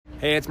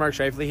Hey, it's Mark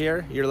Shifley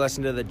here. You're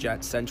listening to the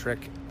Jet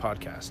Centric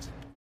podcast.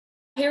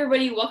 Hey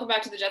everybody, welcome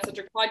back to the Jet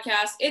Centric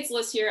podcast. It's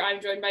Liz here. I'm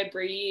joined by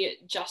Brady,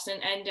 Justin,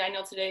 and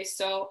Daniel today.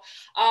 So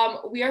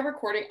we are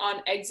recording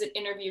on exit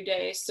interview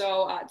day.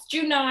 So it's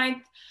June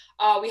 9th.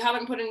 We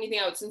haven't put anything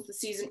out since the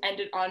season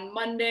ended on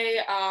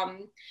Monday.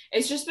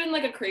 It's just been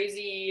like a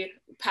crazy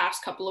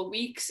past couple of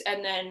weeks.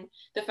 And then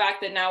the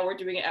fact that now we're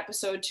doing an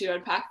episode to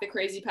unpack the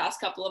crazy past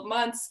couple of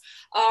months.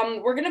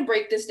 We're going to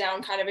break this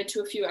down kind of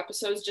into a few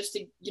episodes just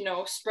to,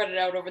 spread it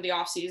out over the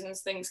off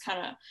seasons. Things kind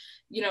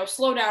of,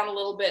 slow down a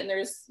little bit and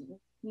there's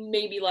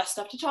maybe less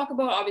stuff to talk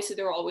about. Obviously,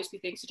 there will always be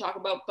things to talk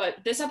about, but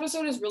this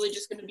episode is really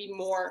just going to be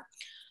more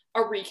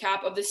a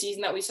recap of the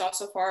season that we saw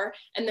so far.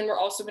 And then we're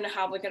also going to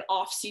have like an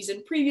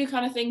off-season preview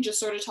kind of thing,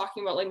 just sort of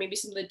talking about like maybe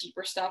some of the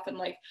deeper stuff. And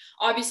like,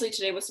 obviously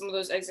today with some of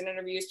those exit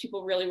interviews,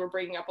 people really were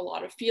bringing up a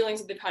lot of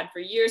feelings that they've had for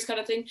years kind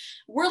of thing.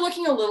 We're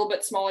looking a little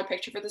bit smaller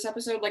picture for this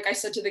episode. Like I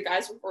said to the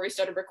guys before we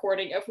started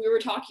recording, if we were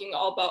talking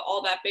all about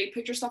all that big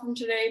picture stuff from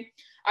today,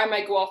 I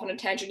might go off on a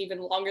tangent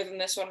even longer than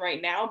this one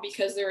right now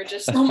because there are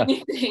just so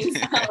many things.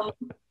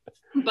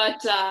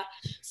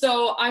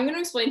 So I'm going to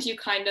explain to you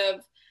kind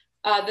of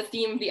the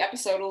theme of the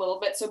episode a little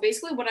bit. So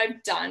basically what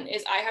I've done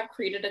is I have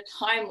created a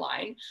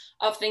timeline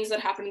of things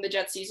that happened in the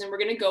Jet season. We're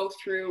going to go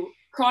through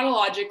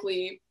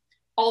chronologically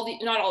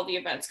not all the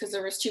events because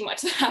there was too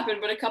much that happened,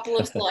 but a couple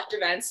of select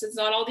events. It's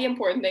not all the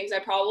important things. I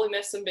probably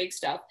missed some big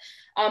stuff.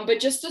 But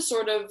just to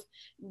sort of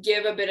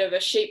give a bit of a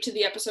shape to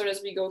the episode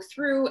as we go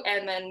through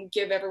and then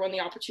give everyone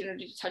the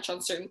opportunity to touch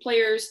on certain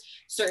players,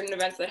 certain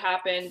events that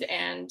happened.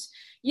 And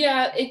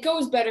yeah, it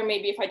goes better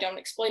maybe if I don't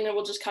explain it.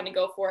 We'll just kind of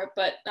go for it.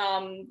 But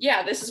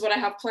this is what I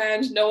have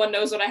planned. No one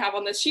knows what I have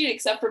on this sheet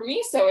except for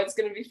me, so it's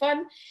going to be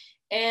fun.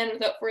 And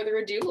without further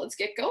ado, let's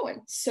get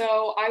going.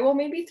 So I will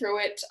maybe throw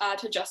it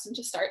to Justin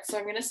to start. So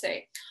I'm going to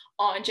say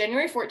on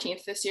January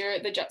 14th this year,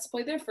 the Jets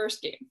played their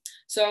first game.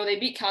 So they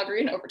beat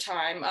Calgary in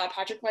overtime.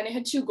 Patrick Laine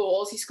had 2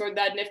 goals. He scored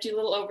that nifty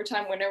little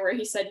overtime winner where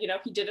he said,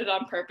 he did it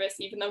on purpose,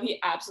 even though he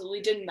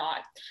absolutely did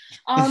not.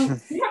 Remember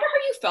how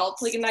you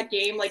felt like in that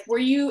game? Like, were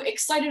you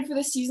excited for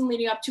the season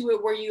leading up to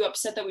it? Were you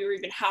upset that we were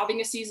even having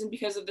a season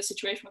because of the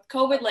situation with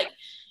COVID? Like,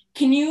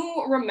 can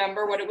you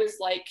remember what it was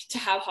like to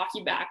have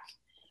hockey back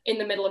in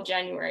the middle of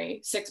January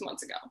 6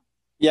 months ago?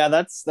 Yeah,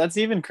 that's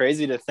even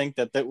crazy to think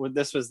that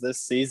this was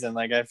this season.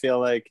 Like, I feel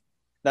like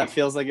that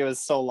feels like it was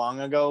so long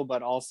ago,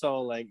 but also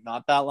like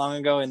not that long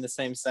ago in the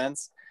same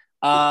sense.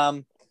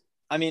 I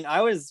mean,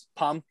 I was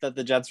pumped that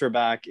the Jets were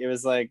back. It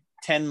was like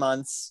 10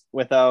 months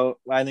without,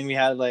 I think we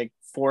had like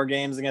 4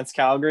 games against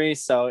Calgary.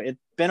 So it's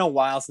been a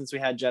while since we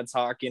had Jets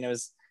hockey and it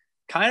was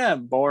kind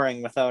of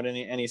boring without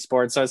any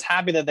sports. So I was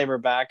happy that they were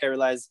back. I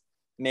realized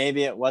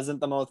maybe it wasn't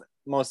the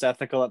most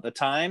ethical at the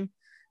time,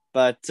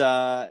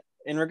 but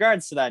in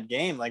regards to that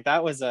game, like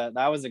that was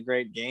a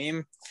great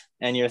game.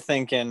 And you're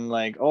thinking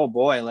like, oh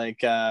boy, like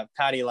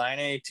Patty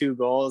Laine, 2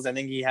 goals. I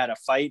think he had a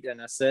fight and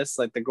assist,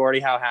 like the Gordie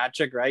Howe hat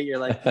trick, right? You're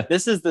like,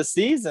 this is the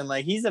season.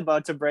 Like he's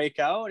about to break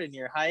out and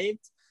you're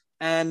hyped.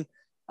 And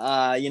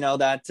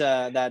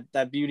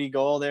that beauty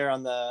goal there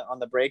on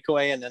the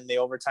breakaway and then the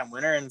overtime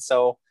winner. And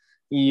so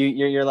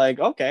you're like,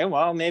 okay,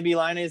 well, maybe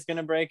Laine is going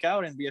to break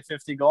out and be a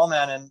 50 goal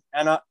man.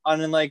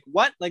 And like,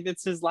 what? Like,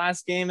 it's his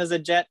last game as a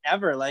Jet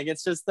ever. Like,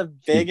 it's just the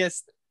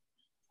biggest.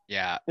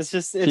 Yeah. It's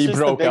just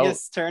the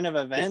biggest turn of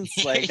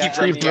events. Like,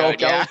 he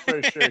broke out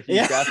for sure. He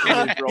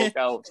definitely broke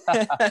out.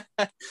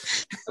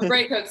 A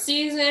breakout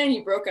season.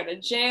 He broke out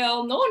of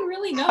jail. No one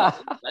really knows.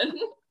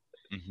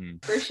 Mm-hmm.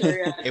 For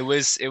sure, yeah. It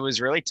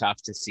was really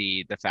tough to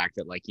see the fact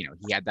that he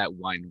had that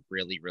one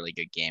really, really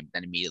good game,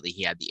 then immediately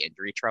he had the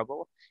injury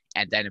trouble,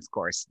 and then of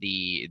course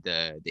the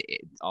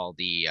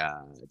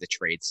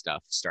trade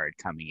stuff started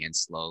coming in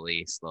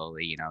slowly.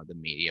 The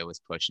media was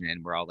pushing it,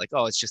 and we're all like,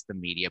 oh, it's just the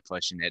media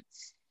pushing it,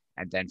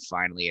 and then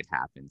finally it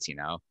happens,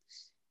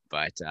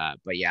 But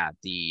yeah,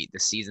 the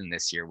season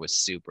this year was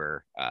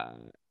super.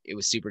 It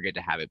was super good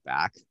to have it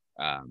back.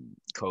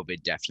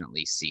 COVID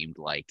definitely seemed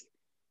like.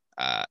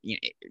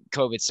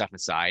 COVID stuff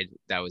aside,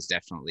 that was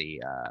definitely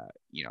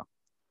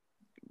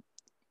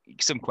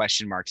some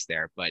question marks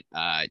there, but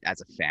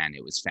as a fan,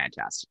 it was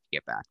fantastic to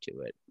get back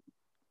to it.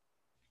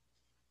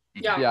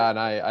 Yeah, and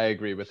I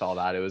agree with all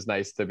that. It was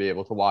nice to be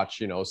able to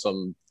watch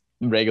some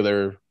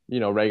regular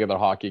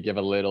hockey, give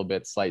a little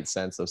bit slight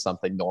sense of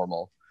something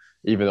normal,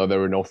 even though there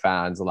were no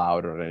fans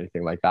allowed or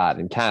anything like that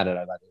in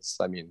Canada. That is,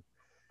 I mean,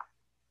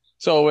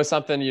 so it was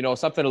something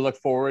to look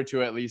forward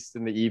to, at least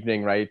in the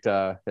evening, right?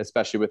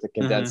 Especially with the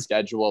condensed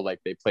schedule,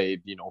 like they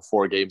played,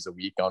 4 games a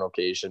week on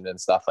occasion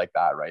and stuff like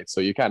that, right? So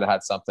you kind of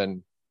had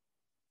something.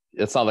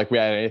 It's not like we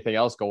had anything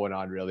else going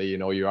on, really.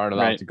 You aren't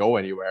allowed to go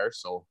anywhere,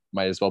 so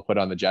might as well put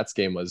on the Jets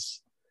game.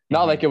 Was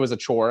not like it was a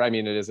chore. I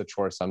mean, it is a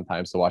chore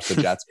sometimes to watch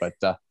the Jets, but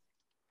it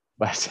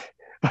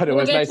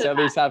was nice to at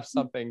least have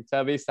something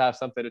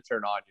to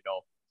turn on,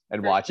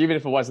 and watch, even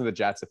if it wasn't the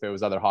Jets, if it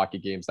was other hockey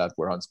games that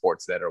were on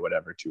Sportsnet or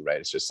whatever too, right?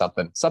 It's just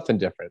something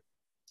different.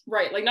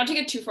 Right, like not to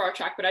get too far off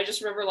track, but I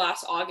just remember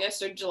last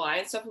August or July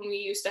and stuff when we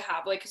used to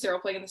have, like, because they're all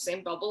playing in the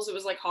same bubbles, it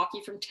was like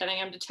hockey from 10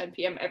 a.m. to 10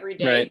 p.m. every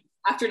day Right.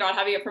 after not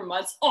having it for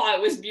months. Oh,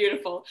 it was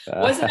beautiful.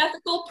 Was it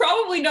ethical?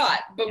 Probably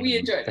not, but we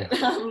enjoyed it.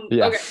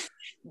 Yes.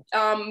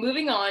 Okay.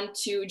 Moving on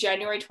to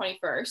January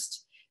 21st,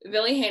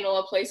 Ville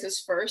Heinola plays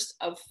his first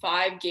of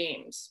 5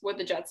 games with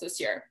the Jets this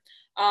year.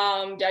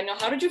 Daniel,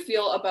 how did you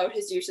feel about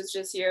his usage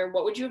this year?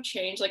 What would you have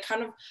changed? Like,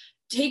 kind of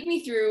take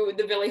me through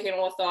the Ville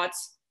Heinola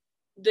thoughts,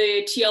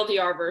 the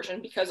TLDR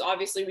version, because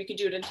obviously we could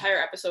do an entire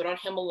episode on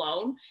him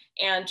alone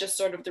and just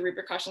sort of the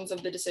repercussions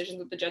of the decisions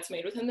that the Jets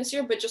made with him this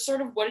year. But just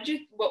sort of what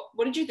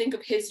did you think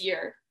of his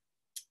year?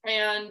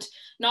 And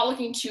not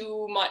looking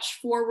too much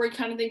forward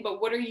kind of thing,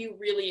 but what are you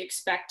really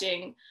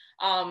expecting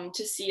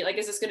to see? Like,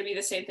 is this going to be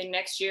the same thing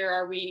next year?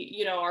 Are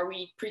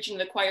we preaching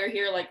to the choir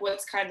here? Like,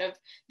 what's kind of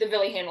the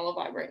Ville Heinola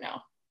vibe right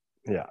now?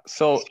 Yeah.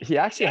 So he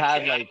actually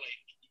had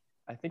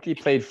I think he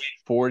played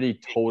 40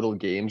 total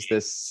games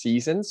this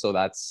season. So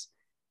that's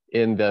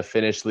in the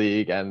Finnish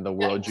League and the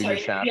World Junior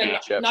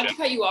Championship. Yeah, not to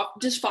cut you off.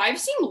 Does 5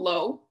 seem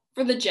low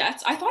for the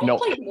Jets? I thought he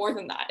played more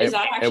than that.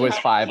 It was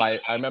 5. I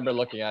remember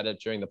looking at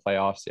it during the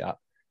playoffs. Yeah.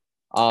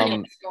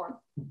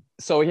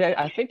 So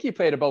I think he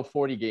played about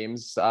 40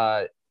 games,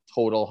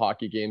 total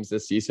hockey games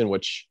this season,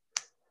 which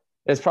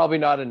is probably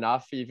not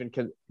enough, even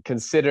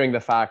considering the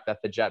fact that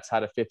the Jets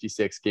had a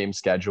 56 game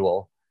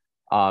schedule.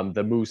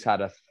 The Moose had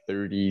a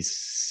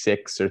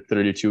 36 or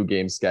 32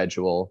 game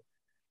schedule.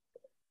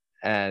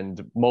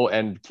 And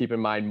keep in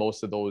mind,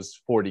 most of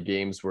those 40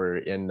 games were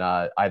in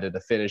either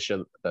the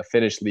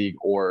Finnish League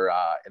or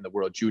in the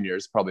World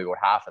Juniors, probably about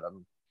half of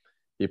them.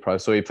 He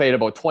played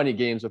about 20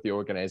 games with the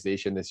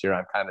organization this year.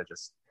 I'm kind of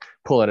just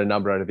pulling a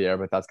number out of the air,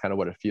 but that's kind of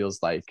what it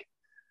feels like.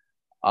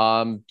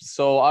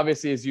 So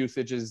obviously his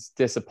usage is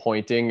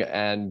disappointing,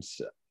 and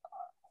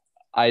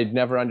I'd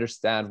never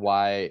understand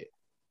why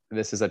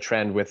this is a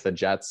trend with the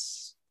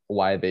Jets,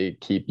 why they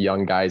keep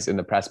young guys in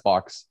the press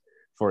box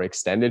for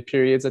extended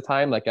periods of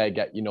time. Like, I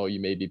get, you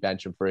maybe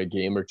bench him for a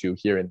game or two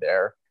here and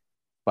there,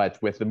 but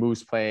with the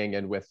Moose playing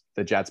and with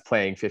the Jets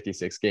playing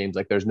 56 games,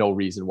 like, there's no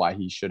reason why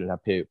he shouldn't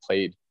have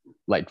played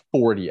like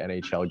 40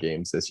 NHL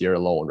games this year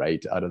alone,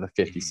 right, out of the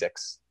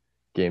 56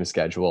 game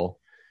schedule.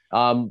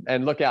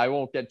 And look, I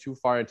won't get too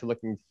far into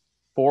looking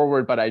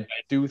forward, but I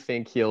do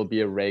think he'll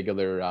be a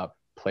regular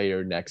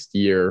player next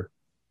year.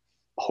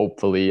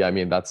 Hopefully. I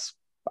mean,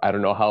 I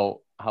don't know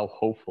how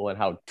hopeful and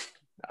how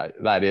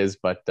that is,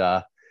 but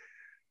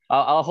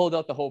I'll hold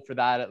out the hope for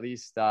that, at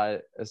least,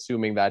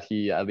 assuming that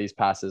he at least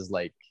passes.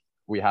 Like,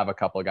 we have a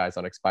couple of guys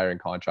on expiring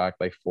contract,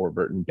 like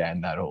Forbert and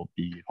Ben, that'll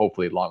be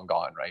hopefully long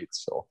gone, right?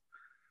 So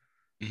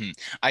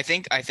I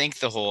think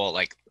the whole,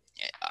 like,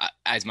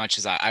 as much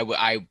as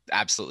I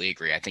absolutely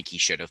agree. I think he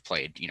should have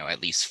played,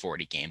 at least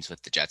 40 games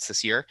with the Jets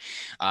this year.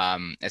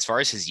 As far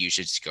as his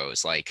usage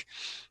goes, like,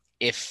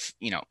 if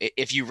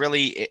you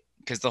really,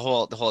 because the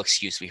whole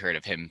excuse we heard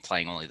of him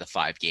playing only the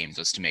 5 games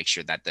was to make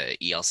sure that the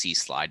ELC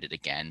slided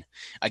again.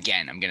 I'm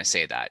going to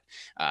say that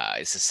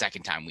it's the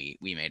second time we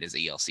made his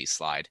ELC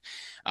slide.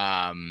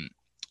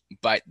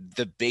 But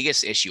the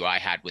biggest issue I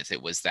had with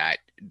it was that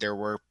there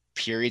were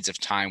periods of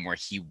time where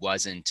he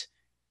wasn't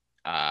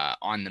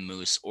on the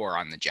Moose or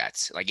on the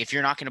Jets. Like, if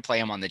you're not going to play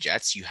him on the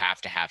Jets, you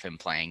have to have him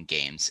playing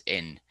games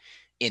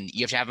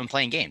you have to have him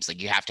playing games.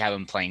 Like, you have to have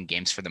him playing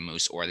games for the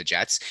Moose or the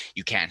Jets.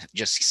 You can't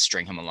just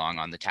string him along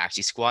on the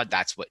taxi squad.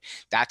 That's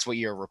what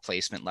your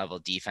replacement level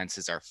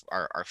defenses are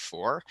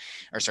for,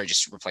 or sorry,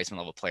 just replacement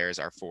level players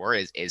are for,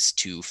 is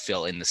to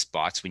fill in the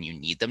spots when you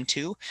need them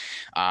to.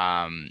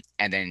 And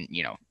then,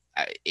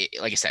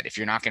 like I said, if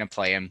you're not going to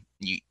play him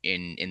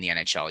in the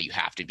NHL, you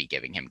have to be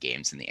giving him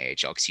games in the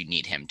AHL, because you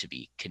need him to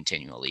be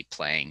continually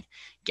playing,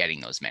 getting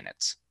those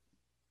minutes.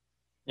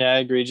 Yeah, I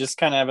agree. Just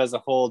kind of as a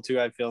whole too,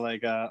 I feel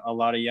like a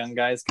lot of young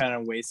guys kind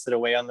of wasted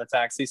away on the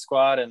taxi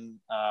squad, and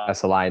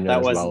that's a line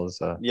as well as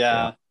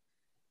that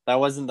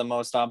wasn't the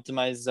most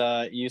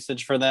optimized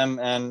usage for them.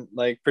 And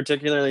like,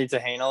 particularly to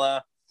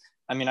Heinola,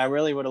 I mean, I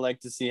really would have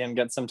liked to see him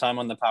get some time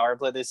on the power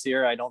play this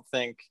year. I don't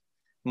think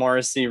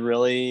Morrissey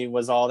really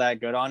was all that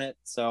good on it.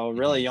 So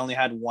really, you only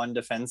had one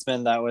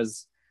defenseman that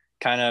was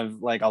kind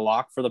of like a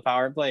lock for the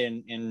power play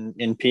in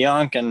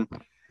Pionk. And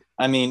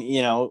I mean,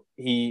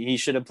 he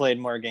should have played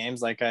more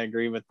games. Like, I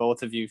agree with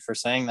both of you for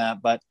saying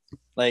that, but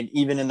like,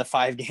 even in the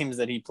 5 games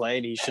that he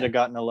played, he should have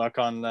gotten a look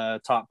on the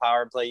top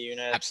power play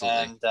unit.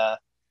 Absolutely. And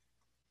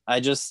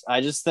I just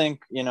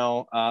think,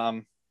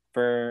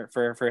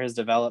 for his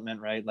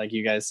development, right, like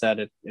you guys said,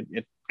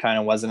 it kind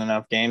of wasn't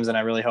enough games. And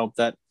I really hope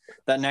that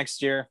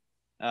next year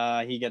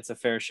he gets a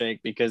fair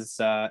shake, because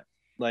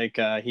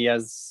he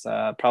has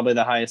probably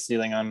the highest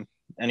ceiling on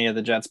any of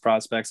the Jets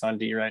prospects on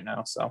D right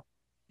now. So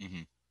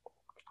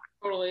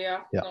Totally, yeah.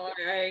 No,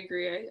 I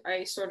agree.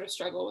 I sort of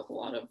struggle with a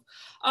lot of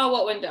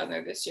what went down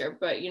there this year,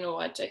 but you know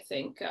what, I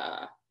think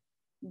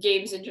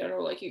games in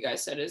general, like you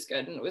guys said, is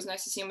good, and it was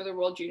nice to see him with the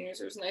World Juniors.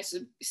 It was nice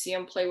to see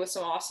him play with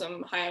some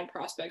awesome high-end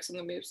prospects in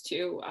the Moose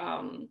too.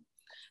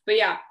 But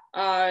yeah,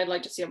 I'd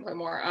like to see him play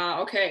more.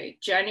 Okay,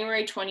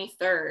 January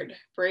 23rd,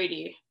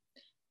 Brady.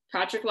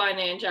 Patrick Laine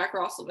and Jack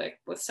Roslovic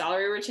with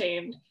salary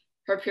retained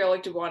for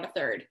Pierre-Luc Dubois in a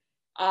third.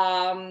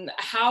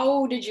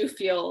 How did you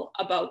feel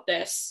about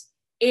this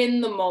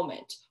in the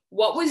moment?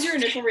 What was your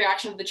initial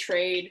reaction to the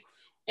trade?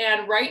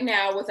 And right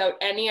now, without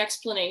any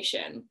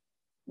explanation,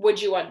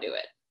 would you undo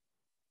it?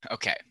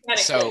 Okay,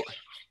 so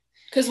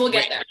because we'll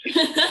get there.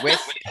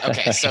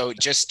 Okay, so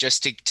just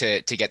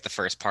to get the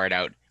first part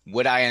out,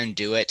 would I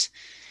undo it?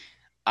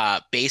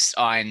 Based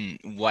on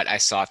what I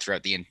saw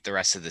throughout the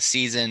rest of the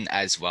season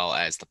as well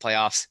as the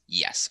playoffs,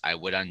 yes, I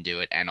would undo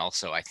it. And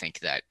also, I think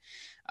that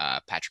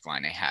Patrick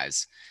Laine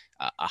has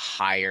a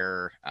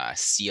higher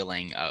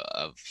ceiling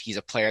of he's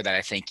a player that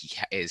I think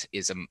is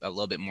a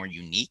little bit more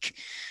unique.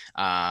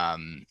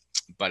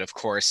 But of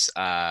course,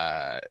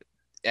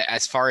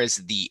 as far as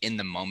the in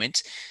the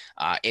moment,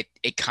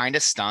 it kind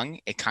of stung.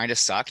 It kind of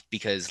sucked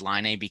because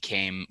Laine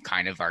became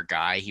kind of our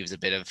guy. He was a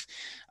bit of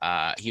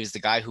he was the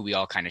guy who we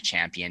all kind of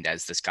championed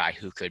as this guy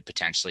who could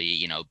potentially,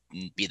 you know,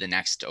 be the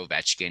next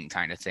Ovechkin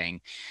kind of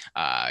thing,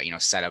 you know,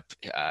 set up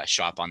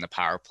shop on the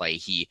power play.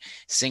 He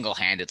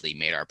single-handedly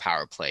made our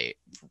power play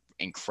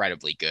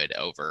incredibly good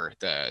over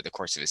the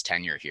course of his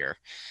tenure here.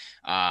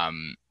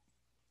 And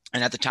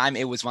at the time,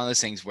 it was one of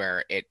those things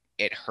where it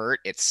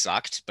hurt, it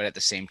sucked, but at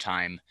the same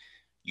time,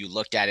 you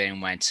looked at it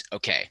and went,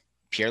 okay,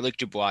 Pierre-Luc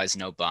Dubois is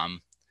no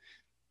bum.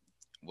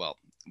 Well,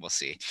 we'll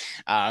see.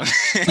 We'll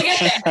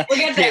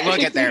get there. We'll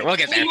get there. We'll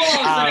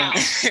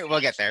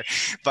get there.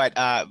 But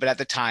at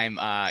the time,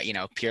 you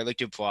know, Pierre-Luc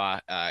Dubois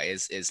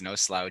is no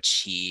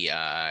slouch. He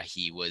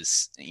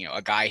was, you know,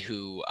 a guy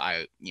who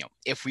you know,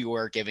 if we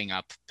were giving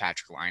up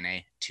Patrick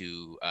Laine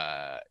to,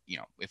 you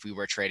know, if we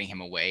were trading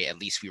him away, at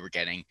least we were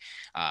getting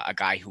a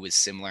guy who was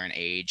similar in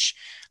age.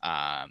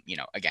 You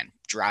know, again,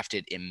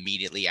 drafted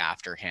immediately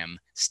after him,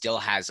 still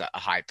has a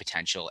high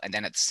potential. And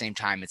then at the same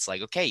time, it's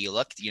like, okay, you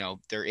look, you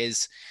know, there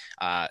is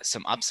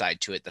some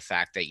upside to it. The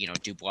fact that, you know,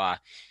 Dubois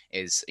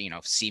is, you know,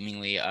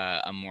 seemingly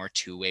a more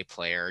two-way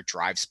player,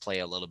 drives play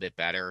a little bit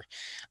better,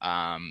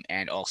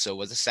 and also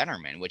was a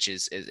centerman, which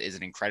is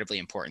an incredibly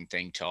important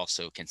thing to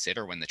also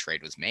consider when the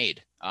trade was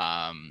made.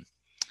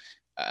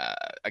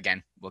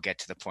 Again, we'll get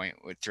to the point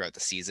throughout the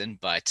season,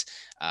 but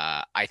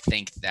I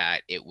think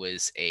that it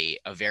was a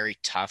very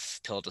tough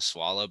pill to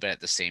swallow. But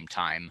at the same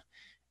time,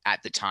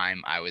 at the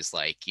time, I was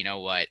like, you know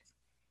what,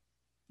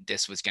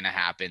 this was going to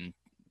happen.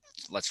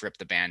 Let's rip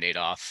the Band-Aid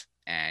off.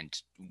 And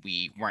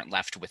we weren't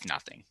left with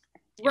nothing.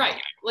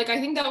 Right. Like, I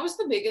think that was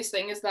the biggest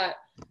thing, is that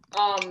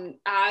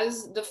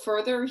as the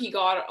further he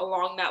got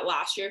along that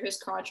last year of his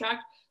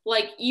contract,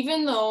 like,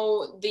 even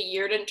though the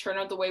year didn't turn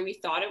out the way we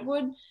thought it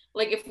would,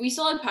 like, if we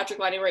still had Patrick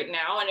Laine right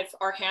now and if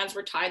our hands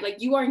were tied,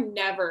 like, you are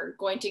never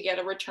going to get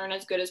a return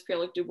as good as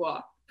Pierre-Luc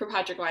Dubois for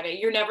Patrick Laine.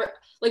 You're never,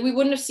 like, we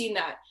wouldn't have seen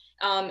that.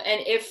 And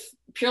if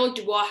Pierre-Luc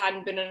Dubois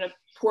hadn't been in a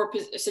poor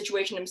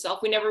situation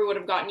himself, we never would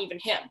have gotten even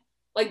him.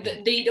 Like,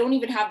 they don't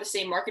even have the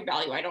same market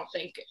value, I don't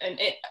think,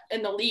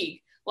 in the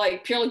league.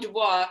 Like, Pierre-Luc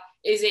Dubois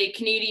is a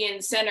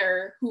Canadian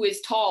center who is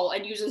tall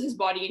and uses his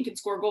body and can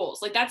score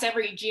goals. Like, that's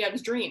every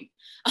GM's dream.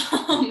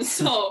 I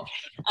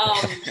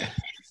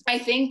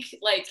think,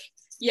 like,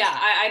 yeah,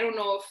 I don't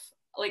know if,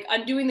 like,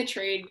 undoing the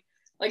trade,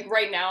 like,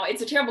 right now,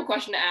 it's a terrible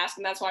question to ask,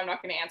 and that's why I'm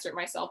not going to answer it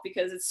myself,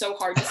 because it's so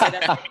hard to say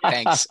that.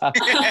 Thanks. But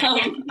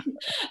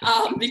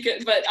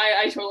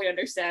I totally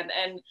understand.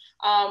 And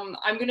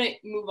I'm going to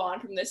move on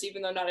from this,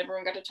 even though not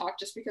everyone got to talk,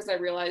 just because I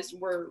realized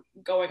we're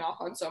going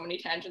off on so many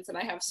tangents and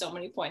I have so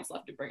many points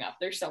left to bring up.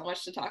 There's so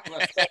much to talk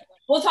about. So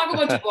we'll talk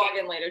about Dubois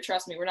again later.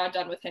 Trust me, we're not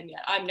done with him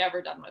yet. I'm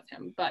never done with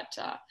him. But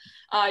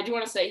I do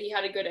want to say he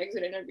had a good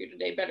exit interview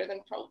today, better than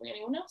probably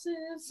anyone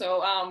else's.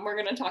 So we're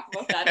going to talk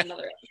about that in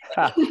another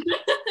episode.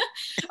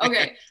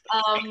 Okay.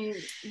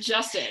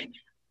 Justin.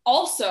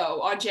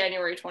 Also on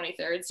January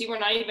 23rd, see, we're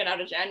not even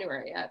out of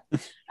January yet,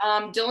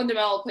 Dylan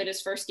DeMello played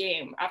his first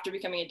game after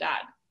becoming a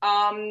dad.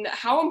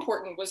 How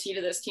important was he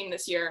to this team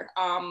this year?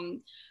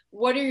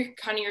 What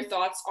are your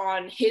thoughts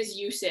on his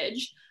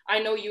usage? I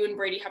know you and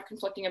Brady have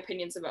conflicting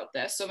opinions about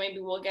this, so maybe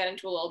we'll get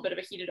into a little bit of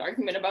a heated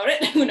argument about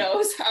it. Who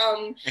knows?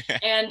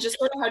 And just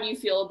sort of, how do you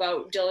feel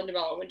about Dylan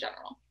DeMello in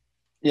general?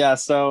 Yeah,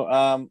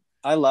 so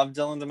I love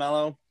Dylan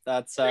DeMello.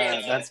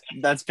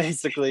 That's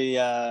basically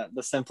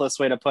the simplest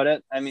way to put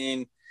it. I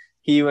mean,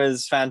 he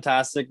was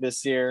fantastic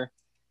this year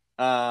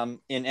in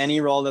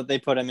any role that they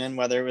put him in,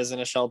 whether it was in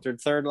a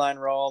sheltered third line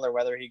role or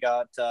whether he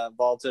got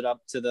vaulted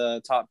up to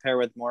the top pair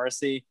with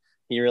Morrissey.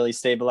 He really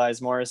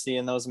stabilized Morrissey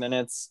in those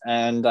minutes.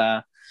 And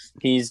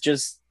he's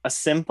just a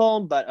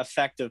simple but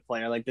effective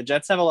player. Like, the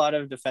Jets have a lot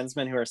of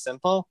defensemen who are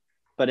simple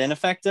but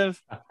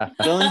ineffective.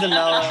 Dylan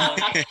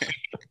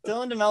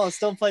DeMello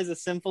still plays a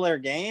simpler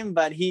game,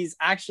 but he's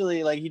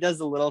actually, like, he does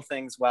the little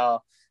things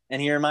well. And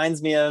he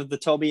reminds me of the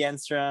Toby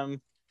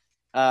Enstrom,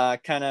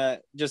 kind of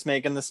just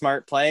making the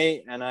smart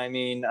play. And I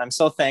mean, I'm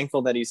so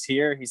thankful that he's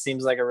here. He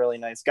seems like a really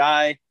nice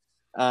guy.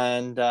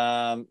 And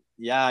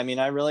yeah, I mean,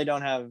 I really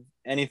don't have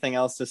anything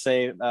else to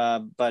say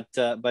but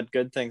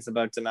good things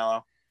about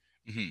DeMello.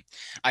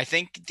 I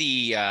think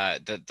the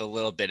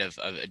little bit of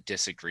a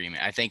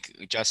disagreement. I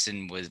think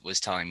Justin was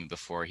telling me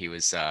before he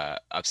was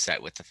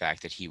upset with the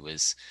fact that he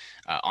was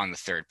on the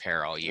third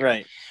pair all year,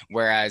 Right.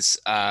 whereas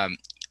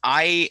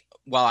I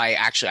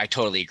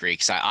totally agree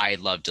because I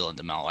love Dylan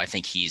DeMello. I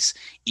think he's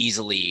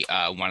easily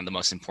one of the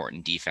most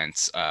important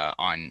defense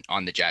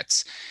on the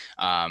Jets.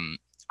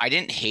 I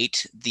didn't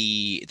hate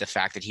the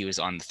fact that he was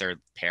on the third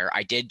pair.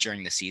 I did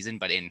during the season,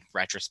 but in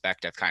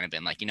retrospect, I've kind of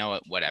been like, you know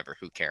what, whatever,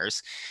 who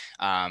cares?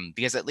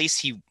 Because at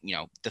least he,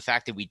 the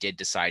fact that we did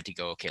decide to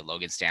go, okay,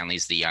 Logan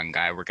Stanley's the young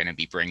guy we're going to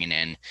be bringing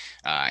in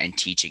and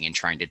teaching and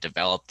trying to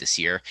develop this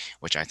year,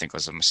 which I think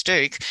was a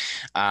mistake.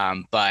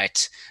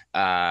 But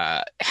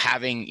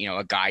having,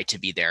 a guy to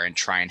be there and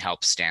try and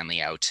help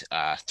Stanley out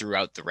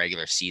throughout the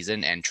regular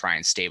season and try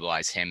and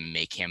stabilize him,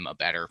 make him a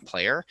better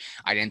player,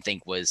 I didn't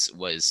think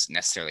was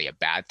necessarily a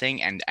bad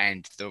thing. And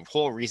the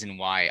whole reason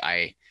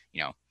why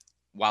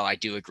while I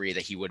do agree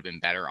that he would have been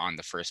better on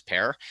the first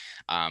pair,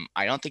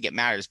 I don't think it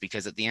matters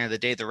because at the end of the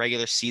day, the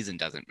regular season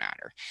doesn't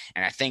matter.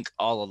 And I think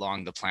all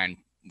along the plan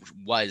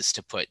was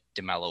to put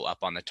DeMello up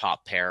on the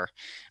top pair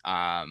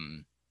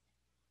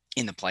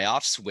in the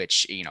playoffs,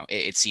 which,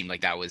 it seemed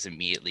like that was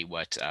immediately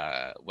what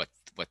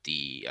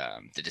the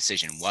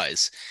decision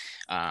was.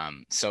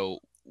 So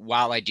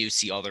while I do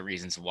see all the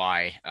reasons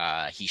why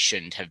he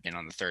shouldn't have been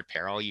on the third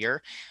pair all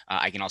year,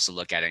 I can also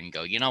look at it and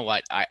go, you know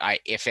what? I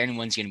if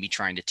anyone's going to be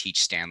trying to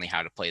teach Stanley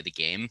how to play the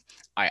game,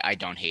 I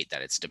don't hate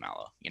that it's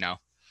DeMello.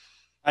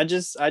 I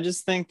just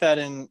think that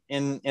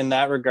in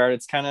that regard,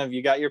 it's kind of,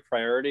 you got your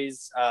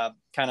priorities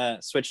kind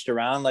of switched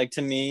around. Like,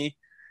 to me,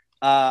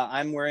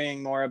 I'm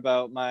worrying more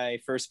about my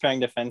first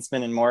pairing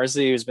defenseman in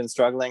Morrissey, who's been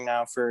struggling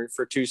now for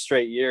 2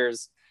 straight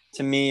years.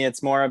 To me,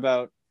 it's more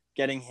about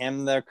getting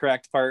him the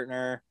correct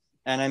partner.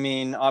 And I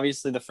mean,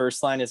 obviously the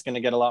first line is going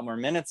to get a lot more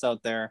minutes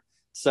out there.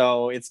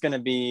 So it's going to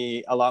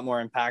be a lot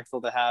more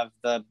impactful to have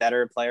the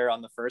better player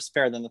on the first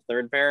pair than the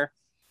third pair.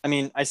 I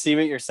mean, I see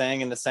what you're saying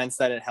in the sense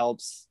that it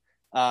helps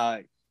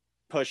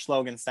push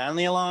Logan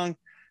Stanley along.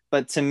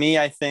 But to me,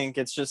 I think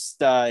it's just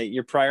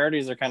your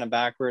priorities are kind of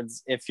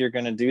backwards if you're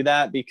going to do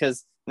that,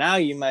 because now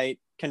you might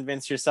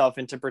convince yourself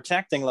into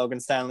protecting Logan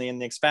Stanley in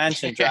the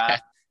expansion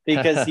draft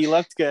because he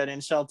looked good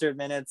in sheltered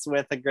minutes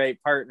with a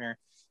great partner.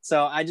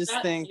 So I just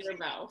think your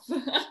mouth.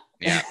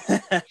 Yeah.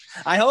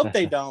 I hope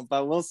they don't,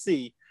 but we'll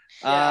see.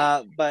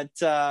 Yeah.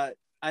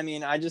 I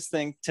mean, I just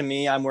think, to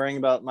me, I'm worrying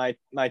about my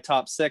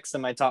top 6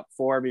 and my top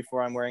 4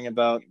 before I'm worrying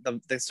about the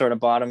sort of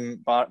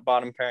bottom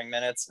pairing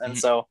minutes. And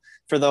so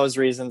for those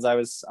reasons, I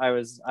was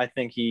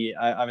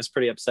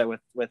pretty upset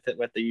with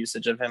the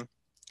usage of him.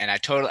 And I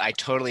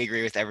totally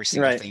agree with every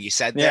single thing you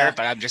said there,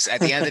 but I'm just, at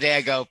the end of the day,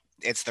 I go,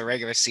 it's the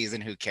regular season.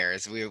 Who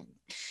cares? We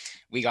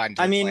got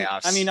into the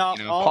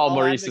playoffs. Paul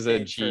Maurice is a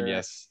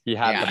genius. He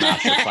had the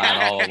master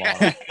plan all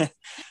along.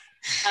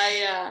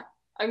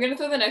 I'm going to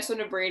throw the next one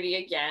to Brady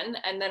again,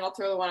 and then I'll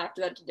throw the one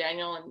after that to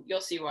Daniel, and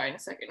you'll see why in a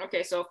second.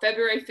 Okay, so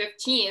February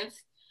 15th,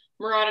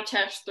 Murat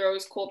Atesh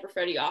throws Cole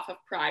Perfetti off of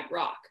Pride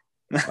Rock.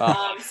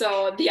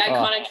 So the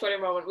iconic Twitter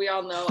moment we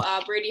all know.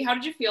 Brady, how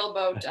did you feel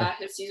about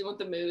his season with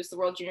the Moose, the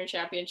World Junior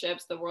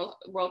Championships, the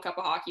World Cup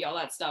of Hockey, all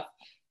that stuff?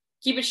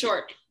 Keep it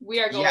short. We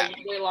are going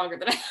way longer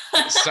than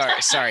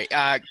Sorry.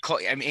 I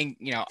mean,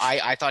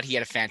 I thought he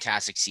had a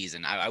fantastic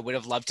season. I would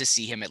have loved to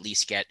see him at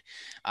least get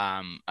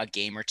a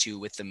game or two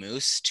with the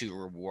Moose to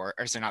reward,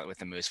 or not with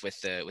the Moose, with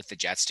the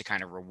Jets to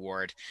kind of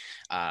reward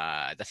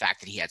the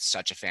fact that he had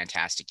such a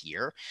fantastic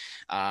year.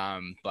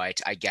 But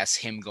I guess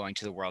him going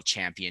to the World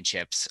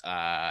Championships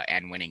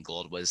and winning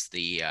gold was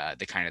the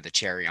kind of the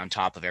cherry on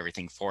top of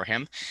everything for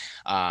him.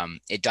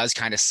 It does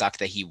kind of suck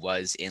that he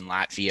was in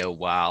Latvia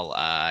while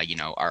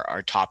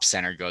our top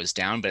center goes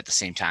down, but at the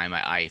same time,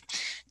 I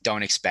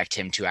don't expect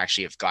him to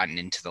actually have gotten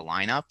into the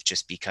lineup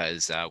just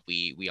because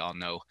we all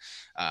know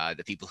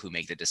the people who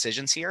make the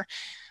decisions here.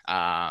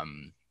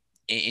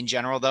 In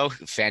general, though,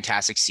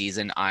 fantastic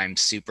season. I'm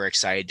super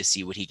excited to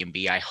see what he can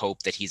be. I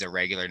hope that he's a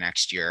regular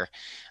next year.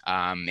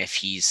 If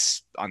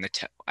he's on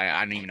I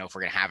don't even know if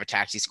we're going to have a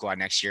taxi squad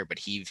next year, but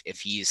if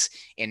he's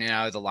in and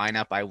out of the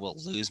lineup, I will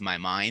lose my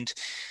mind.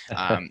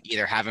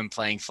 Either have him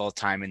playing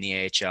full-time in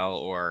the AHL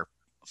or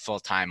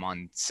full-time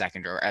on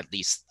second or at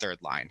least third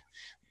line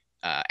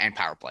and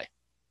power play.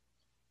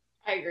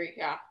 I agree.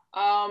 Yeah.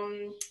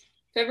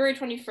 February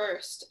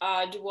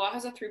 21st, Dubois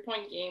has a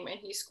 3-point game and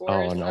he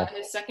scores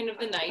his second of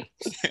the night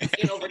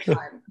in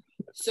overtime.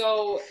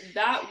 So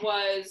that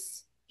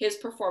was his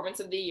performance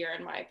of the year,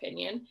 in my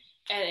opinion.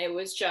 And it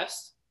was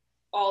just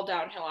all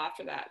downhill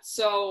after that.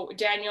 So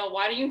Daniel,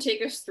 why don't you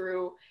take us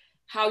through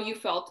how you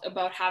felt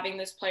about having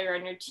this player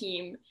on your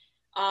team?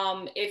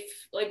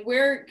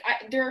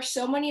 There are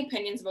so many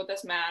opinions about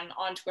this man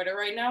on Twitter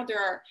right now. There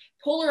are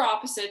polar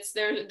opposites.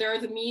 There are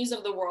the me's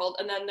of the world,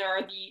 and then there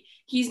are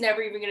he's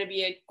never even going to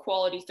be a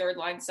quality third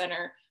line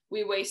center.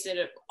 We wasted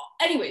it.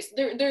 Anyways,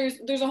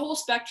 there's a whole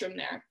spectrum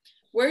there.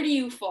 Where do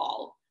you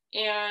fall?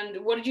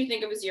 And what did you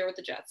think of his year with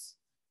the Jets?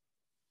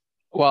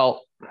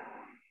 Well,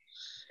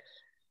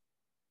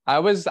 I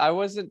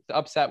wasn't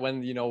upset when,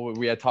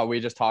 we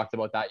just talked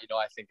about that.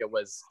 I think it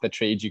was the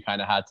trade you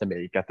kind of had to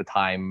make at the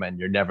time, and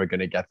you're never going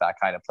to get that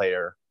kind of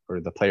player,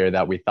 or the player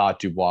that we thought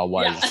Dubois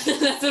was. Yeah,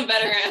 that's a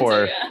better answer.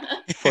 For yeah.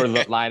 for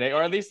Laine,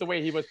 or at least the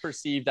way he was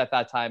perceived at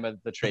that time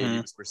of the trade.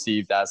 He was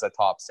perceived as a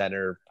top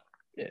center,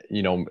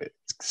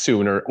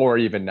 sooner or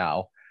even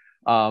now.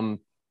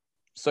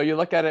 So you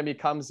look at him, he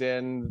comes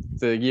in,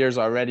 the year's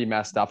already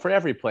messed up for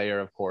every player,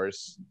 of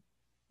course.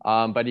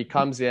 But he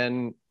comes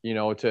in,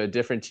 to a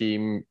different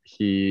team.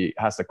 He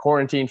has to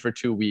quarantine for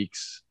 2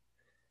 weeks.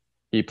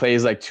 He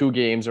plays like 2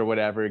 games or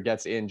whatever,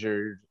 gets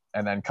injured,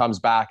 and then comes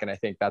back. And I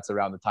think that's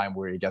around the time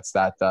where he gets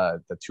that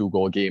the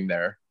 2-goal game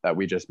there that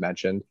we just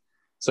mentioned.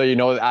 So,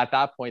 at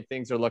that point,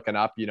 things are looking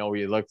up. He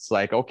looks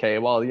like, okay,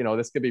 well,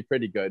 this could be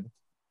pretty good.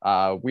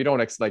 We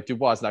don't like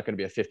Dubois is not going to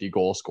be a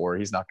 50-goal scorer.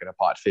 He's not going to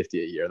pot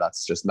 50 a year.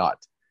 That's just not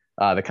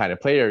the kind of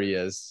player he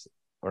is.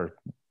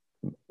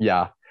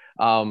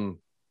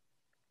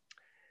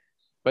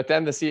 But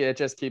then it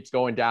just keeps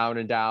going down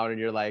and down, and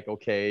you're like,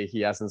 okay, he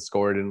hasn't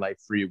scored in like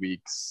 3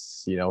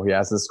 weeks. He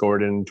hasn't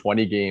scored in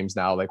 20 games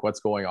now. Like,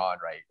 what's going on,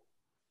 right?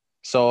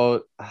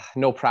 So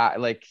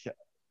like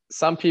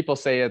some people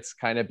say it's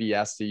kind of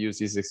BS to use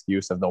this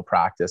excuse of no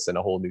practice and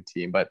a whole new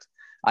team, but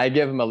I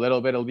give him a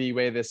little bit of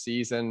leeway this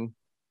season.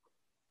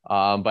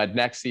 But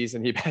next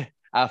season,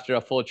 after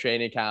a full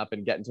training camp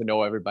and getting to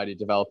know everybody,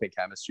 developing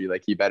chemistry,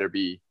 like he better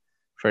be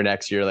for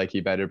next year. Like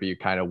he better be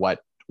kind of what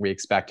we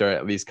expect, or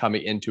at least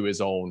coming into his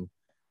own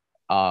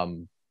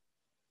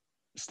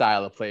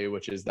style of play,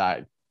 which is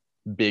that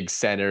big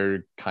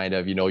center kind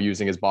of,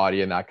 using his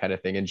body and that kind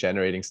of thing and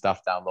generating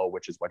stuff down low,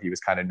 which is what he was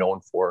kind of known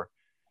for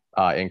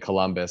in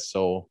Columbus.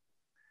 So,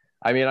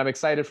 I mean, I'm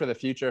excited for the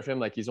future of him.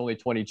 Like he's only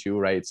 22,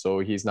 right? So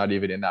he's not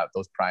even in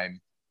those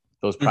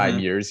prime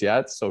years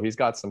yet. So he's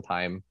got some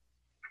time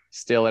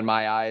still in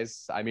my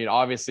eyes. I mean,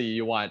 obviously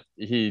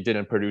he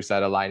didn't produce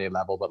at a Laine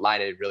level, but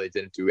Laine really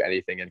didn't do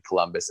anything in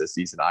Columbus this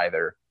season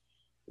either,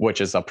 which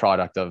is a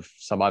product of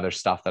some other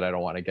stuff that I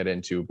don't want to get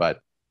into.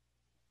 But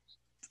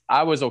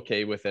I was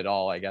okay with it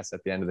all. I guess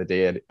at the end of the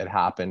day, it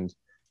happened.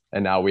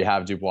 And now we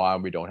have Dubois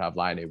and we don't have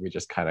Laine. We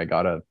just kind of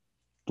got to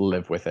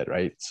live with it,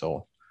 right?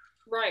 So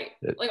right.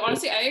 Like,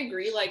 honestly, I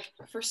agree. Like,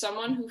 for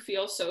someone who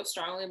feels so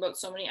strongly about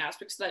so many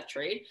aspects of that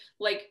trade,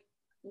 like,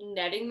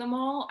 netting them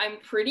all, I'm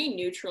pretty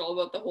neutral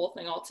about the whole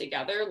thing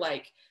altogether.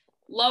 Like,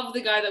 love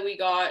the guy that we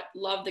got,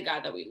 love the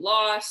guy that we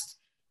lost,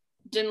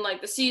 didn't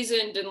like the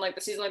season. Like,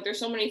 there's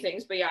so many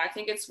things. But yeah, I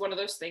think it's one of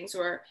those things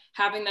where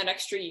having that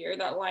extra year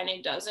that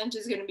Laine doesn't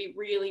is going to be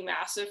really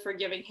massive for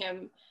giving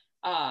him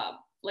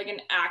like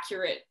an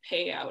accurate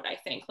payout, I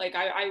think. Like,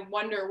 I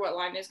wonder what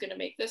Laine is going to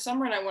make this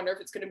summer, and I wonder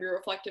if it's going to be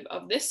reflective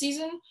of this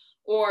season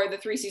or the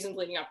 3 seasons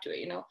leading up to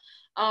it,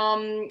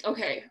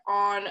 Okay,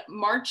 on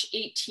March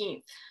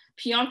 18th,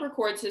 Pionk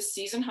records his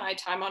season-high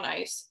time on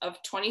ice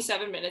of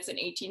 27 minutes and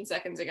 18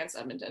 seconds against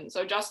Edmonton.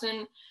 So,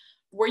 Justin,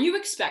 were you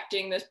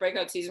expecting this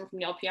breakout season from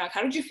Neil Pionk?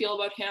 How did you feel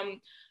about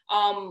him?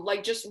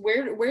 Like, just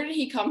where did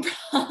he come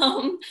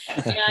from?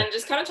 And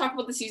just kind of talk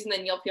about the season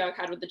that Neil Pionk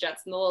had with the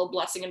Jets and the little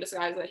blessing in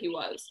disguise that he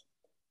was.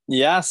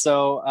 Yeah,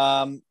 so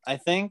I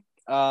think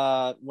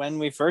when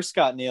we first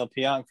got Neil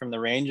Pionk from the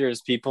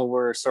Rangers, people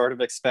were sort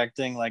of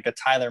expecting like a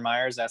Tyler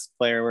Myers-esque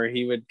player where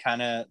he would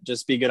kind of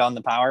just be good on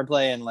the power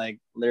play and like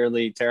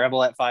literally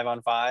terrible at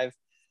 5-on-5.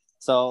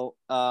 So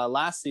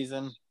last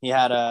season he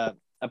had a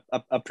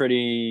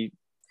pretty,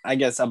 I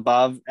guess,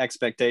 above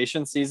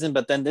expectation season,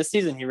 but then this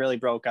season he really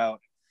broke out.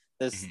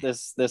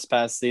 This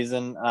past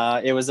season,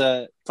 it was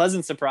a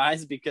pleasant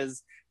surprise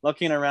because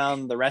looking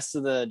around the rest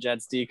of the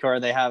Jets decor,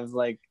 they have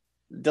like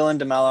Dylan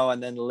DeMello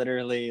and then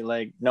literally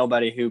like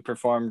nobody who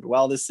performed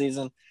well this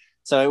season.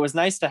 So it was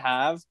nice to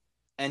have.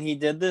 And he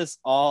did this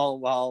all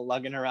while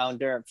lugging around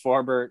Derek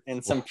Forbort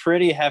in some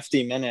pretty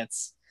hefty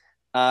minutes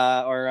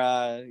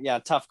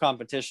tough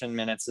competition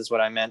minutes is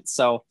what I meant.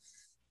 So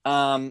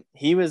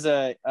he was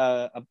a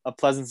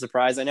pleasant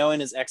surprise. I know in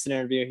his exit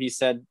interview, he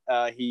said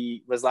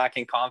he was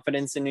lacking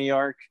confidence in New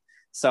York.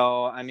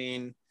 So, I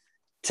mean,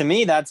 to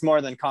me, that's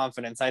more than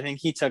confidence. I think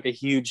he took a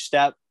huge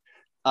step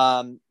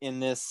in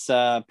this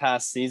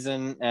past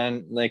season,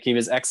 and like he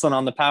was excellent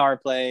on the power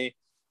play.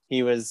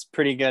 He was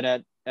pretty good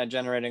at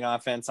generating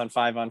offense on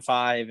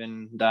 5-on-5,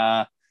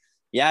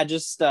 and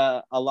just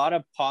a lot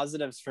of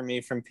positives for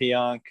me from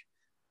Pionk,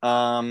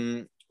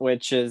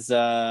 which is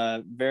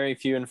very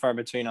few and far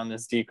between on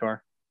this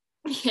decor.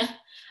 Yeah,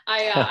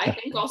 I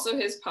think also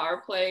his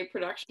power play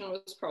production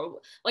was probably,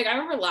 like, I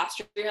remember last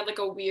year he had like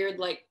a weird,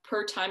 like,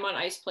 per time on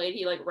ice played,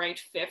 he like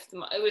ranked 5th.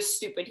 It was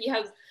stupid. He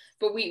has,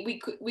 but we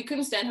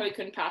couldn't stand how he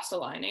couldn't pass the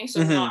Laine.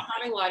 So not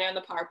having Laine on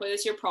the power play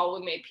this year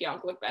probably made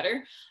Pionk look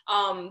better.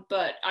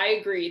 But I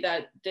agree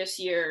that this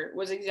year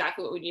was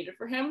exactly what we needed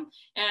for him.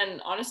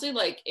 And honestly,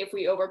 like, if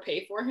we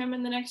overpay for him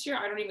in the next year,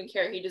 I don't even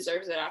care. He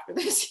deserves it after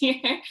this year.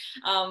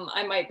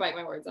 I might bite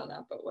my words on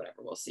that, but whatever,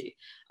 we'll see.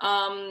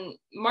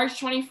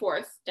 March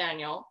 24th,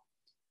 Daniel,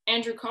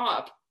 Andrew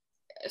Copp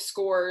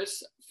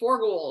scores 4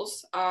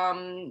 goals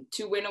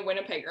to win a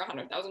Winnipegger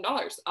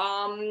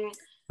 $100,000.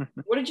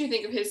 what did you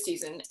think of his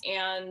season?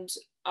 And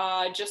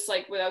just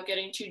like without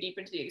getting too deep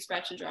into the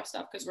expansion draft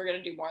stuff, because we're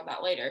going to do more of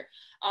that later,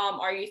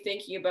 are you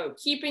thinking about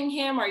keeping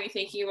him? Are you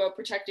thinking about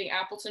protecting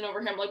Appleton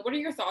over him? Like, what are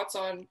your thoughts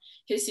on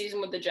his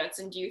season with the Jets?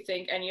 And do you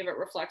think any of it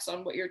reflects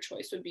on what your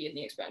choice would be in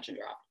the expansion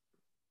draft?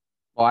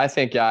 Well, I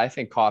think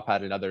Kopp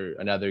had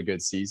another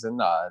good season.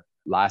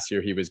 Last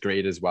year he was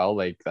great as well,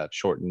 like that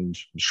shortened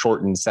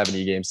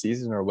 70-game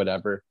season or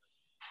whatever.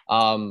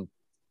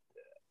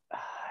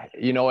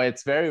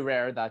 It's very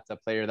rare that the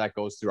player that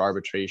goes through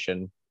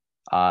arbitration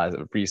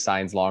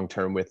re-signs long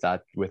term with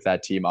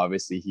that team.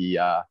 Obviously,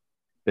 I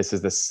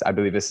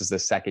believe this is the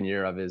second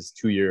year of his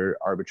 2-year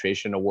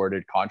arbitration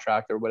awarded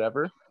contract or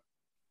whatever.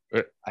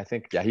 I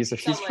think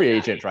he's free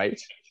agent, right?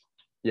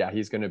 Yeah,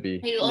 he's going to be.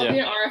 He'll be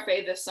an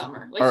RFA this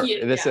summer.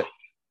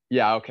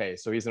 Okay,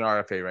 so he's an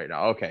RFA right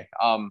now. Okay.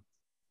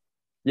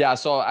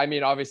 So I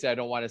mean, obviously, I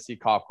don't want to see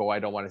Kopp go. I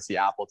don't want to see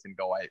Appleton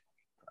go.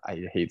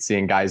 I hate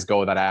seeing guys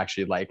go that I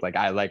actually like. Like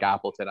I like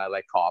Appleton. I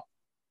like Kopp.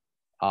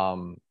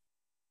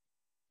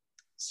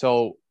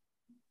 So,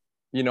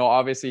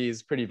 obviously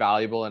he's pretty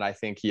valuable, and I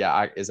think he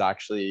has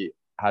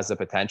the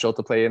potential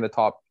to play in the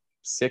top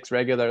 6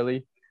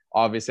 regularly.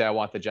 Obviously, I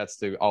want the Jets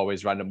to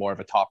always run to more of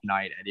a top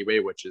 9 anyway,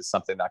 which is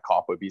something that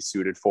Kopp would be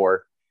suited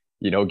for.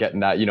 Getting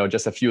that,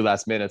 just a few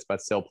less minutes,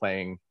 but still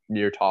playing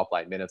near top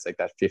line minutes, like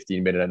that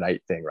 15-minute a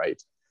night thing, right?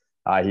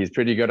 He's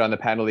pretty good on the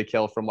penalty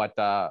kill from what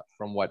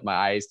my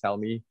eyes tell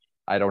me.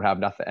 I don't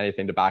have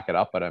anything to back it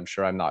up, but I'm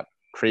sure I'm not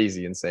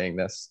crazy in saying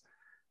this.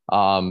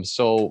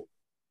 So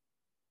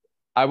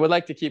I would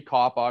like to keep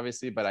Kopp,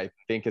 obviously, but I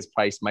think his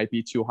price might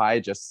be too high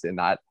just in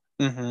that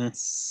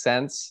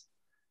sense.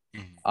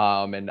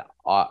 I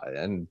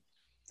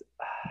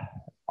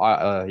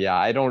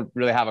don't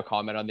really have a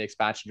comment on the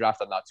expansion draft.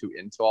 I'm not too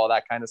into all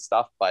that kind of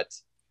stuff, but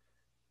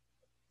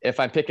if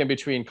I'm picking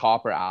between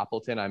Kopp or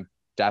Appleton, I'm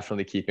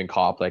definitely keeping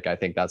Kopp. Like, I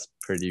think that's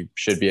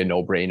should be a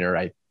no-brainer,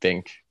 I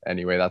think.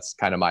 Anyway, that's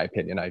kind of my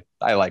opinion.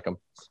 I like him.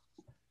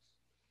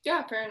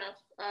 Yeah, fair enough.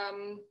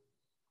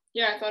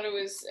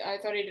 I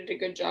thought he did a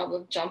good job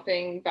of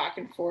jumping back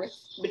and forth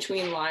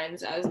between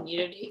lines as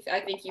needed. I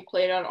think he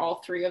played on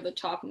all 3 of the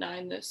top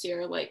 9 this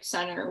year, like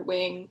center,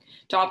 wing,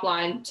 top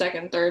line,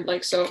 second, third.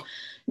 Like, so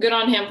good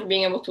on him for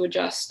being able to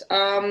adjust.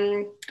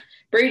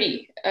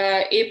 Brady,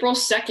 April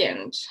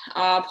 2nd,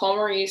 Paul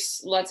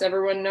Maurice lets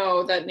everyone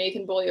know that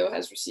Nathan Beaulieu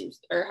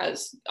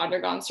has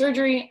undergone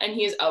surgery and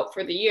he is out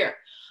for the year.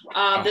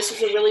 This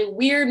was a really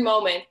weird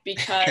moment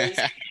because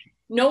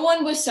no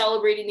one was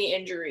celebrating the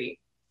injury,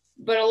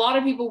 but a lot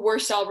of people were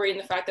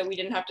celebrating the fact that we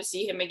didn't have to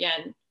see him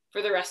again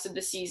for the rest of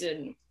the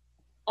season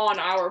on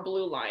our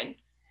blue line.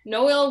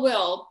 No ill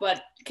will,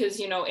 but because,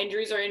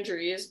 injuries are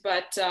injuries,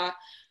 but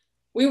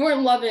we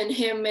weren't loving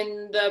him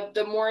in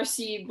the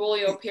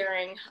Morrissey-Beaulieu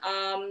pairing.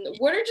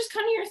 What are just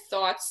kind of your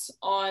thoughts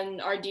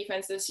on our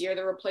defense this year,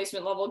 the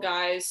replacement level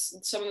guys,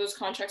 some of those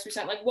contracts we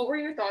sent? Like, what were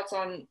your thoughts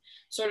on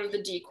sort of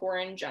the D-core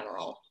in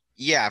general?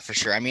 Yeah, for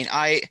sure. I mean,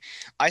 I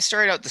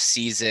started out the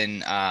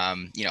season,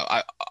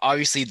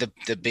 obviously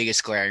the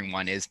biggest glaring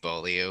one is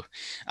Beaulieu.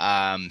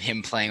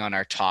 Him playing on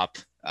our top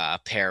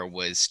pair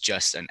was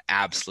just an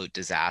absolute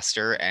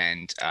disaster,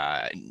 and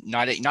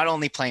not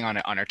only playing on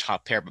our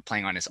top pair, but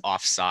playing on his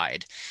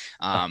offside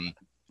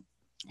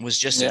was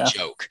just a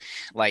joke.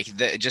 Like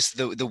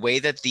the way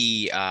that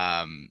the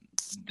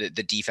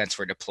defense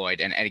were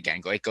deployed, and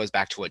again, it goes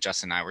back to what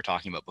Justin and I were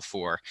talking about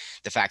before,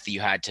 the fact that you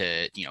had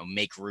to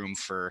make room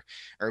for,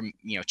 or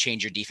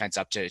change your defense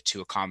up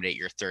to accommodate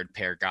your third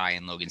pair guy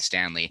in Logan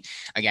Stanley.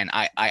 Again,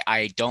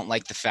 I don't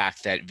like the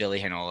fact that Ville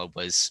Heinola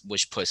was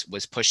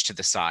pushed to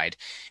the side,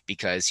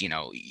 because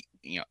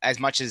as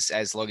much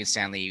as Logan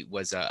Stanley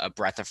was a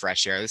breath of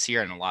fresh air this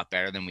year and a lot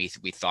better than we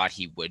thought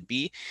he would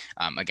be,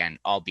 again,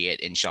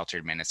 albeit in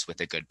sheltered minutes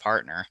with a good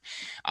partner,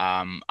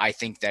 I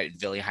think that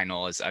Ville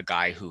Heinola is a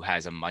guy who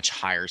has a much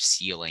higher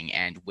ceiling,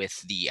 and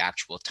with the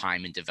actual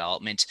time and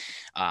development,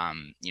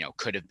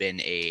 could have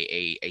been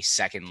a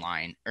second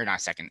line, or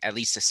not second, at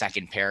least a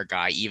second pair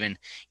guy, even,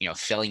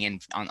 filling in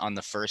on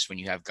the first when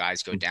you have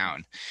guys go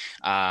down.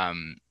 I'll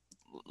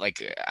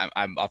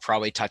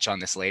probably touch on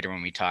this later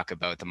when we talk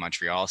about the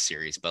Montreal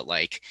series, but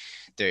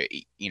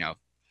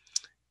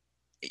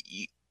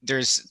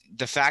there's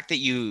the fact that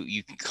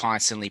you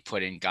constantly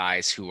put in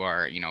guys who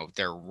are,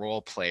 they're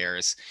role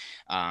players.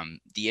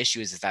 The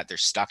issue is that they're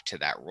stuck to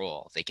that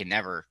role. They can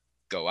never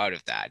go out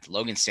of that.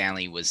 Logan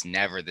Stanley was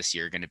never this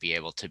year going to be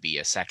able to be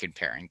a second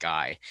pairing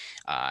guy,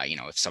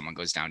 if someone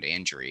goes down to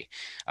injury,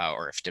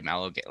 or if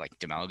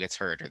DeMello gets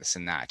hurt or this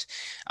and that.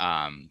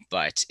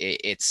 But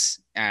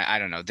it's I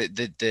don't know,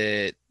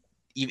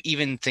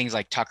 even things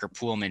like Tucker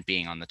Poolman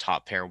being on the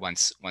top pair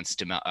once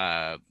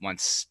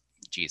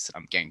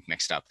I'm getting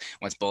mixed up.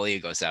 Once Beaulieu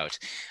goes out,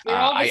 they're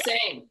all the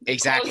same.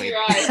 Exactly. Close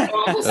your eyes, they're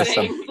all the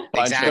same.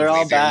 Exactly. They're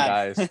all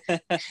bad.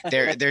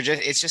 They're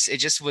just it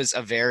just was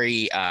a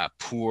very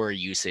poor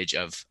usage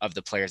of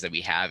the players that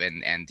we have,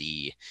 and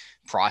the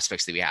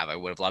prospects that we have. I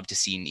would have loved to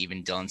seen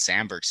even Dylan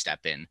Sandberg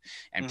step in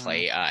and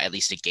play at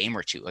least a game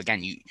or two.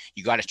 Again,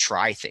 you got to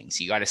try things.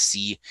 You got to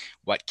see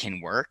what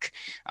can work,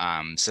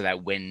 so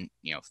that when,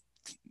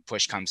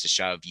 push comes to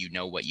shove,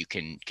 what you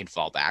can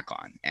fall back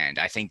on. And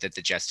I think that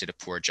the Jets did a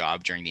poor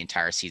job during the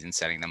entire season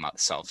setting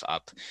themselves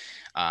up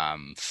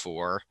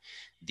for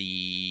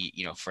the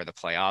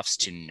playoffs,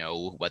 to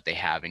know what they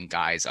have in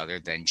guys other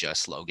than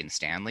just Logan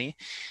Stanley.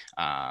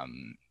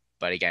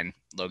 But again,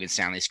 Logan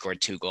Stanley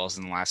scored 2 goals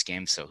in the last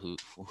game, so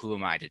who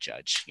am I to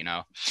judge?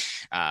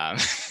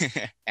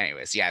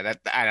 Anyways, yeah,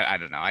 I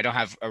don't know. I don't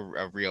have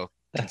a real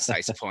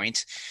concise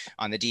point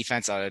on the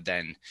defense, other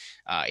than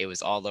it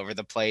was all over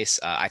the place.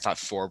 I thought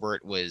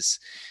Forbort was,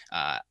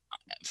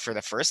 for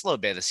the first little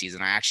bit of the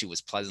season, I actually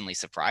was pleasantly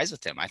surprised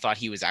with him. I thought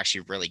he was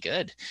actually really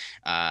good.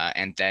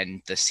 And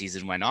then the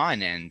season went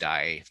on, and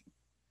I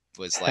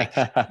was like,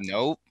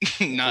 nope,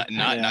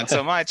 not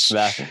so much.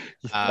 That's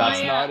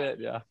not it.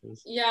 Yeah.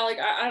 Yeah, like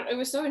it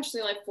was so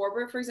interesting. Like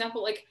Forbort, for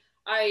example, like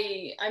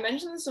I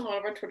mentioned this in one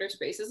of our Twitter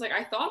spaces. Like,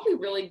 I thought we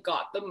really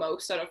got the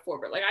most out of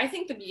Forbort. Like, I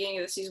think the beginning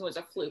of the season was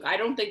a fluke. I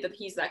don't think that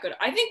he's that good.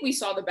 I think we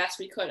saw the best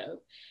we could have.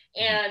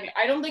 And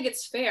I don't think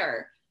it's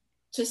fair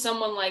to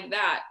someone like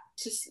that,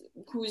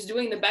 who's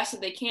doing the best that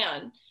they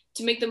can,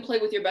 to make them play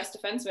with your best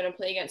defenseman and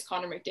play against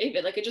Connor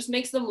McDavid. Like, it just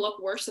makes them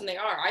look worse than they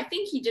are. I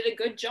think he did a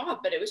good job,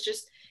 but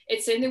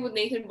it's same thing with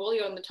Nathan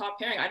Beaulieu in the top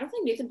pairing. I don't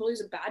think Nathan Beaulieu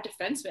is a bad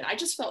defenseman. I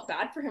just felt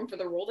bad for him for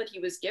the role that he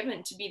was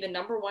given, to be the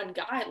number one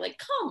guy. Like,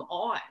 come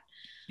on.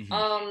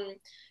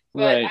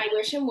 But right. I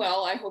wish him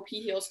well. I hope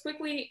he heals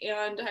quickly,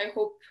 and I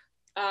hope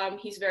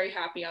he's very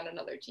happy on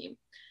another team.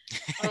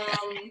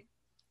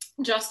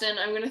 Justin,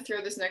 I'm going to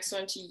throw this next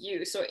one to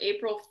you. So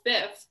April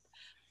 5th,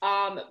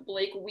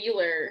 Blake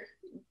Wheeler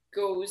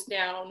goes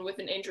down with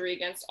an injury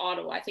against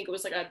Ottawa. I think it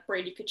was like a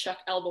Brady Tkachuk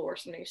elbow or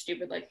something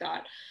stupid like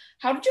that.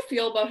 How did you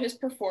feel about his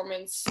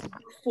performance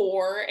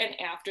before and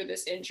after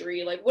this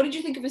injury? Like, what did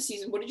you think of his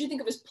season? What did you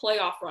think of his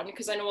playoff run?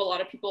 Because I know a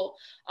lot of people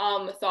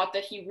thought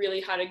that he really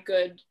had a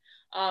good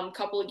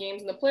couple of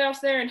games in the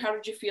playoffs there. And how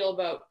did you feel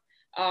about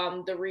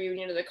the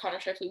reunion of the Connor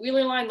Scheifele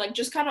Wheeler line? Like,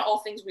 just kind of all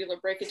things Wheeler,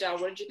 break it down.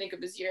 What did you think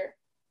of his year?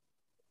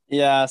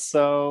 Yeah,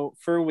 so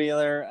for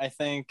Wheeler, I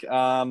think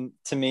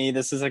to me,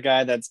 this is a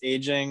guy that's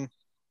aging.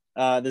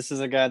 This is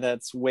a guy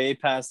that's way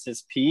past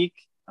his peak.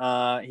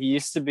 He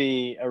used to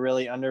be a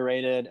really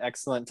underrated,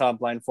 excellent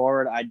top line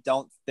forward. I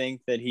don't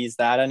think that he's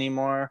that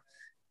anymore.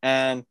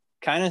 And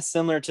kind of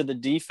similar to the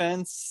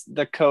defense,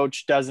 the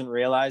coach doesn't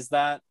realize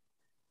that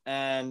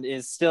and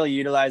is still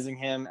utilizing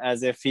him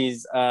as if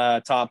he's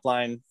a top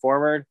line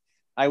forward.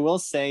 I will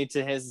say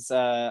to his,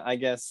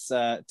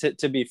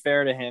 to be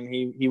fair to him,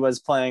 he was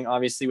playing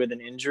obviously with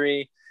an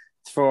injury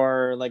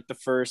for like the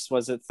first,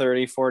 was it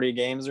 30, 40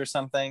 games or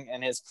something?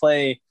 And his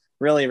play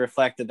really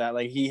reflected that.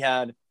 Like, he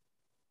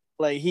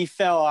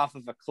fell off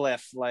of a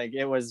cliff. Like,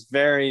 it was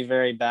very,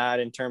 very bad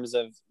in terms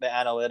of the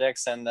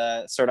analytics and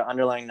the sort of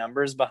underlying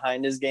numbers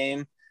behind his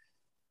game.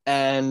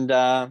 And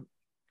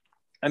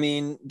I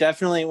mean,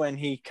 definitely when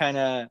he kind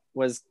of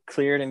was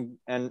cleared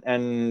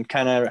and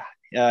kind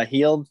of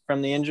healed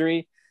from the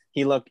injury,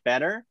 he looked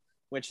better,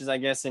 which is, I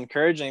guess,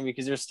 encouraging,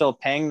 because you're still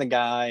paying the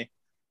guy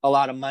a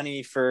lot of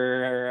money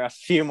for a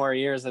few more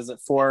years. Is it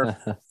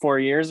 4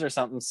 years or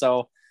something?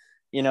 So,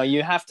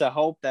 you have to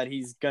hope that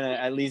he's going to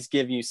at least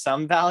give you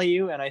some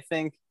value. And I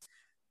think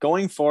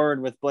going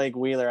forward with Blake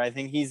Wheeler, I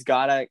think he's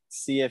got to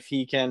see if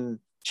he can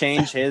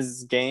change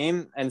his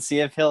game and see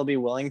if he'll be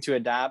willing to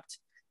adapt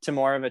to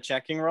more of a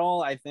checking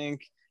role. I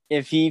think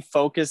if he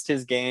focused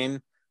his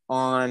game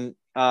on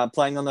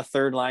playing on the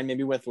third line,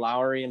 maybe with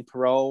Lowry and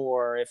Perreault,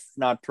 or if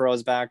not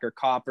Perreault's back, or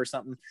Kopp or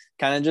something,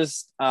 kind of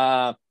just,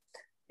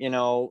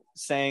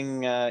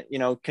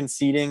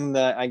 conceding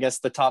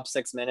the top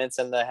 6 minutes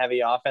and the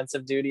heavy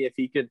offensive duty, if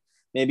he could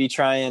maybe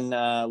try and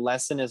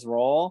lessen his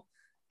role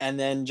and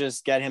then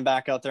just get him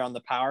back out there on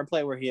the power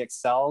play where he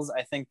excels.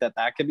 I think that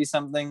could be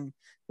something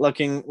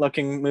looking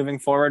moving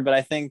forward. But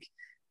I think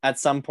at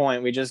some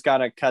point we just got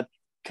to cut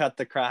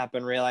the crap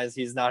and realize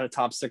he's not a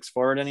top 6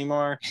 forward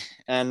anymore.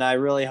 And I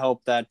really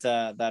hope that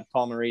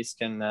Paul Maurice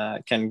can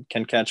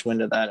catch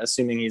wind of that,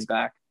 assuming he's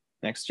back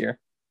next year.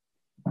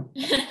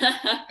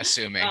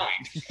 Assuming.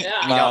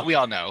 Yeah. We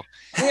all know.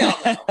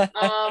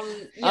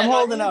 I'm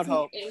holding out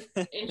hope.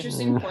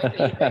 Interesting point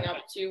that you bring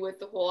up too, with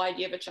the whole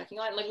idea of a checking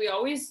line. Like, we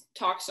always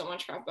talk so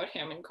much crap about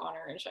him and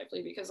Connor and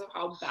Scheifele because of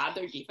how bad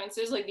their defense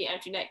is, like the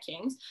empty net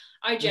kings.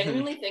 I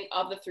genuinely think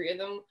of the three of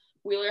them,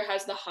 Wheeler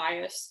has the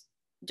highest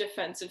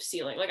defensive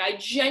ceiling. Like, I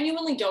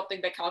genuinely don't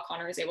think that Kyle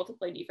Connor is able to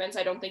play defense.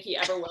 I don't think he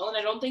ever will, and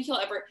I don't think he'll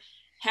ever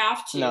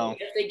have to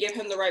if they give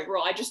him the right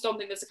role. I just don't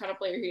think that's the kind of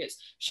player he is.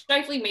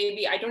 Scheifele,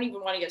 maybe. I don't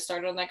even want to get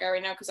started on that guy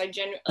right now, because I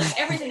genuinely, like,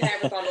 everything I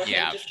ever thought about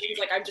him just seems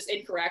like I'm just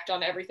incorrect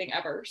on everything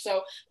ever.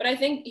 So, but I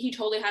think he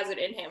totally has it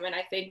in him, and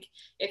I think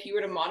if he were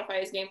to modify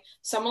his game,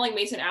 someone like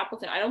Mason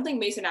Appleton, I don't think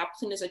Mason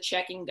Appleton is a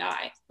checking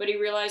guy, but he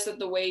realized that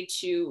the way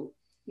to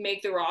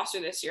make the roster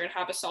this year and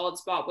have a solid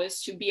spot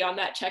was to be on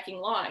that checking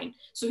line.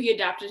 So he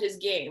adapted his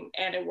game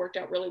and it worked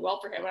out really well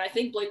for him. And I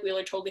think Blake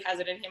Wheeler totally has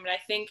it in him. And I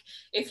think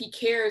if he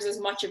cares as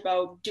much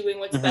about doing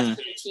what's best for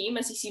the team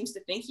as he seems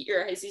to think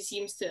or as he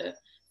seems to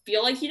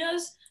feel like he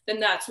does, then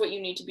that's what you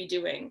need to be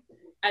doing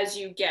as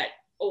you get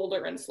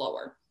older and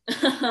slower.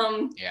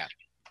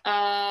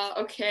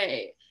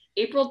 Okay.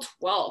 April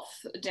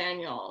 12th,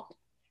 Daniel.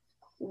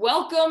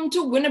 Welcome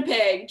to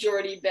Winnipeg,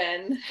 Jordy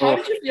Ben. How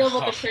did you feel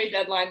about the trade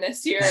deadline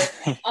this year?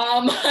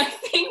 I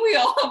think we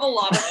all have a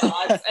lot of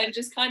thoughts and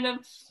just kind of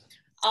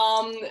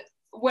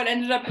what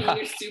ended up being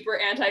a super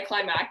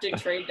anticlimactic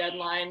trade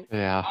deadline.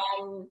 Yeah.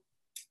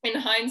 In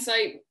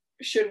hindsight,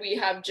 should we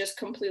have just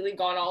completely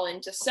gone all in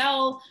to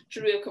sell?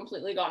 Should we have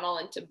completely gone all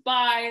in to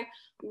buy?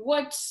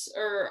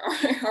 Or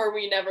are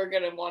we never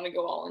going to want to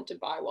go all in to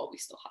buy while we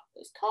still have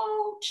this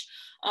coach?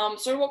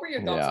 So what were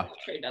your thoughts on the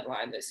trade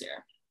deadline this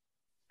year?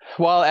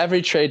 Well,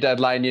 every trade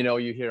deadline,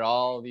 you hear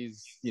all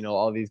these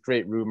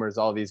great rumors,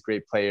 all these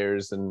great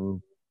players,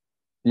 and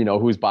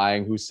who's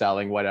buying, who's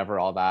selling, whatever,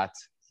 all that.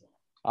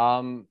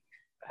 I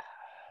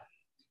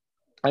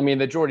mean,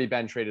 the Jordy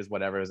Ben trade is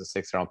whatever, as a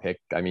 6th-round pick.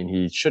 I mean,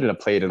 he shouldn't have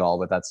played at all,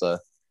 but that's a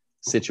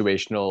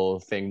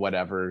situational thing,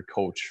 whatever,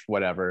 coach,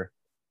 whatever.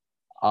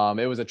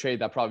 It was a trade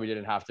that probably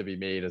didn't have to be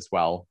made as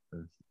well.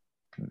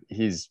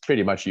 He's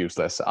pretty much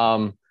useless.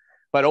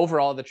 But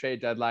overall, the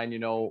trade deadline, you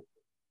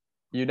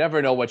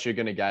never know what you're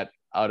going to get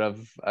out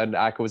of an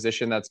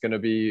acquisition that's going to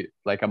be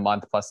like a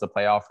month plus the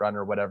playoff run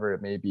or whatever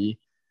it may be.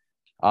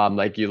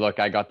 Like you look,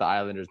 I got the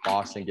Islanders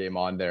Boston game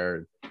on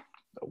there.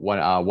 One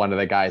of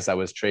the guys that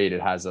was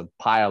traded has a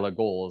pile of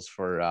goals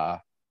for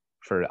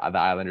the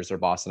Islanders or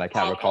Boston. I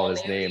can't recall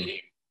his name.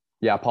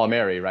 Yeah,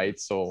 Palmieri, right?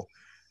 So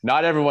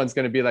not everyone's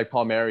going to be like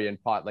Palmieri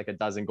and pot like a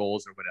dozen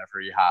goals or whatever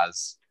he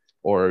has,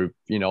 or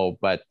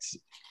but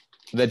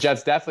the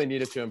Jets definitely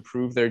needed to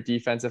improve their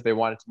defense if they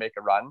wanted to make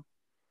a run.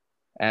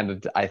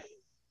 And I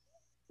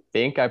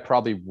think I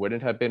probably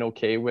wouldn't have been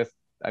okay with,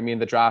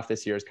 the draft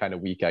this year is kind of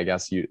weak, I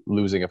guess, you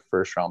losing a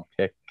 1st-round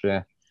pick.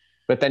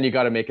 But then you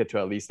got to make it to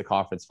at least the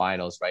conference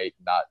finals, right?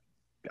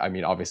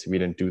 Obviously we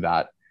didn't do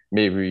that.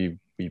 Maybe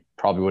we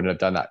probably wouldn't have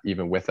done that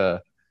even with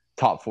a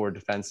top 4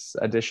 defense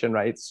addition,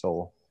 right?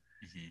 So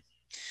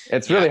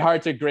it's really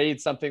hard to grade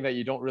something that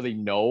you don't really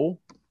know.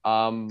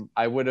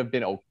 I would have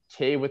been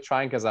okay with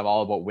trying because I'm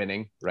all about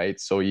winning, right?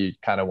 So you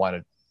kind of want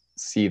to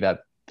see that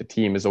the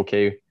team is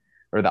okay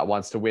or that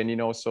wants to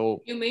win,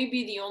 so. You may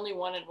be the only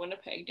one in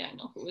Winnipeg,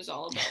 Daniel, who is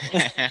all about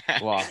winning.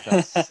 Well,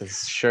 it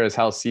sure as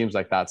hell seems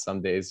like that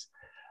some days.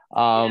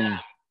 No,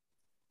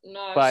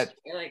 but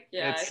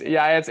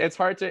it's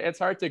hard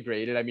to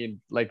grade it. I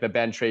mean, like the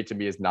Ben trade to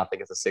me is nothing.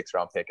 It's a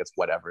 6th-round pick. It's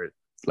whatever. It's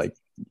like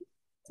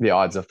the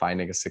odds of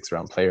finding a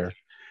 6th-round player.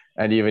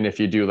 And even if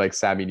you do like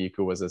Sami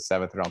Niku was a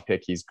 7th-round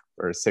pick,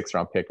 or a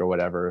 6th-round pick or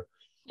whatever,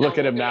 look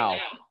at him now.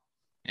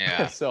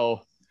 Yeah.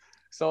 So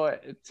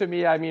to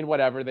me,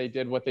 whatever, they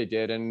did what they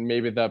did, and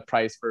maybe the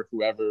price for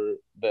whoever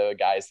the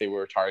guys they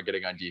were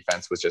targeting on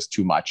defense was just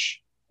too much.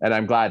 And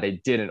I'm glad they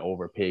didn't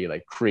overpay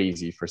like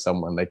crazy for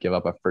someone, like give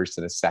up a 1st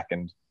and a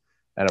 2nd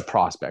and a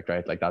prospect,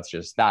 right? Like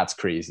that's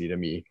crazy to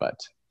me, but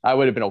I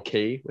would have been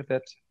okay with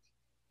it,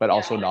 but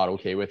also not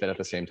okay with it at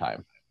the same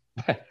time.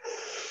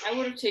 I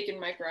would have taken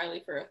Mike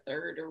Riley for a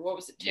 3rd, or what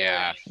was it?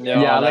 Yeah,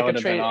 like a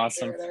trade.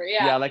 Awesome.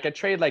 Yeah, like a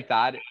trade like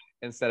that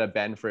instead of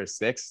Ben for a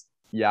 6th.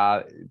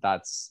 Yeah,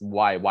 that's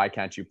why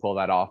can't you pull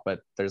that off? But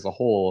there's a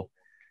whole,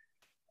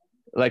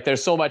 like,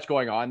 there's so much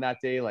going on that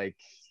day. Like,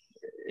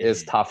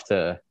 it's tough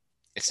to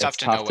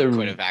know what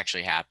could have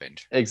actually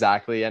happened.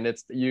 Exactly. And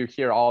you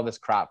hear all this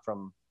crap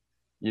from,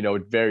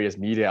 various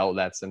media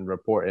outlets and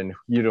report, and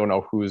you don't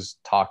know who's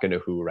talking to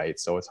who, right?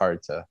 So it's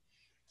hard to.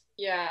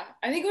 Yeah,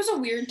 I think it was a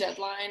weird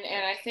deadline,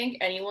 and I think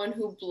anyone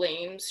who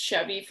blames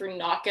Chevy for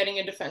not getting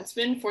a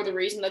defenseman for the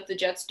reason that the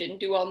Jets didn't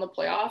do well in the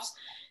playoffs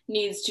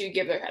needs to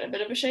give their head a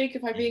bit of a shake,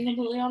 if I'm being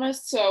completely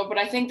honest. So, but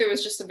I think there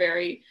was just a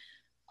very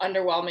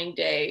underwhelming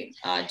day,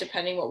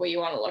 depending what way you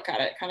want to look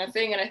at it, kind of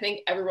thing. And I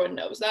think everyone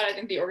knows that. I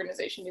think the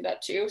organization knew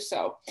that too.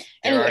 So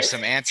there are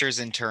some answers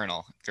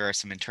internal. There are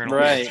some internal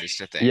answers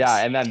to things.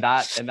 Yeah, and then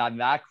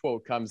that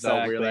quote comes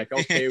out where you're like,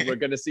 okay, we're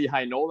gonna see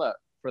Heinola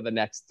for the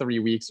next 3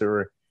 weeks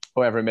or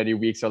however many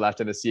weeks are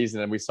left in the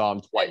season, and we saw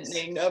him twice. And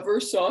they never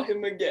saw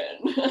him again.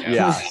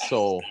 Yeah.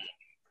 So.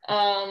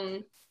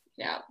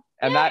 Yeah.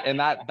 And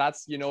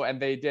that's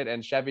and they did,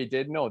 and Chevy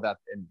did know that,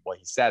 and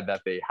he said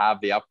that they have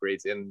the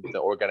upgrades in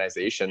the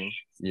organization.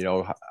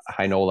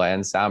 Heinola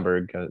and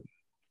Samberg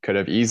could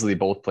have easily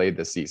both played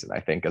this season,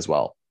 I think, as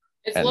well.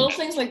 It's little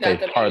things like that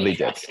that hardly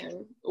trust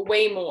him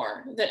way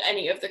more than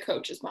any of the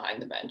coaches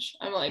behind the bench.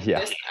 I'm like,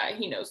 this guy,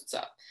 he knows what's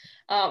up.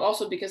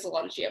 Also because a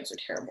lot of GMs are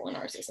terrible in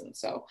our season.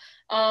 So,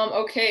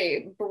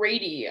 okay,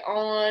 Brady.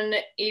 On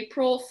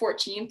April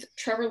 14th,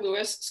 Trevor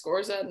Lewis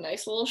scores a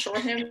nice little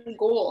shorthanded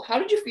goal. How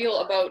did you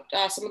feel about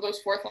some of those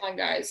 4th-line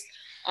guys?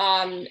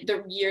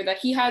 The year that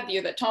he had, the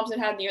year that Thompson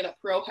had, the year that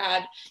Perreault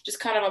had?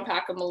 Just kind of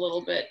unpack them a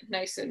little bit,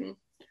 nice and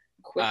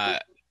quick.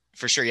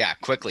 For sure, yeah.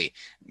 Quickly,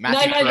 No,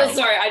 Matthew no, Pro.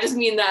 sorry. I just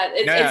mean that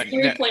it's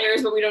three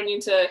players, but we don't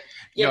need to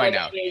give No, I like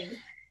know. a big.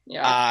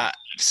 Yeah.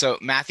 So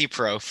Matthew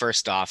Pro,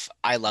 first off,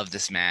 I love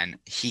this man.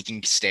 He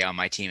can stay on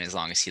my team as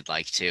long as he'd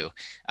like to,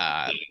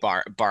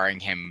 barring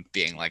him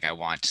being like, I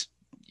want,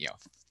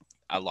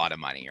 a lot of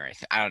money or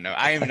anything. I don't know.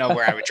 I don't even know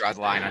where I would draw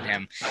the line on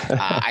him.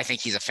 I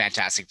think he's a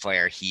fantastic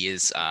player. He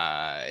is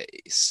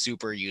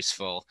super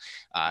useful.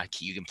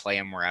 You can play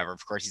him wherever.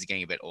 Of course, he's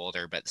getting a bit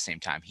older, but at the same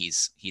time,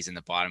 he's in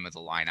the bottom of the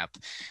lineup,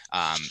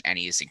 and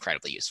he is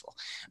incredibly useful.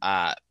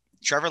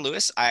 Trevor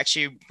Lewis, I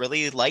actually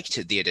really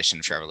liked the addition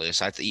of Trevor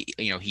Lewis. I think,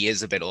 he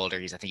is a bit older.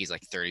 I think he's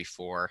like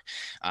 34.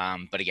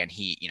 But again,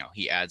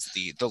 he adds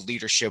the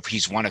leadership.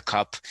 He's won a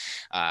cup,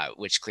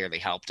 which clearly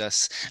helped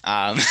us.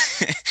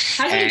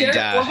 Hasn't Derek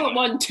Forbort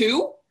won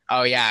 2?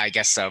 Oh yeah, I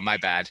guess so. My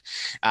bad.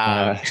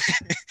 But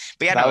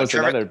yeah, that was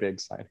another big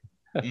sign.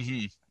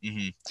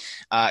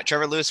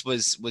 Trevor Lewis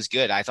was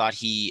good. I thought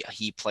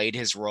he played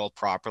his role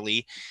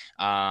properly,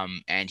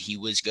 and he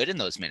was good in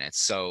those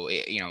minutes. So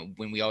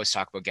when we always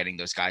talk about getting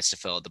those guys to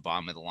fill at the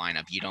bottom of the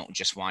lineup, you don't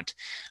just want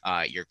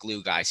your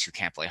glue guys who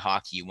can't play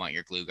hockey. You want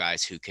your glue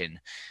guys who can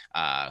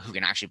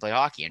actually play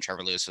hockey, and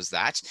Trevor Lewis was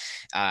that.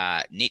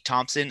 Nate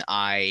Thompson,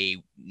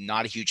 I'm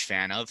not a huge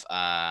fan of.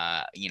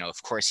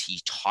 Of course,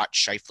 he taught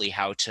Scheifele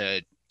how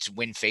to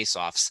win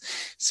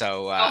face-offs.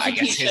 So I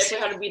guess his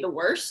how to be the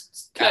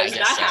worst, because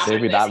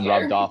maybe that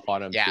rubbed off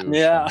on him too.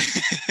 Yeah.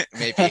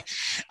 Maybe.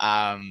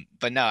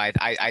 But no,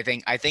 I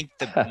think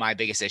my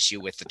biggest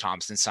issue with the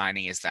Thompson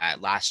signing is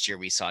that last year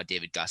we saw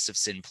David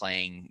Gustafsson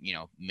playing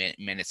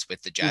minutes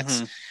with the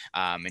Jets,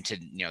 and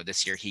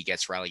this year he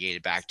gets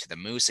relegated back to the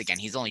Moose again.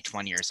 He's only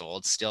 20 years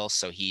old still,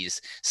 so he's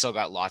still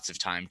got lots of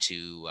time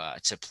to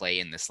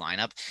play in this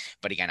lineup.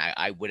 But again,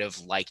 I would have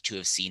liked to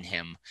have seen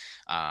him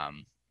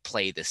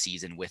play the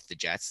season with the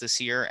Jets this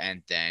year.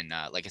 And then,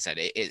 like I said,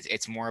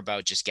 it's more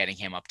about just getting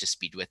him up to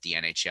speed with the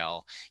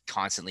NHL,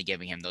 constantly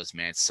giving him those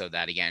minutes so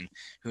that, again,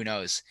 who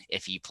knows,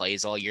 if he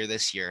plays all year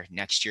this year,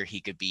 next year he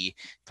could be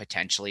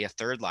potentially a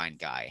third line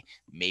guy.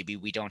 Maybe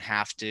we don't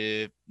have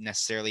to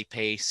necessarily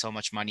pay so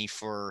much money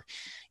for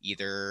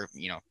either,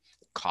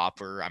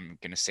 Copper, I'm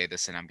going to say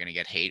this and I'm going to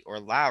get hate, or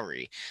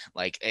Lowry.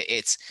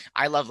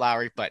 I love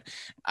Lowry, but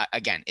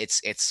again,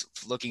 it's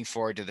looking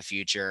forward to the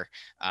future.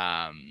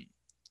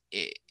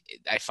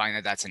 I find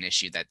that that's an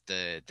issue that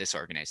this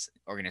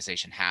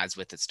organization has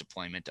with its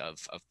deployment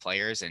of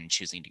players and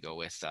choosing to go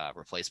with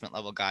replacement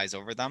level guys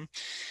over them.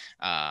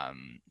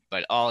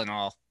 But all in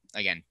all,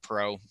 again,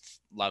 Pro,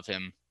 love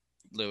him.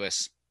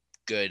 Lewis,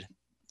 good.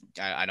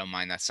 I don't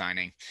mind that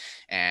signing.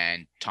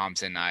 And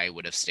Thompson, I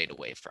would have stayed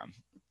away from,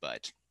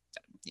 but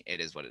it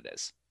is what it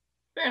is.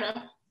 Fair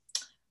enough.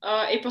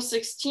 April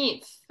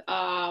 16th,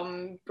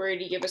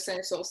 Brady, give us a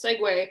nice little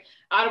segue.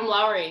 Adam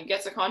Lowry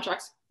gets a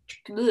contract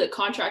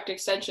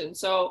extension,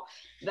 so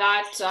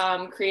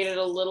that created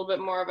a little bit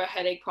more of a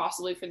headache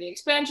possibly for the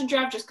expansion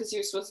draft, just because he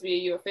was supposed to be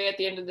a UFA at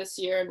the end of this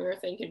year, and we were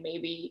thinking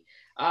maybe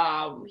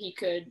he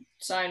could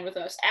sign with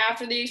us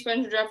after the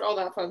expansion draft, all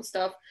that fun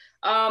stuff.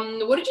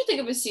 What did you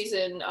think of his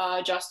season,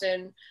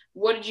 Justin?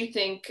 What did you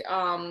think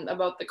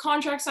about the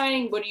contract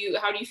signing?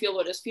 How do you feel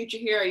about his future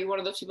here? Are you one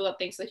of those people that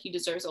thinks that he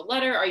deserves a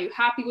letter? Are you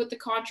happy with the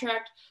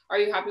contract? Are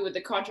you happy with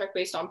the contract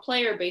based on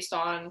play, or based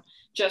on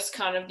just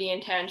kind of the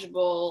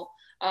intangible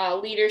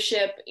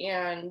leadership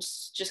and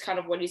just kind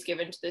of what he's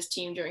given to this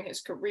team during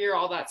his career,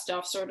 all that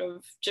stuff? Sort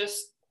of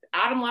just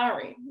Adam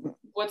Lowry.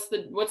 What's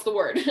the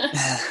word?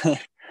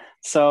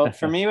 So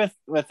for me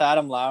with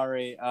Adam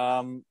Lowry,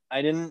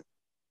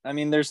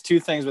 there's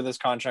two things with this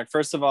contract.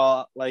 First of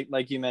all,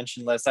 like you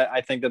mentioned, Liz, I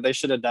think that they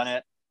should have done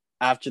it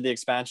after the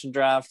expansion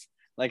draft.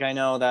 Like, I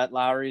know that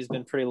Lowry's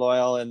been pretty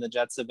loyal and the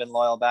Jets have been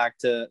loyal back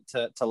to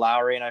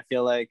Lowry, and I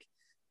feel like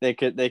they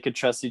could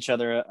trust each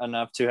other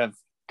enough to have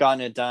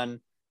gotten it done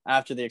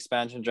after the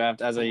expansion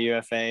draft as a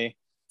UFA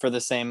for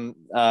the same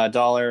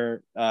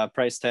dollar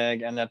price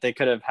tag, and that they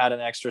could have had an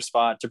extra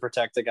spot to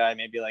protect a guy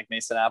maybe like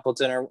Mason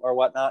Appleton or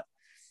whatnot.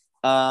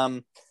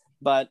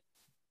 But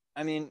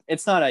I mean,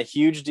 it's not a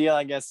huge deal,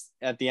 I guess.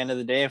 At the end of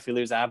the day, if we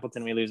lose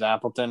Appleton, we lose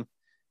Appleton.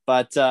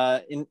 But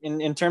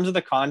in terms of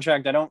the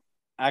contract, I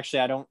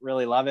don't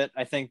really love it.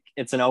 I think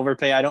it's an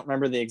overpay. I don't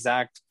remember the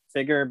exact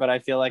figure, but I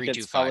feel like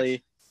it's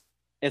probably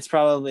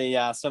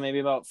so maybe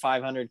about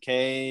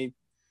 $500K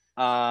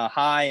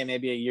high and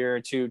maybe a year or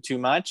two too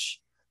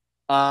much.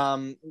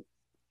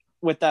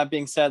 With that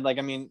being said,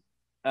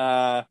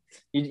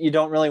 you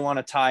don't really want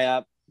to tie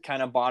up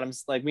kind of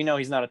bottoms. Like, we know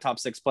he's not a top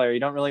 6 player. You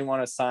don't really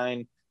want to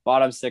sign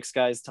bottom 6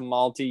 guys to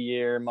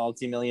multi-year,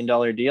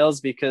 multi-million-dollar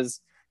deals, because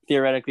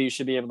theoretically you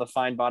should be able to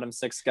find bottom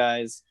 6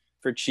 guys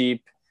for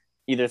cheap,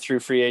 either through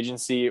free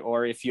agency,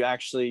 or if you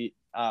actually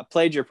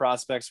played your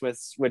prospects,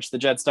 which the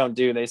Jets don't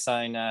do, they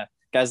sign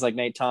guys like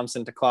Nate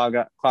Thompson to clog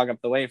up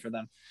the way for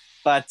them.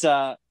 But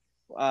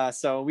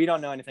so we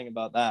don't know anything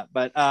about that.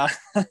 But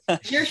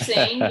you're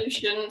saying you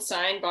shouldn't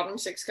sign bottom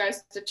 6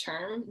 guys to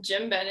term?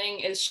 Jim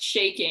Benning is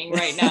shaking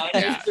right now.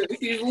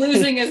 He's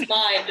losing his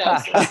mind.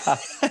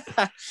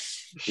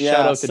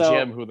 Shout out to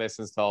Jim, who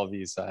listens to all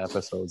these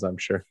episodes, I'm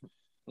sure.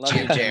 Love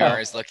you, JR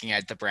is looking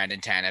at the Brandon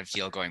Tanev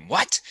deal going,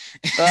 what?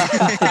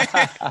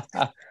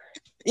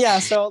 Yeah,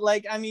 so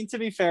like, I mean, to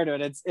be fair to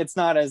it, it's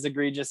not as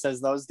egregious as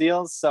those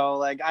deals. So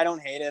like, I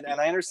don't hate it, and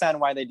I understand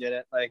why they did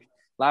it. Like,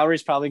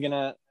 Lowry's probably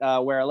gonna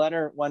wear a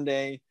letter one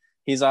day.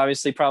 He's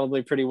obviously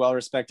probably pretty well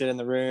respected in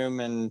the room,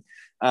 and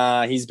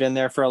he's been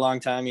there for a long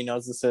time. He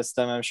knows the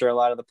system. I'm sure a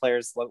lot of the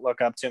players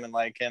look up to him and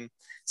like him.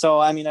 So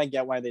I mean, I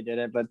get why they did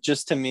it, but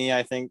just to me,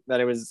 I think that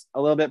it was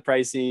a little bit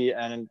pricey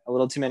and a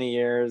little too many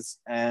years,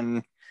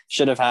 and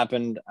should have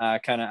happened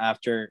kind of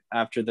after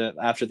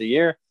the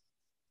year.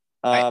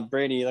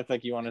 Brady, you look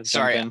like you wanted to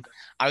jump in.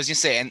 I was gonna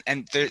say,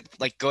 and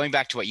like going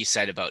back to what you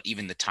said about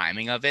even the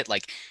timing of it,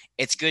 like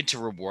it's good to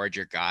reward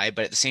your guy,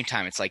 but at the same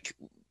time, it's like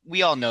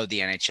we all know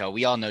the NHL.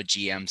 We all know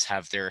GMs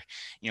have their,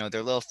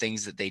 their little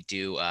things that they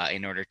do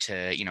in order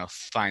to,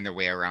 find their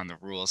way around the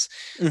rules.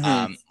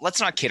 Mm-hmm. Let's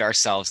not kid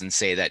ourselves and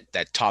say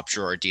that top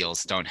drawer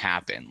deals don't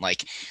happen.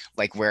 Like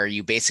where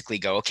you basically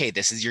go, okay,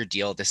 this is your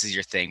deal. This is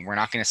your thing. We're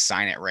not going to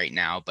sign it right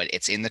now, but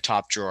it's in the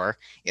top drawer.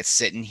 It's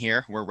sitting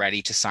here. We're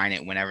ready to sign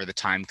it whenever the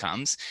time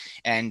comes.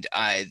 And,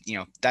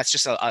 that's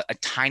just a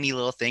tiny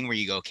little thing where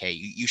you go, okay,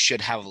 you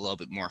should have a little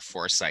bit more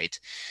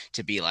foresight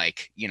to be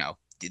like,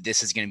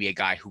 this is going to be a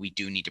guy who we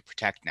do need to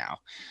protect now.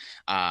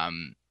 I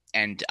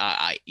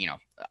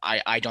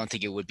don't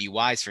think it would be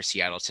wise for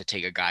Seattle to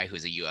take a guy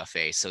who's a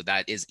UFA. So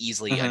that is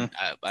easily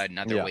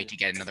another way to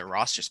get another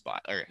roster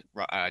spot or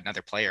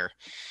another player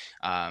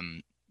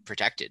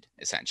protected,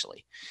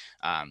 essentially.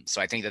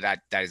 So I think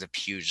that is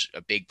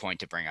a big point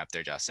to bring up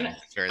there, Justin.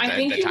 I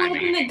think he would have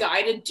been the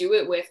guy to do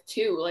it with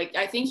too. Like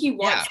I think he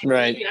wants to,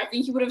 right. I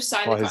think he would have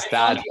signed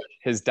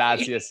his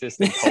dad's the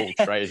assistant coach,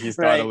 right? He's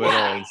got a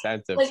little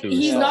incentive too.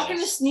 He's not going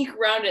to sneak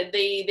around it.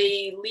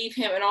 They leave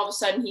him, and all of a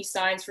sudden he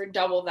signs for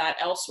double that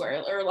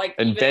elsewhere, or like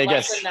in even Vegas.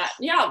 less than that.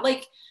 Yeah,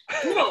 like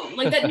no,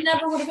 like that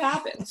never would have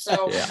happened.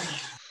 So.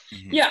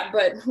 Yeah,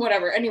 but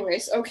whatever.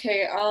 Anyways,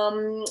 okay.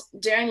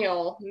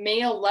 Daniel, May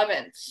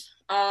 11th.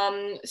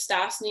 Paul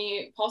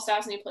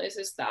Stastny plays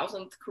his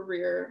 1,000th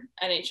career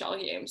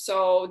NHL game.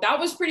 So that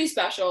was pretty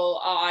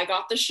special. I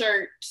got the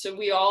shirt, so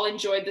we all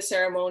enjoyed the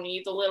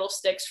ceremony, the little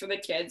sticks for the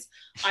kids.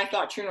 I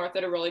thought True North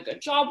did a really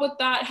good job with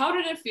that. How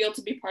did it feel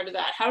to be part of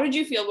that? How did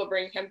you feel about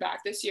bringing him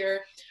back this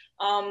year?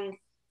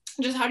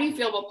 Just how do you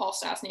feel about Paul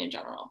Stastny in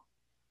general?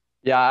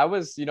 Yeah, I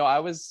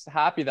was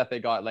happy that they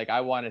got, like, I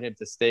wanted him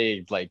to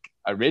stay, like,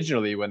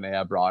 originally when they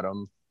had brought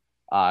him,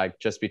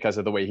 just because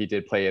of the way he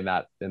did play in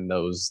that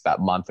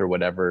month or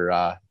whatever,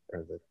 I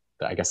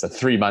guess the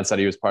 3 months that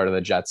he was part of the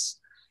Jets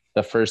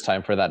the first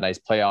time for that nice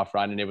playoff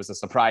run. And it was a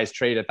surprise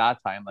trade at that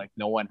time. Like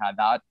no one had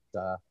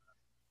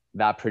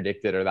that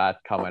predicted or that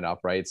coming up,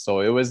 right?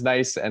 So it was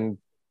nice. And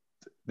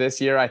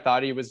this year I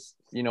thought he was,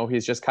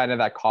 he's just kind of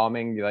that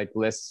calming, like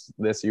Liz,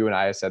 you and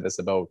I have said this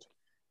about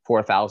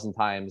 4,000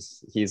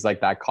 times. He's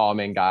like that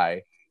calming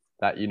guy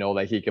that,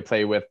 like he could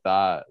play with,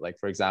 like,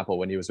 for example,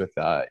 when he was with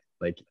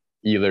like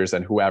Ehlers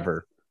and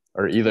whoever,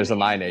 or Ehlers and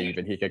Line,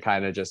 even he could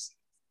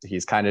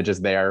he's kind of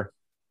just there,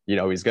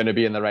 he's going to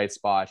be in the right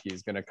spot.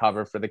 He's going to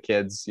cover for the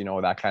kids,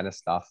 that kind of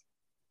stuff.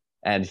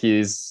 And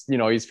he's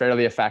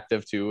fairly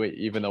effective too,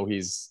 even though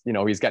he's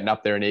getting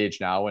up there in age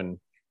now and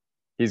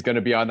he's going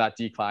to be on that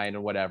decline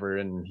or whatever.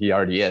 And he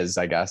already is,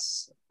 I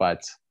guess.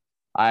 But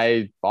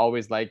I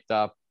always liked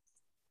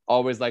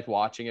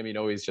watching him.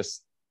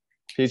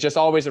 He's just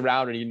always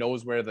around, and he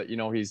knows where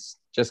he's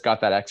just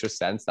got that extra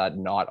sense that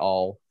not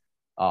all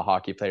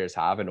hockey players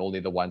have, and only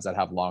the ones that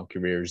have long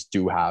careers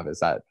do have, is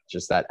that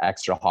just that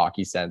extra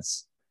hockey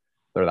sense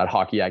or that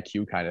hockey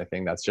IQ kind of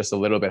thing that's just a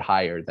little bit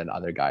higher than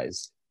other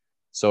guys.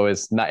 So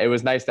it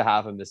was nice to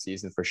have him this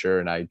season for sure,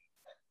 and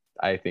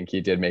I think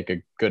he did make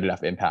a good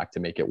enough impact to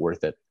make it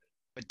worth it.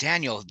 But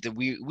Daniel,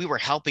 we were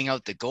helping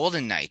out the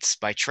Golden Knights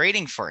by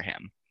trading for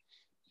him.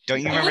 Don't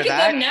you remember look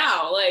that? At them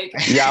now, like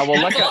yeah,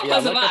 well,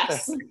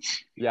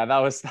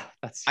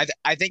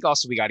 I think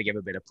also we got to give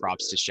a bit of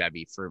props to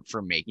Chevy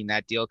for making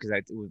that deal, because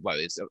it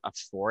was a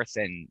fourth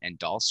and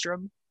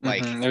Dahlstrom,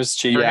 like it was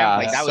cheap. Yeah,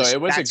 like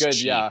it was a good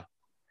cheap. Yeah,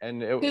 and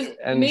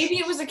maybe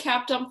it was a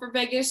cap dump for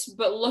Vegas,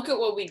 but look at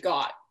what we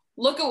got.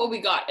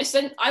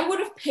 I would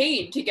have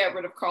paid to get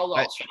rid of Carl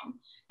Dahlstrom.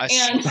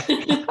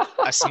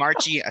 A smart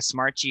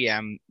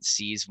GM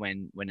sees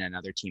when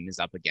another team is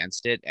up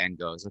against it and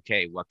goes,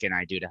 okay, what can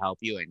I do to help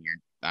you? And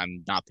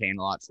I'm not paying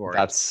a lot for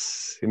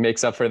it. It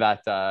makes up for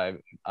that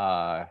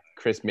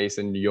Chris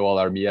Mason, Yoel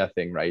Armia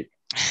thing, right?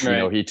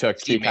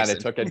 He kind of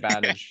took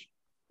advantage.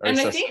 And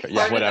I think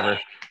whatever.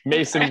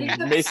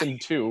 Mason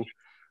too.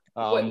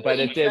 But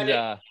it did.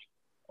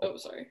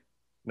 Sorry.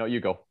 No, you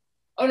go.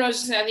 Oh, no, I was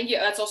just saying, I think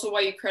that's also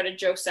why you credit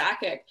Joe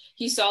Sakic.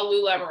 He saw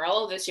Lou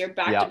Lamoriello this year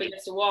backed up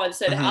against the wall and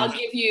said, I'll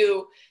give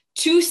you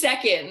 2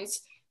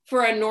 seconds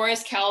for a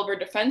Norris caliber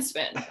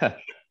defenseman.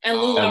 And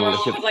Lou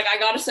Lamoriello was like, I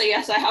got to say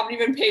yes. I haven't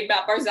even paid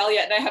Matt Barzal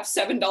yet, and I have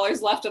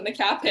 $7 left on the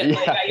cap hit.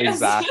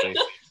 Exactly.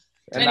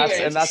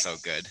 and that's so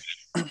good.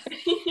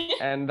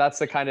 And that's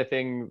the kind of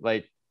thing,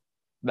 like,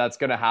 that's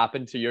going to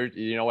happen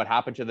to what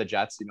happened to the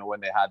Jets, when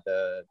they had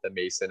the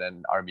Mason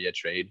and Armia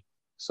trade.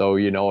 So,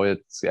 you know,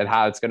 it's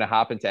how it's going to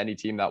happen to any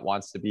team that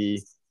wants to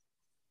be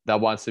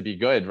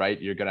good,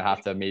 right? You're going to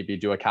have to maybe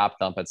do a cap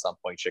dump at some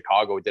point.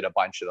 Chicago did a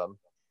bunch of them,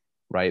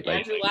 right?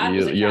 Like Andrew Ladd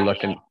was a you're cap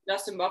looking dump.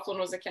 Justin Bufflin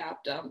was a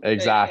cap dump.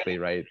 exactly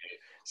right.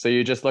 So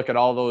you just look at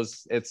all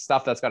those, it's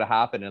stuff that's got to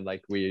happen. And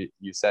like you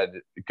said,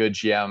 good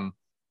GM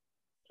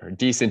or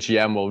decent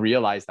GM will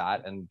realize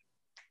that and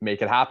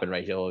make it happen,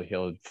 right?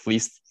 He'll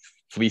fleece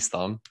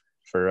them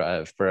for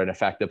an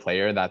effective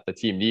player that the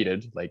team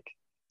needed. Like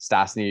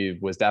Stastny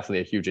was definitely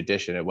a huge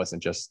addition. It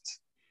wasn't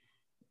just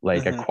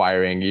like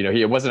acquiring, you know,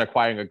 he wasn't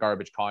acquiring a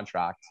garbage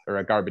contract or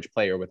a garbage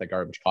player with a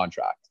garbage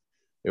contract.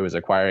 It was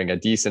acquiring a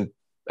decent,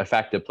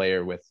 effective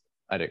player with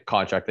a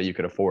contract that you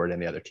could afford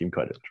and the other team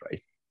couldn't,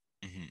 right?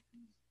 Mm-hmm.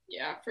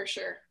 Yeah, for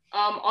sure.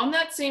 On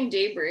that same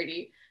day,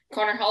 Brady,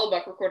 Connor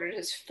Hellebuck recorded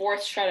his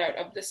 4th shutout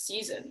of the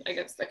season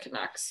against the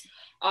Canucks.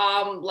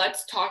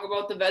 Let's talk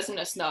about the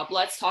Vezina snub.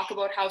 Let's talk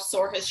about how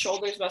sore his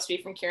shoulders must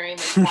be from carrying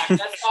this back.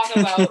 Let's talk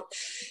about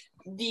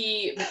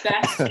the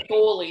best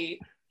goalie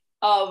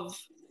of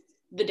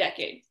the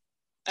decade.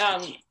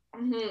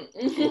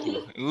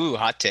 Ooh,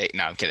 hot take.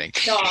 No, I'm kidding.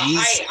 No,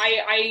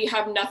 I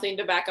have nothing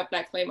to back up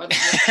that claim other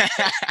than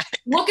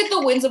look at the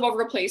wins above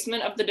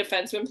replacement of the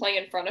defenseman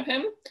playing in front of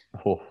him.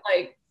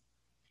 Like,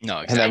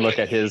 no, exactly. And then look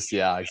at his,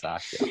 yeah,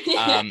 exactly.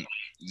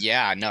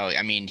 Yeah, no,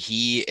 I mean,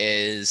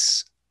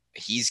 he's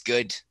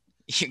good.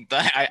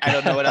 But I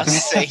don't know what else to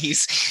say.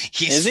 He's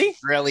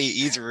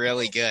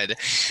really good.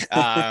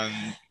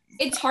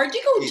 It's hard to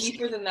go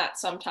deeper than that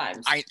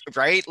sometimes.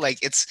 Right? Like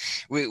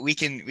we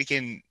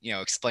can you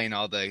know explain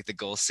all the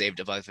goals saved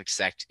above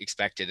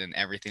expected and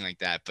everything like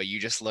that, but you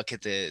just look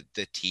at the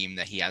team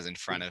that he has in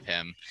front of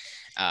him,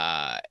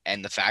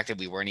 and the fact that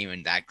we weren't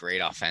even that great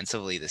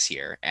offensively this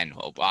year, and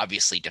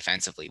obviously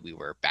defensively we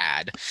were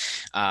bad,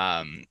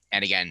 and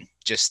again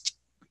just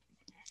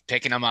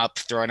picking them up,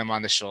 throwing them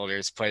on the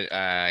shoulders,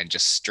 and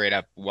just straight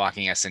up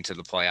walking us into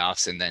the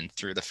playoffs and then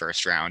through the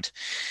first round.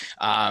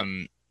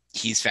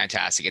 He's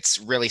fantastic. It's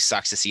really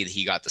sucks to see that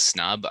he got the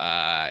snub.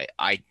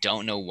 I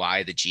don't know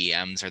why the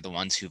GMs are the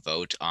ones who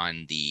vote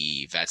on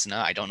the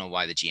Vezina. I don't know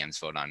why the GMs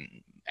vote on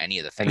any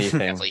of the things. It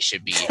definitely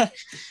should be.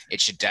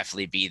 It should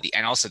definitely be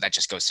and also that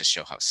just goes to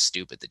show how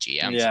stupid the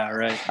GMs are.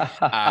 Right.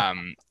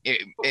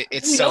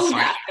 It's so funny.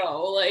 That,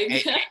 though.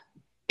 Like,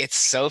 it's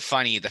so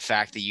funny the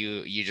fact that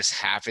you just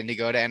happen to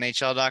go to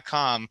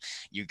NHL.com,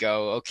 you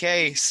go,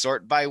 okay,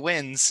 sort by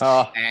wins,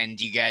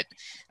 and you get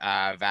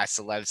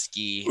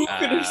Vasilevsky. Who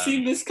could have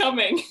seen this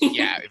coming?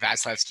 Yeah,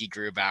 Vasilevsky,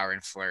 Grubauer,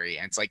 and Fleury.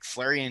 And it's like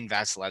Fleury and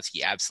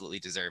Vasilevsky absolutely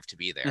deserve to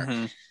be there.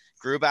 Mm-hmm.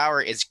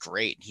 Grubauer is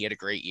great. He had a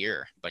great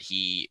year, but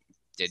he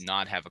did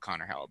not have a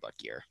Connor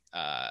Hellebuck year.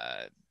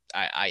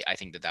 I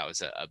think that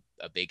was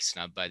a big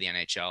snub by the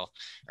NHL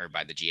or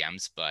by the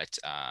GMs, but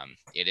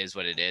it is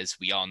what it is.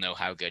 We all know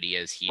how good he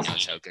is. He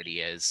knows how good he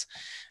is.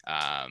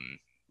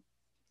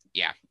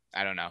 Yeah,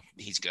 I don't know.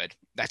 He's good.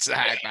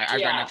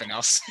 I've got nothing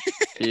else.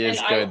 He is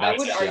good. I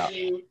would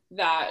argue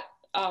that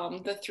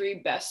the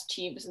 3 best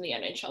teams in the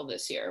NHL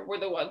this year were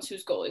the ones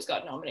whose goalies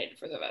got nominated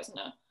for the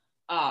Vezina.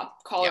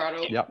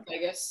 Colorado,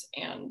 Vegas,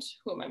 and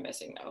who am I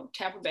missing now?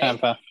 Tampa Bay.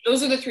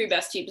 Those are the 3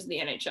 best teams in the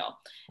NHL.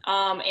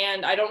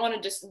 And I don't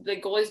want to the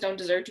goalies don't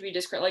deserve to be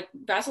discredited. Like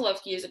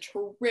Vasilevsky is a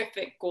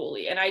terrific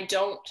goalie, and I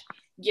don't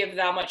give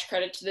that much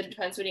credit to the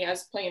defenseman he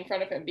has playing in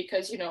front of him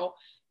because, you know,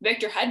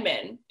 Victor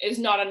Hedman is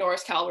not a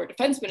Norris caliber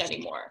defenseman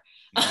anymore.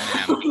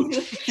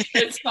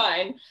 It's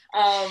fine.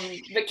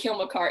 But Kale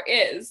McCarr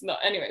is. No,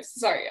 anyways,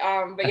 sorry.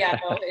 But yeah,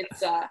 no,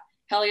 it's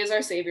Helly is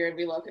our savior, and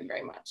we love him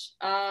very much.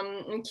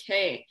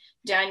 Okay,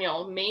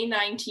 Daniel, May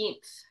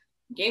 19th,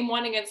 game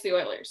 1 against the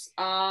Oilers.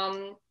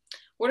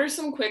 What are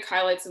some quick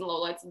highlights and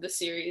lowlights of the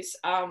series?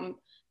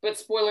 But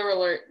spoiler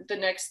alert, the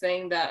next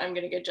thing that I'm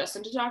going to get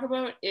Justin to talk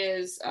about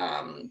is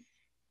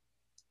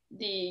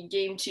the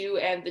game 2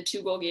 and the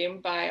 2-goal game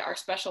by our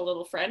special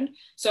little friend.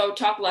 So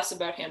talk less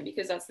about him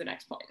because that's the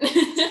next point.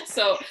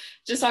 So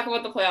just talk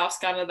about the playoffs,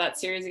 kind of that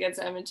series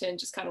against Edmonton,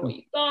 just kind of what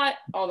you thought,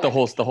 all that.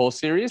 The whole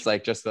series,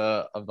 like just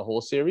the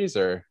whole series,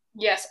 or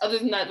yes, other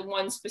than that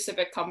one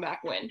specific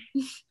comeback win.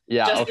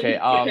 Yeah. Justin, okay.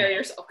 Prepare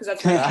yourself because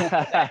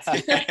that's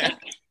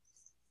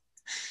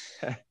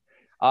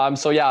really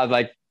so yeah,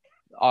 like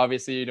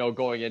obviously, you know,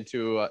 going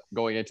into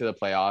the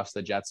playoffs,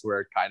 the Jets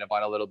were kind of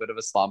on a little bit of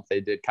a slump.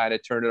 They did kind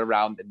of turn it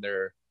around in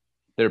their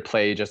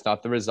play, just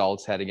not the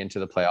results heading into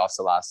the playoffs,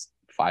 the last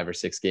 5 or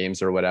 6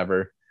 games or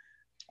whatever.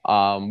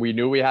 We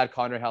knew we had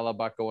Connor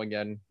Hellebuck going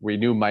in. We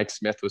knew Mike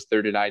Smith was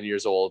 39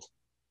 years old.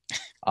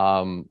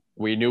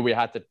 We knew we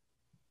had to,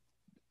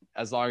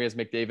 as long as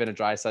McDavid and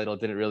Draisaitl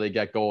didn't really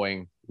get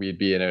going, we'd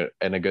be in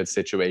a good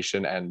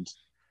situation. And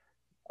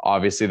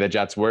obviously the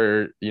Jets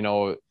were, you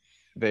know,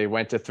 they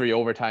went to 3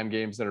 overtime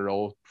games in a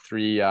row,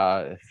 3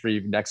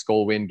 next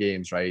goal win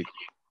games, right?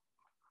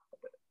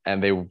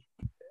 And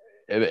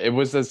it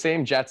was the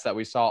same Jets that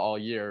we saw all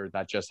year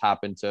that just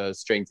happened to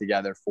string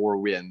together 4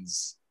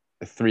 wins,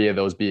 3 of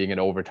those being in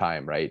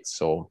overtime, right?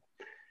 So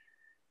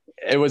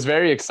it was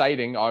very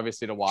exciting,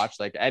 obviously, to watch.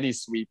 Like any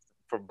sweep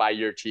by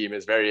your team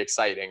is very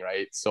exciting,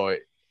 right? So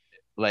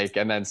like,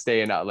 and then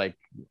staying out, like,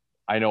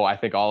 I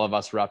think all of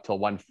us were up till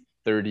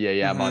 1:30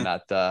 a.m. on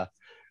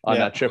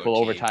that triple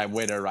overtime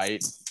winner,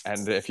 right?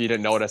 And if you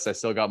didn't notice, I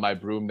still got my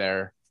broom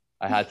there.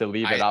 I had to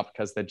leave it up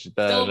because the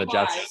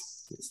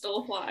Jets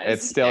still applies.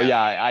 It's still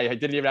I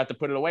didn't even have to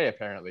put it away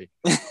apparently.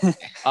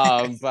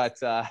 But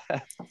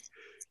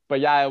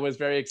yeah, it was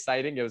very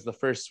exciting. It was the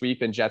first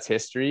sweep in Jets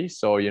history,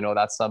 so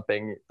that's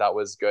something that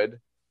was good.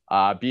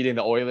 Beating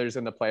the Oilers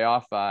in the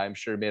playoff, I'm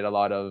sure made a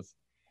lot of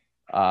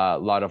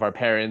our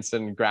parents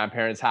and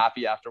grandparents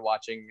happy after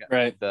watching.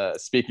 Right.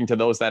 Speaking to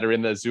those that are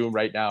in the Zoom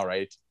right now,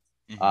 right?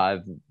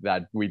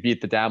 That we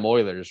beat the damn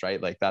Oilers,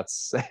 right? Like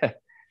that's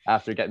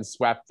after getting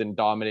swept and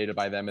dominated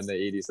by them in the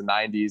 80s and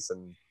 90s,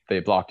 and they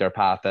blocked our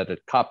path at a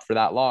cup for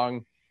that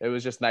long. It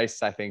was just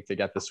nice, I think, to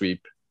get the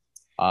sweep.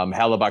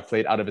 Hellebuck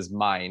played out of his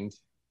mind,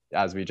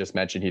 as we just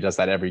mentioned. He does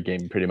that every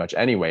game pretty much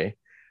anyway.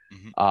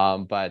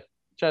 But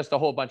just a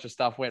whole bunch of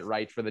stuff went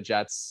right for the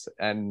Jets,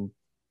 and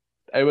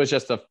it was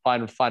just a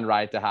fun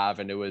ride to have.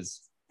 And it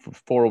was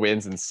 4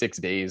 wins in 6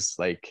 days.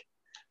 Like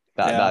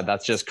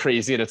that's just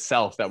crazy in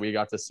itself that we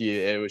got to see.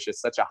 It was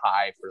just such a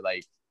high for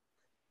like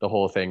the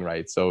whole thing,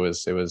 right? So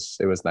it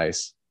was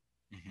nice.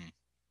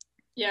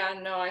 Yeah,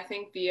 no, I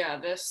think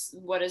this,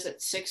 what is it,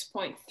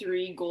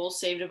 6.3 goals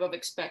saved above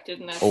expected,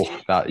 and that's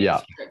for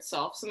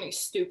itself, something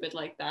stupid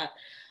like that.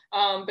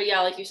 But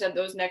yeah, like you said,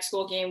 those next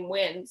goal game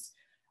wins.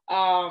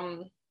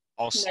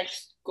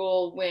 Next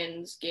goal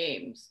wins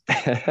games.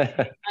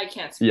 I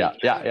can't speak.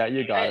 Yeah,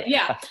 you got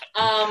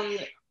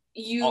it.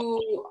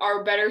 You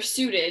are better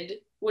suited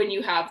when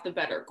you have the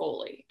better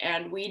goalie,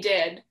 and we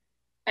did.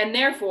 And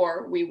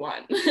therefore, we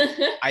won.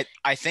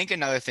 I think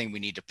another thing we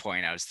need to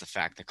point out is the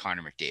fact that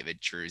Connor McDavid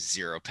drew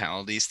 0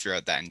 penalties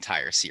throughout that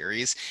entire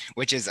series,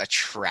 which is a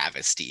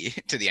travesty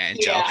to the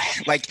NHL. Yeah.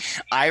 Like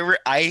I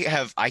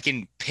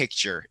can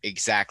picture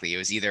exactly. It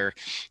was either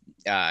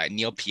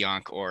Neil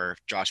Pionk or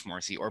Josh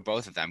Morrissey or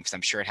both of them, because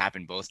I'm sure it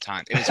happened both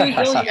times. It was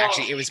Morrissey.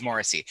 Actually, it was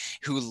Morrissey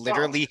who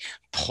literally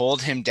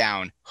pulled him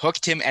down,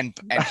 hooked him and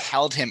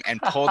held him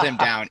and pulled him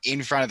down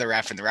in front of the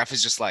ref, and the ref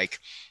was just like,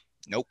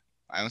 "Nope.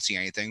 I don't see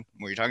anything.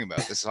 What are you talking about?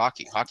 This is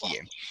hockey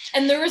game."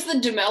 And there was the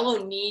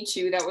DeMello knee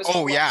too. That was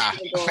yeah.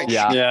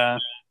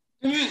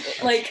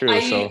 Like true,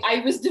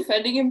 I was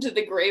defending him to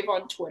the grave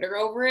on Twitter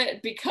over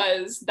it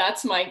because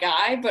that's my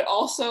guy, but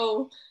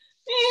also,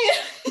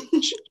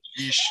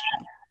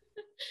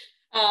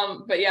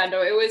 but yeah,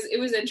 no, it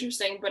was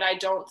interesting. But I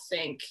don't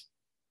think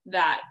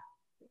that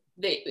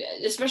they,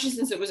 especially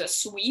since it was a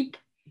sweep,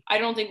 I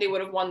don't think they would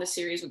have won the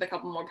series with a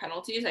couple more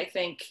penalties. I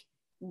think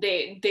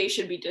they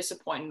should be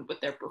disappointed with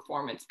their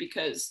performance,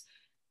 because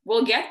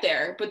we'll get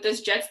there, but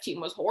this Jets team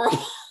was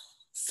horrible.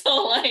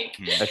 So like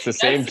it's the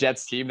same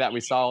Jets team that we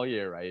saw all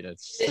year, right?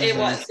 It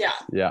was,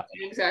 yeah,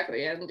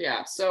 exactly. And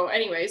so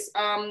anyways,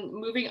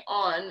 moving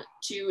on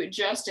to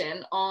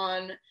Justin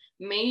on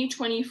May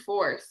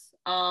 24th,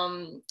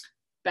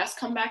 best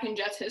comeback in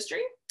Jets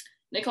history.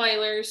 Nikolai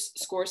Ehlers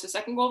scores the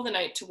second goal of the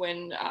night to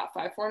win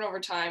 5-4 in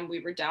overtime. We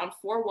were down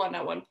 4-1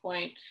 at one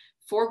point.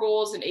 4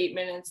 goals in 8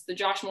 minutes, the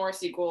Josh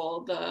Morrissey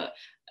goal, the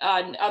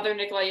other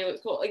Nikolai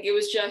Ehlers goal. Like, it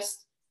was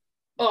just,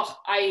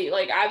 I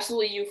like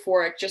absolutely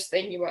euphoric just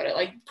thinking about it.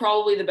 Like,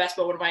 probably the best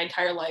moment of my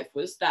entire life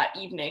was that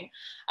evening.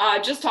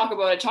 Just talk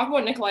about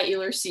Nikolai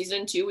Ehlers'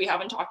 season too. We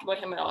haven't talked about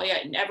him at all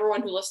yet, and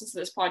everyone who listens to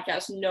this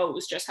podcast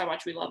knows just how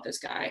much we love this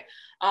guy.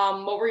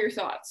 What were your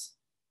thoughts?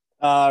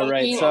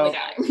 Right, so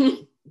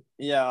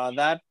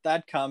yeah,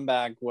 that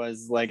comeback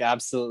was like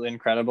absolutely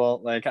incredible.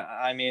 Like,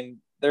 I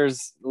mean,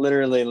 there's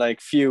literally like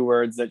few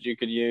words that you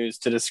could use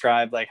to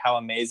describe like how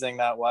amazing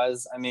that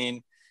was. I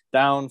mean,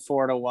 down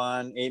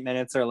 4-1, 8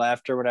 minutes or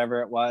left or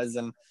whatever it was.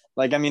 And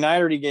like, I mean, I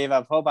already gave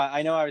up hope.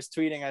 I know I was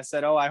tweeting, I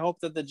said, I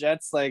hope that the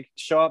Jets like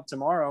show up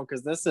tomorrow,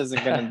 because this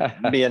isn't going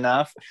to be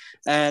enough.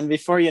 And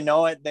before you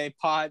know it, they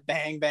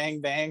bang,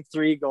 bang, bang,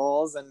 3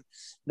 goals, and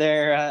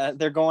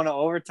they're going to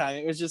overtime.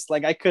 It was just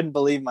like, I couldn't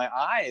believe my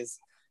eyes.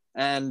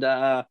 And,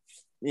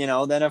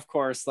 then of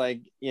course, like,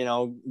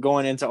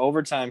 going into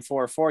overtime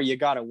 4-4, you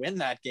got to win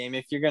that game.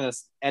 If you're going to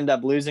end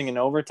up losing in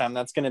overtime,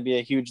 that's going to be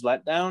a huge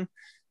letdown.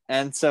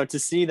 And so to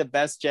see the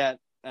best Jet,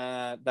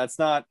 that's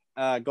not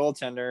a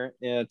goaltender,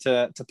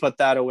 to put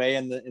that away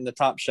in the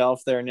top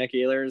shelf there, Nick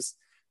Ehlers,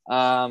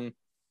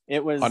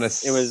 it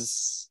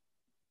was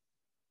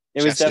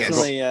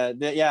definitely,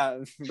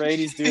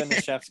 Brady's doing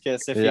the chef's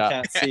kiss if you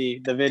can't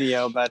see the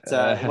video, but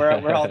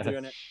we're all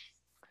doing it.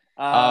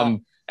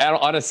 And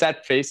on a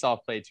set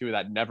face-off play too,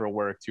 that never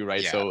worked too,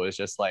 right? Yeah. So it was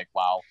just like,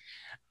 wow.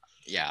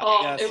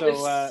 Yeah.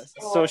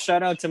 So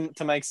shout out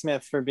to Mike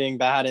Smith for being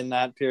bad in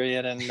that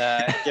period and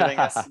giving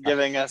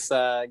us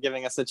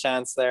a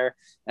chance there.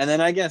 And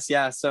then I guess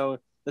so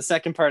the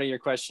second part of your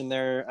question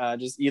there,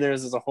 just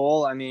Ehlers as a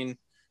whole. I mean,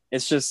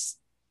 it's just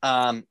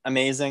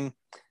amazing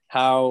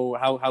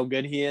how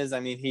good he is.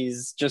 I mean,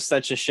 he's just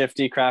such a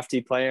shifty,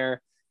 crafty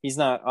player. He's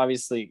not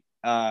obviously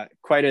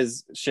quite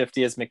as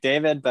shifty as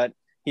McDavid, but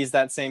he's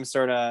that same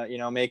sort of,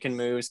 making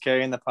moves,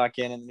 carrying the puck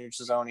in the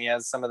neutral zone. He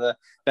has some of the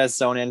best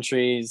zone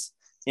entries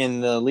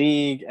in the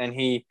league, and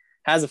he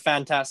has a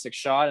fantastic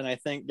shot. And I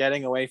think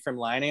getting away from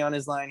Laine on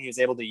his line, he was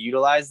able to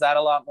utilize that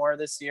a lot more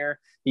this year.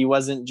 He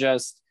wasn't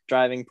just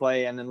driving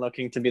play and then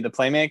looking to be the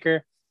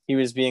playmaker. He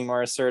was being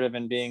more assertive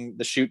and being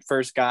the shoot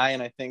first guy.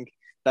 And I think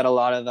that a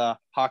lot of the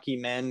hockey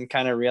men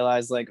kind of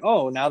realized like,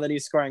 oh, now that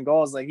he's scoring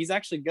goals, like he's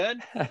actually good.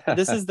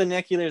 This is the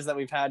Nick Ehlers that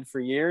we've had for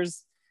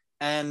years.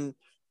 And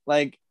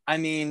like, I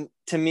mean,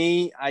 to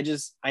me,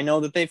 I know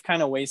that they've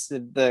kind of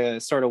wasted the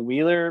sort of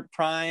Wheeler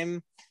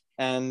prime.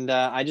 And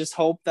I just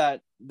hope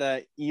that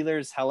the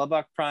Ehlers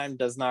Hellebuck prime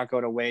does not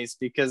go to waste,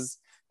 because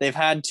they've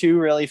had 2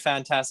 really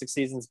fantastic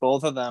seasons,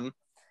 both of them.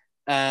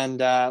 And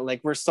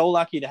like, we're so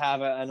lucky to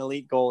have an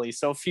elite goalie.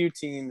 So few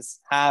teams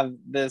have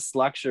this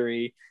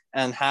luxury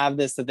and have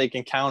this that they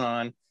can count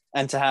on,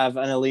 and to have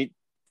an elite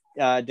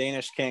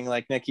Danish king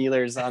like Nick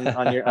Ehlers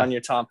on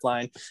your top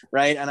line,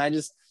 right? And I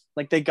just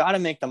like, they got to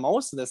make the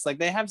most of this. Like,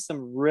 they have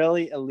some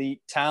really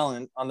elite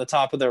talent on the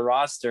top of their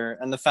roster,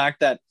 and the fact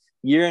that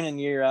year in and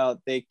year out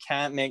they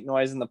can't make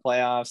noise in the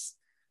playoffs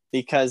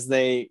because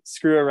they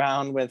screw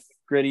around with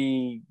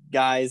gritty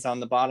guys on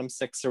the bottom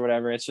 6 or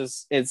whatever. It's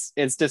just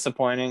it's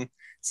disappointing.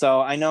 So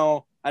I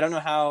don't know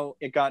how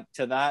it got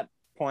to that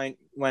point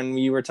when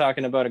you were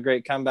talking about a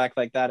great comeback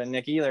like that and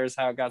Nick Ehlers,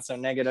 how it got so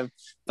negative,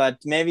 but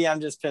maybe I'm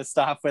just pissed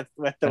off with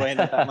the way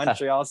that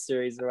Montreal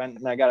series went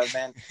and I got a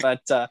vent.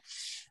 But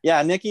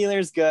yeah, Nick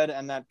Ehlers good,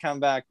 and that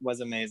comeback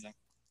was amazing.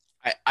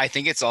 I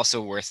think it's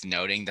also worth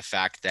noting the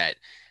fact that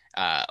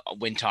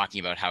when talking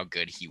about how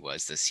good he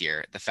was this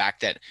year, the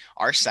fact that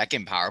our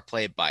second power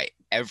play by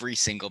every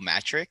single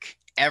metric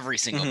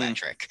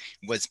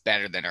was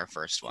better than our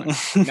first one.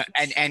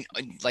 and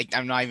like,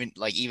 I'm not even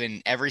like,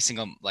 even every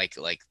single like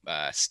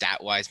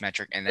stat wise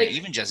metric, and then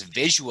even just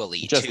visually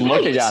just too,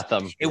 looking at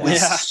them, it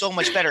was so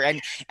much better.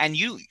 And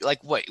you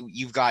like, what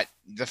you've got,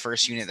 the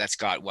first unit that's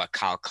got what,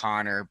 Kyle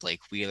Connor,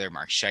 Blake Wheeler,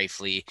 Mark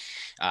Scheifele,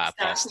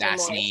 Paul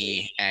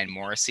Stastny, and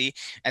Morrissey,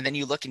 and then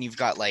you look and you've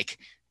got like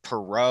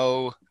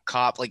Perreault,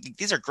 Kopp, like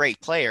these are great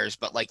players,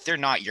 but like they're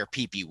not your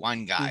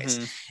PP1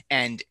 guys.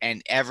 And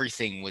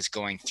everything was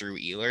going through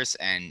Ehlers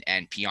and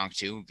Pionk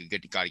too.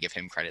 Good, got to give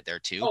him credit there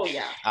too. Oh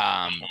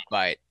yeah.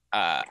 But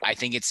I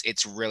think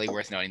it's really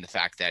worth noting the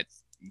fact that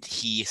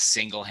he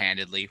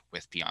single-handedly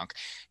with Pionk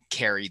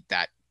carried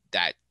that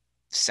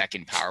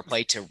second power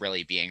play to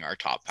really being our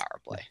top power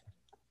play.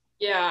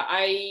 Yeah,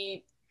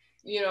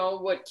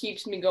 what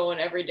keeps me going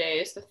every day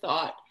is the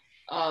thought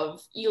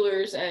of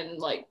Ehlers and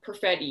like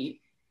Perfetti,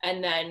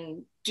 and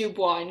then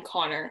Dubois and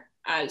Connor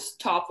as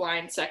top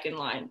line, second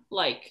line.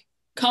 Like,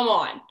 come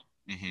on.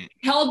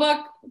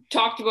 Hellebuck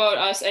talked about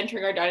us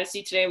entering our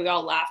dynasty today. We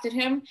all laughed at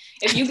him.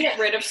 If you get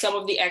rid of some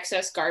of the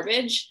excess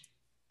garbage,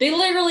 they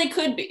literally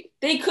could be.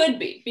 They could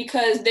be,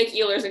 because Nick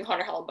Ehlers and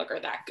Connor Hellebuck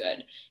are that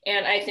good.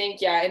 And I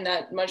think, in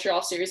that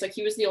Montreal series, like,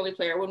 he was the only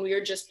player when we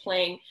were just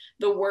playing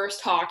the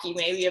worst hockey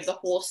maybe of the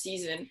whole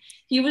season.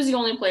 He was the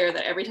only player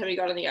that every time he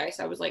got on the ice,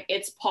 I was like,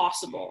 it's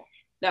possible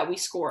that we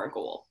score a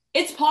goal.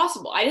 It's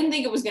possible. I didn't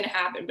think it was going to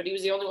happen, but he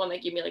was the only one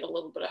that gave me like a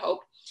little bit of hope.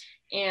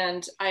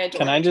 And I adore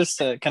Can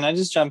I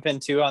just jump in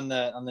too on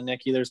the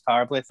Nick Ehlers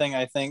power play thing?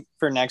 I think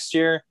for next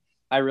year,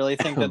 I really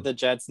think that the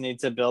Jets need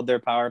to build their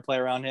power play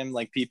around him,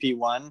 like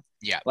PP1.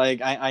 Yeah.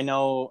 Like I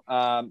know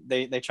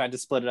they tried to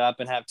split it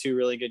up and have 2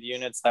 really good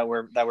units that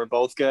were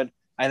both good.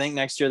 I think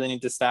next year they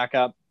need to stack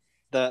up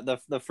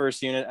the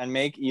first unit and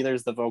make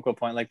Ehlers the vocal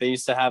point. Like they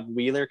used to have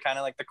Wheeler kind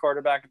of like the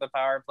quarterback of the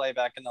power play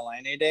back in the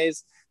Laine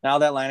days. Now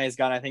that Laine's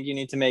gone, I think you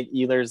need to make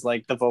Ehlers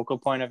like the vocal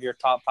point of your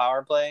top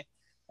power play,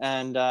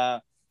 and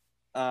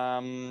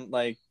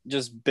like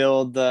just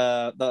build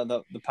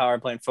the power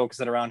play and focus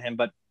it around him,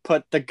 but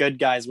put the good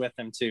guys with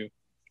him too.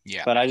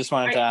 Yeah. But I just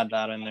wanted to add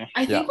that in there.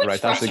 I think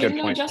what's That's a good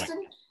frustrating, point,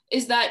 Justin,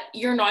 is that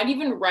you're not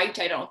even right.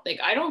 I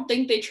don't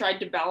think they tried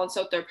to balance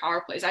out their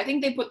power plays. I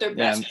think they put their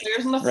best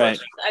players in the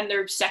first and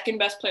their second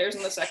best players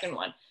in the second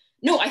one.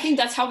 No, I think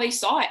that's how they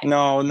saw it.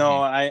 No,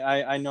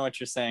 I know what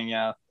you're saying.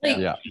 Yeah.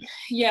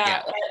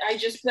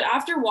 But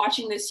after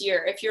watching this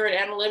year, if you're an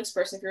analytics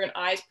person, if you're an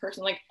eyes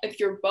person, like if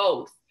you're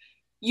both,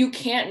 you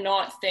can't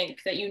not think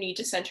that you need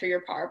to center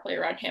your power play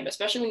around him,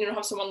 especially when you don't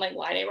have someone like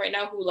Laine right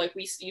now, who like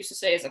we used to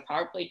say is a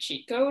power play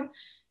cheat code.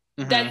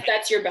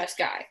 That's your best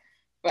guy.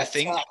 But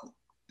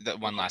the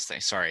one last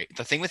thing, sorry.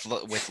 The thing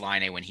with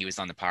Laine when he was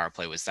on the power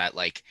play was that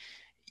like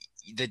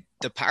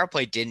the power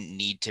play didn't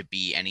need to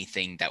be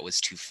anything that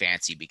was too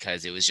fancy,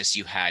 because it was just,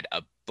 you had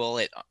a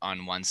bullet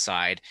on one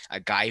side, a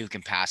guy who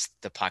can pass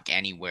the puck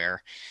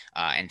anywhere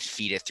and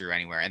feed it through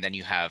anywhere, and then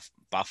you have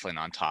Byfuglien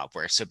on top,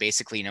 where so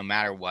basically no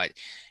matter what,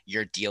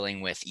 you're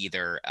dealing with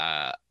either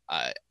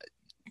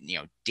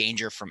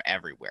danger from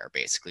everywhere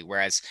basically.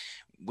 Whereas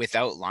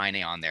without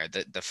Laine on there,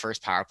 the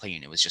first power play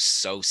unit was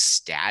just so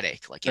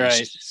static. Like it was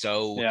just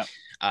so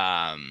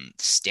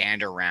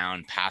stand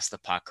around, pass the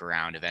puck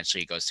around.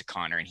 Eventually it goes to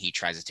Connor and he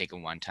tries to take a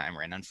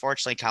one-timer. And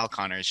unfortunately, Kyle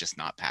Connor is just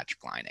not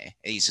Patrick Laine.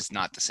 He's just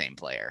not the same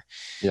player.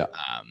 Yeah.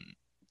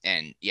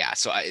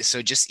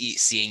 So just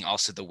seeing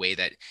also the way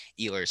that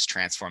Ehlers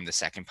transformed the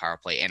second power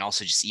play, and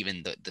also just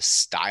even the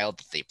style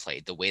that they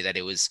played, the way that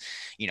it was,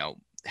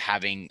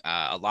 having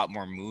a lot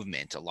more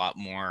movement, a lot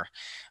more,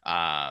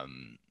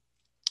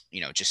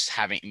 just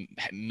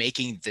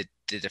making the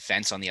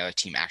defense on the other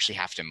team actually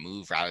have to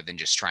move rather than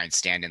just try and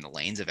stand in the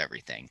lanes of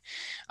everything.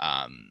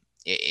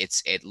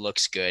 It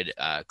looks good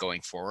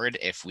going forward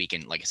if we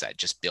can, like I said,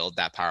 just build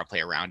that power play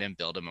around him,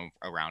 build him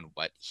around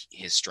what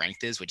his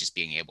strength is, which is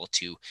being able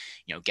to,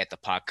 get the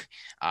puck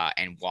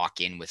and walk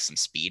in with some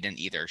speed and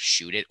either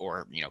shoot it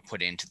or,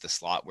 put it into the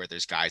slot where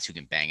there's guys who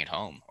can bang it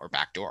home or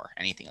backdoor,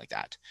 anything like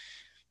that.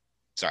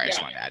 Sorry, I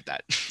just wanted to add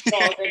that.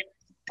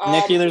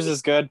 Nick Ehlers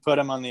is good. Put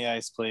him on the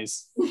ice,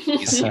 please.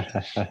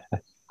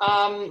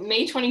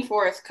 May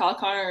 24th, Kyle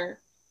Connor,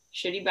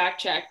 shitty back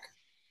check,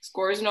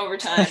 scores in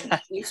overtime.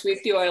 We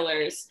sweep the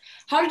Oilers.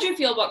 How did you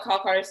feel about Kyle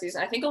Connor's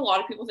season? I think a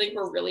lot of people think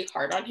we're really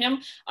hard on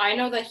him. I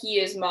know that he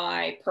is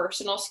my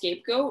personal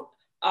scapegoat.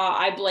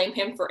 I blame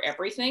him for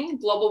everything.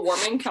 Global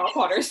warming, Kyle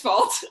Connor's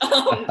fault.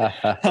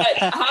 But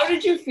how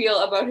did you feel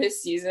about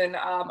his season?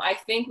 I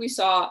think we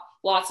saw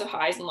lots of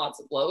highs and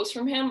lots of lows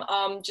from him.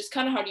 Just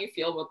kind of how do you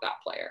feel about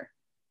that player?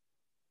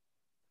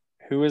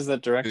 Who is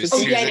that directed?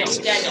 Daniel.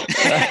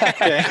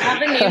 Okay. I have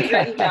the names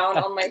written down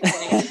on my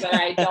thing, but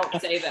I don't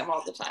say them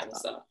all the time.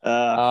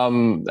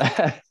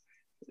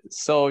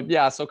 So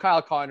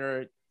Kyle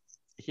Connor,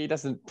 he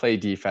doesn't play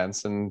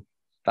defense, and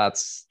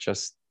that's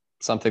just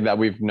something that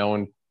we know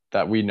and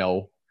that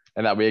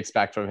we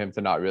expect from him,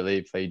 to not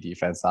really play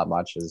defense that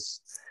much.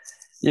 Is,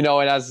 and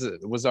as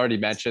was already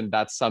mentioned,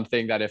 that's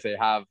something that if they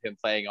have him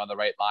playing on the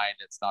right line,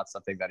 it's not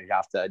something that you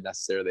have to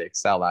necessarily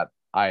excel at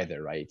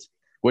either, right?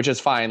 Which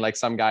is fine. Like,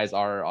 some guys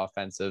are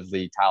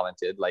offensively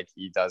talented. Like,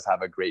 he does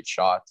have a great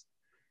shot.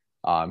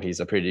 He's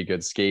a pretty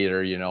good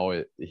skater.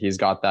 He's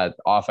got that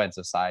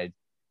offensive side,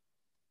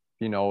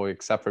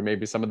 except for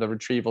maybe some of the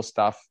retrieval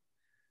stuff.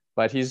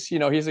 But he's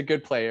a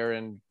good player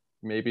and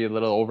maybe a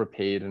little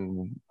overpaid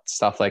and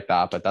stuff like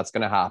that. But that's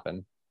going to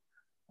happen.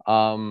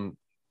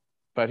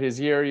 But his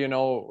year,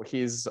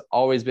 he's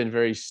always been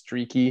very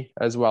streaky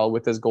as well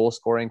with his goal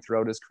scoring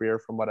throughout his career,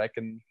 from what I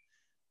can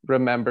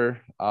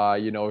remember.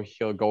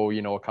 He'll go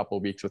a couple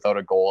of weeks without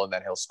a goal, and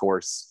then he'll score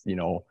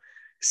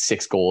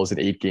 6 goals in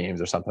 8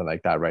 games or something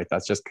like that, right?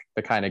 That's just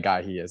the kind of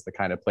guy he is, the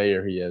kind of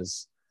player he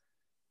is.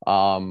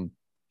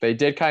 They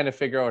did kind of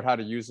figure out how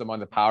to use him on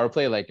the power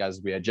play, like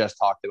as we had just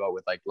talked about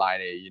with like Line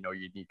A. You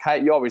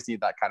always need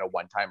that kind of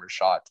one-timer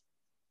shot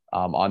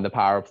on the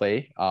power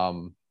play.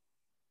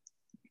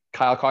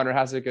 Kyle Connor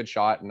has a good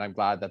shot, and I'm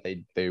glad that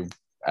they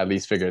at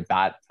least figured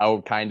that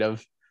out, kind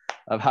of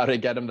how to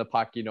get him the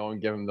puck,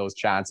 and give him those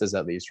chances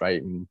at least,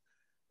 right? And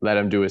let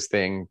him do his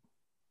thing.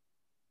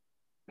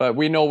 But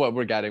we know what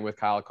we're getting with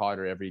Kyle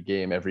Connor every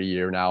game, every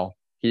year now.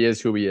 He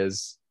is who he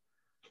is.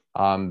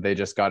 They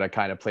just got to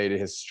kind of play to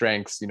his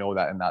strengths,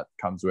 and that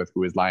comes with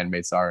who his line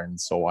mates are and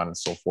so on and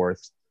so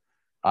forth.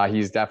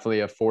 He's definitely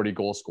a 40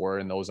 goal scorer,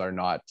 and those are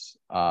not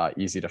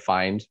easy to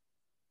find.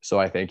 So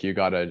I think you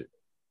got to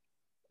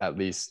at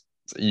least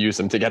use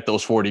him to get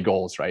those 40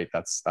 goals, right?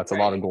 That's right. A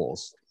lot of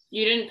goals.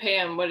 You didn't pay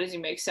him. What does he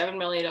make? $7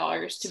 million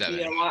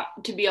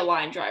to be a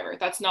line driver.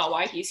 That's not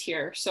why he's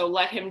here. So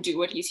let him do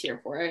what he's here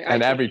for.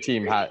 Every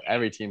team's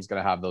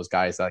going to have those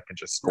guys that can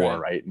just score,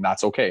 right? And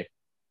that's okay,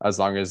 as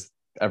long as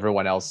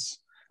everyone else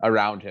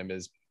around him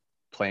is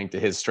playing to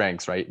his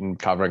strengths, right, and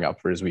covering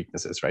up for his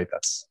weaknesses, right?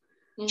 That's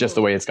just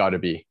the way it's got to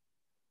be.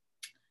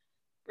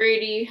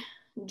 Brady,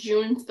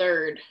 June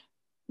 3rd,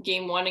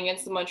 game 1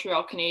 against the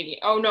Montreal Canadiens.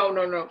 Oh,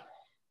 no.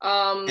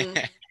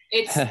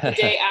 It's the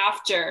day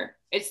after.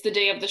 It's the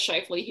day of the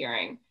Scheifele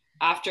hearing,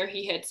 after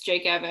he hits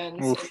Jake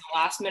Evans in the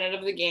last minute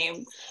of the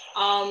game.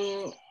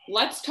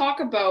 Let's talk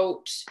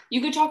about,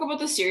 you could talk about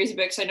the series a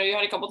bit, because I know you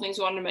had a couple things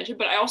you wanted to mention,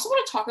 but I also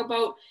want to talk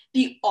about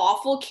the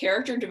awful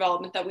character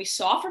development that we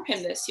saw from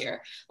him this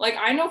year. Like,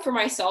 I know for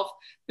myself,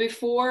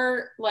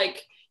 before,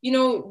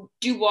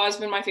 Dubois has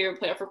been my favorite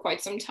player for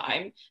quite some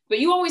time, but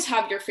you always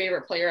have your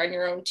favorite player on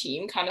your own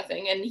team kind of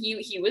thing. And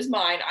he was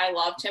mine. I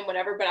loved him,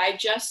 whatever, but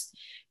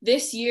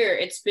this year,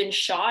 it's been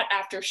shot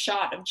after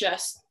shot of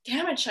just,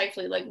 damn it,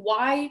 Scheifele, like,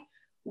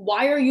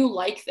 why are you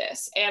like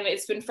this? And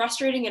it's been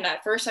frustrating. And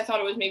at first I thought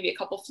it was maybe a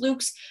couple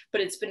flukes, but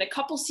it's been a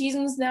couple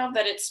seasons now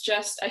that it's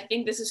just, I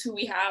think this is who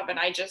we have. And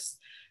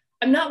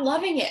I'm not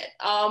loving it.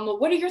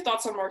 What are your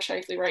thoughts on Mark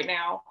Scheifele right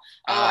now?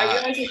 I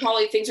realize that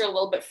probably things are a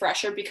little bit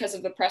fresher because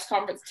of the press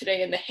conference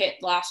today and the hit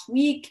last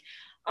week.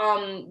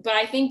 But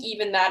I think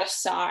even that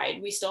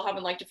aside, we still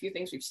haven't liked a few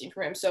things we've seen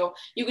from him. So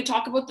you could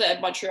talk about the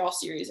Montreal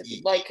series if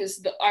you'd like,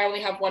 because I only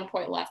have 1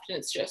 point left, and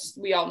it's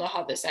just, we all know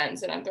how this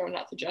ends, and I'm throwing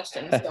out to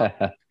Justin. So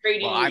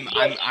Brady, well,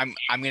 I'm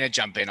gonna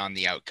jump in on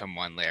the outcome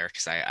one layer,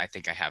 because I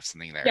think I have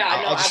something there.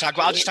 Yeah, I'll just talk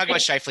about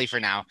Scheifele for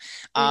now.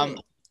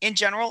 In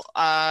general,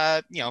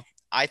 I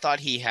thought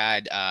he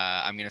had.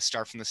 I'm gonna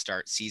start from the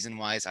start. Season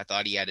wise, I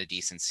thought he had a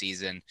decent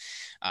season.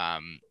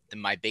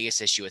 my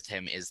biggest issue with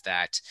him is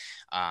that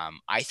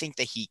I think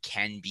that he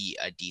can be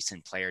a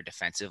decent player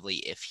defensively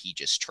if he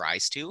just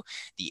tries to.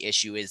 The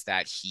issue is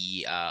that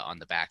he on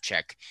the back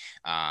check,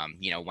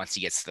 once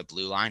he gets to the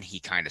blue line, he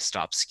kind of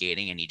stops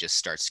skating and he just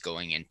starts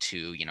going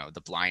into,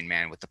 the blind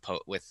man with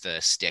the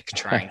stick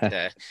trying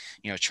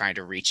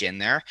to reach in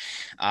there.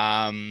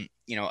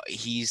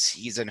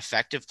 He's an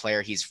effective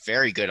player. He's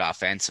very good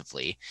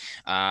offensively.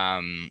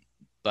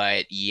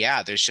 But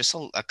yeah, there's just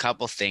a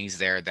couple things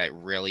there that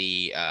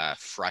really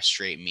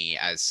frustrate me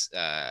as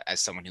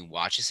someone who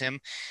watches him.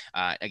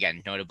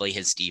 Again, notably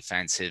his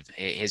defense,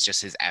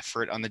 his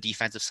effort on the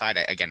defensive side.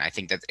 I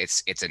think that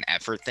it's an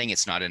effort thing.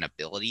 It's not an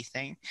ability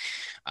thing.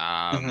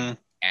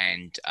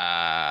 And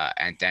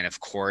then of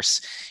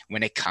course,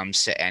 when it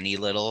comes to any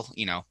little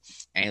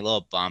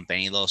bump,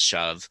 any little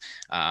shove,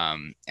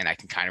 and I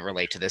can kind of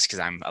relate to this because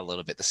I'm a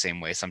little bit the same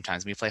way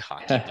sometimes when we play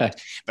hockey,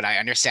 but I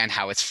understand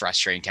how it's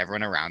frustrating to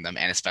everyone around them.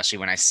 And especially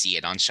when I see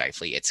it on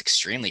Scheifele, it's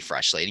extremely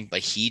frustrating, but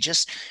he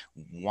just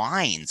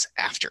whines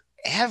after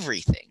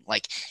everything.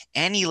 Like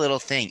any little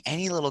thing,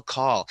 any little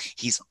call,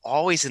 he's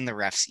always in the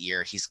ref's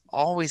ear. He's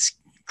always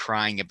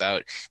crying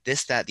about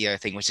this, that, the other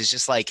thing, which is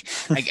just like,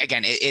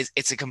 again,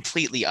 it's a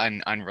completely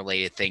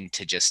unrelated thing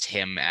to just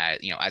him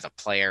as a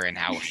player and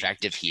how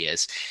effective he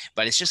is.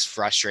 But it's just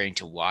frustrating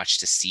to watch,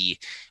 to see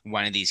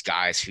one of these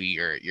guys who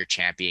you're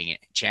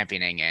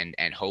championing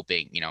and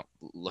hoping,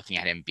 looking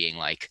at him being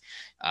like,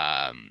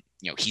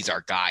 he's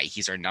our guy,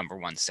 he's our number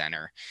one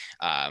center.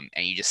 And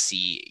you just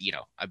see,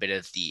 a bit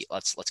of the,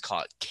 let's call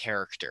it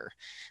character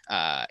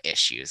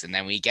issues. And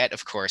then we get,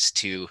 of course,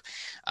 to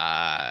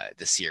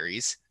the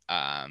series,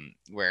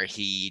 where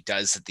he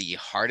does the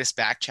hardest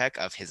back check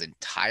of his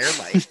entire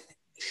life,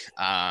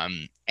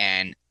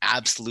 and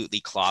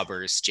absolutely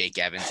clobbers Jake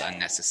Evans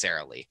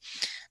unnecessarily.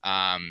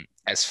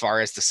 As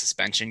far as the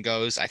suspension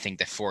goes, I think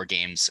that 4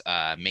 games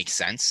makes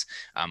sense.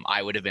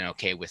 I would have been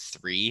okay with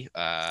 3,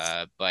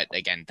 but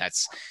again,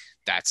 that's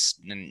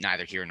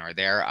neither here nor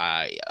there.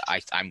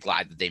 I'm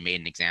glad that they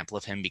made an example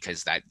of him,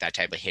 because that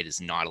type of hit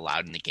is not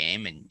allowed in the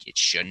game, and it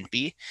shouldn't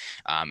be,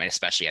 and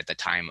especially at the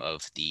time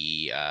of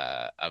the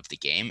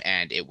game.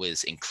 And it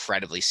was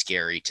incredibly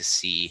scary to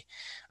see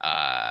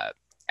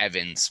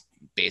Evans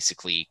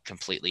basically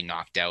completely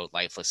knocked out,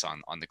 lifeless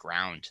on the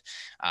ground.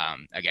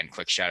 Again,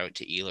 quick shout out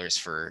to Ehlers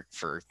for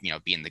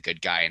being the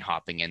good guy and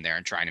hopping in there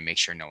and trying to make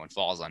sure no one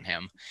falls on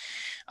him.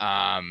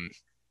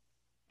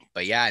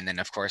 But yeah, and then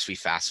of course we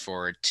fast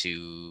forward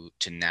to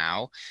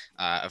now.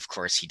 Of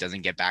course, he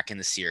doesn't get back in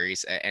the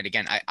series, and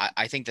again,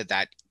 I think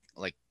that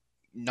like,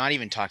 not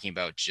even talking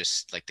about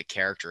just like the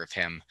character of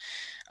him,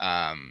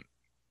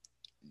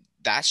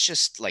 that's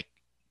just like,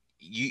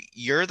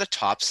 you're the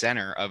top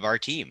center of our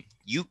team.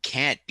 You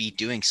can't be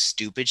doing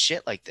stupid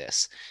shit like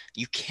this.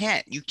 You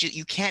can't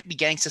be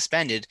getting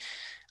suspended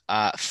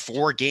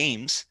 4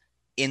 games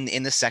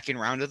in the second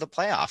round of the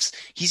playoffs.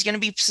 He's going to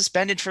be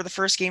suspended for the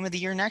first game of the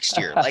year next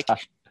year.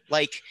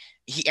 Like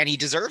he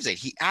deserves it.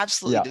 He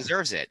absolutely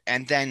deserves it.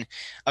 And then,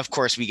 of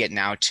course, we get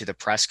now to the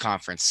press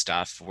conference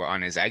stuff. We're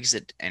on his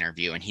exit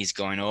interview, and he's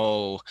going,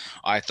 "Oh,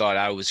 I thought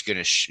I was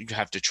going to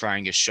have to try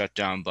and get shut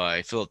down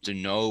by Philip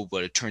Deneau,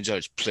 but it turns out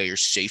it's player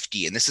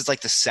safety." And this is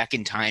like the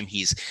second time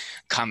he's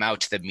come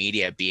out to the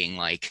media being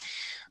like,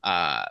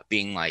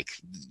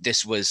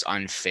 this was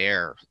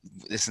unfair.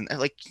 This, and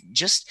like,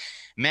 just,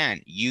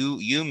 man,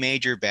 you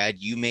made your bed,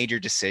 you made your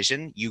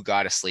decision, you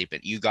got to sleep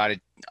it. You got to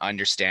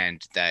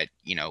understand that,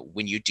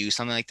 when you do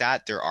something like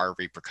that, there are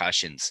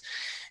repercussions.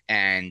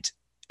 And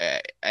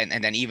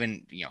then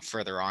even,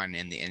 further on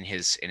in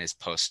his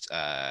post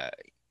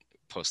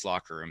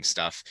locker room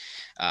stuff,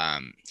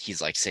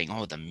 he's like saying,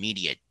 "Oh, the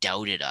media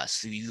doubted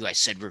us. You guys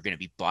said we were going to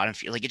be bottom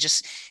feeder." Like, it's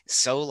just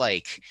so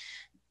like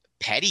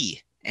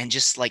petty. And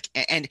just like,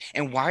 and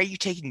why are you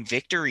taking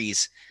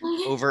victories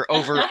over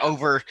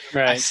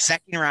right. a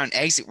second round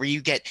exit where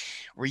you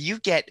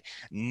get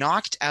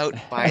knocked out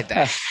by the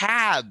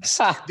Habs,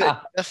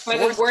 by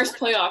the worst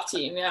playoff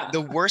team,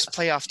 the worst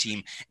playoff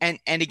team, and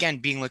again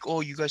being like, "Oh,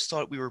 you guys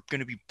thought we were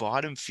going to be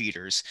bottom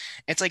feeders."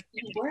 It's like,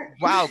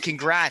 wow,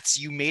 congrats,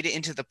 you made it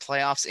into the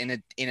playoffs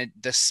in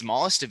the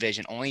smallest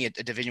division, only a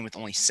division with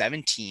only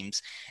 7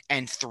 teams,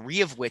 and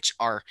 3 of which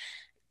are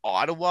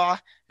Ottawa,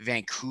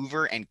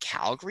 Vancouver, and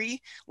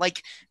Calgary.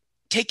 Like,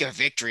 take a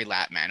victory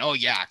lap, man. Oh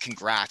yeah,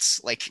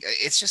 congrats. Like,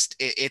 it's just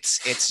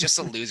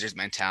a loser's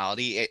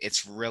mentality.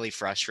 It's really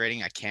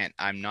frustrating.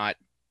 I'm not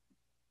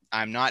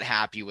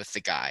happy with the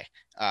guy.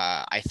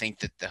 I think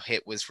that the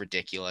hit was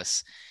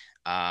ridiculous,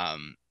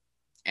 and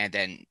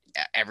then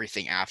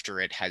everything after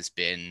it has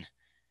been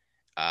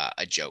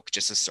a joke,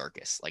 just a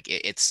circus. Like,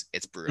 it's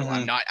brutal.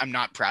 Mm-hmm. I'm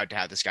not proud to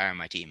have this guy on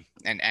my team,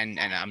 and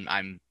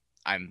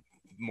I'm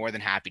more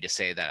than happy to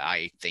say that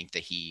I think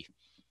that he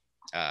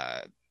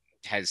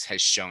has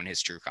shown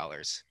his true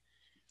colors.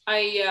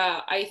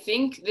 I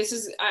think this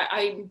is,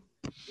 I'm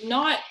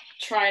not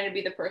trying to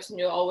be the person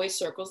who always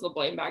circles the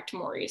blame back to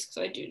Maurice,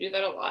 because I do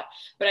that a lot.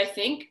 But I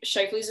think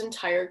Scheifele's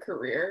entire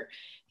career,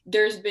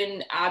 there's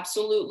been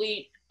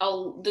absolutely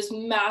this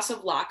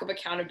massive lack of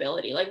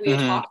accountability. Like we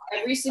talk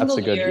every single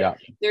That's a good, year, yeah.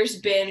 there's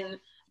been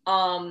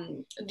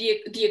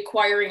the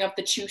acquiring of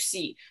the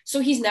 2C. So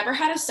he's never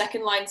had a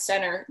second line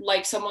center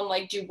like someone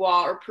like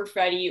Dubois or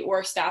Perfetti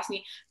or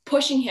Stastny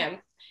pushing him.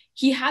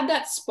 He had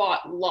that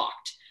spot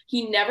locked.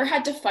 He never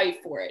had to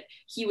fight for it.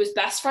 He was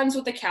best friends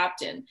with the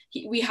captain.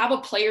 We have a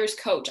player's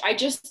coach. I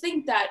just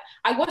think that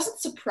I wasn't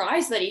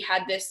surprised that he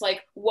had this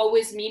like woe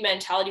is me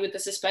mentality with the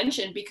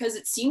suspension, because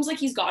it seems like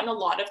he's gotten a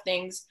lot of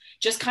things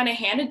just kind of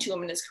handed to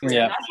him in his career.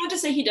 Yeah. That's not to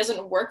say he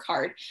doesn't work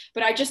hard,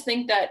 but I just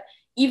think that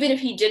even if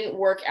he didn't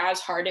work as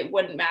hard, it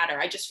wouldn't matter.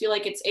 I just feel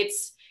like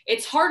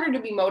it's harder to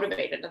be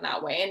motivated in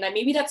that way. And that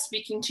maybe that's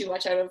speaking too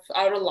much out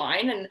of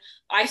line. And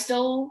I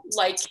still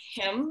like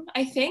him,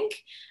 I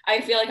think. I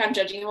feel like I'm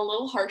judging him a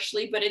little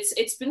harshly, but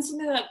it's been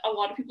something that a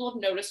lot of people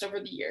have noticed over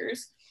the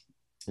years.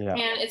 Yeah.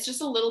 And it's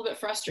just a little bit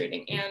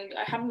frustrating. And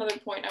I had another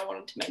point I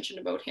wanted to mention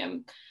about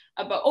him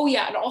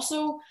and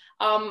also,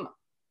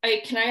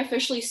 can I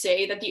officially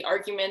say that the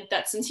argument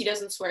that since he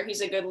doesn't swear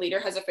he's a good leader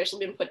has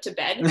officially been put to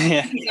bed?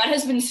 Yeah. That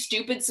has been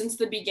stupid since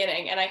the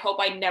beginning, and I hope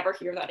I never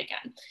hear that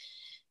again.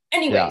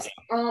 Anyways,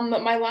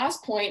 my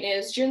last point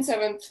is June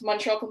 7th,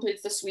 Montreal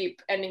completes the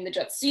sweep, ending the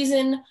Jets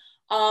season.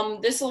 I'll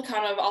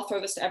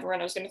throw this to everyone.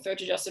 I was going to throw it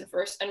to Justin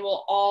first, and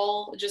we'll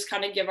all just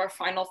kind of give our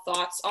final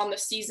thoughts on the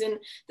season.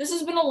 This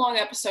has been a long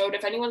episode.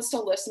 If anyone's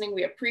still listening,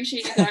 we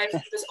appreciate you guys.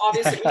 This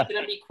obviously was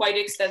going to be quite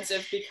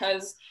extensive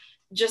because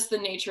just the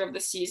nature of the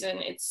season.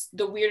 It's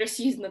the weirdest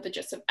season that the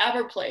Jets have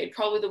ever played,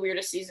 probably the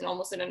weirdest season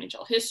almost in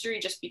NHL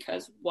history, just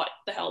because what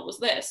the hell was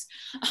this?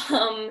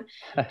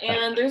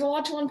 And there's a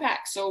lot to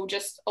unpack, so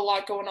just a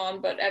lot going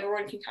on, but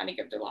everyone can kind of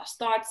give their last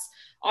thoughts.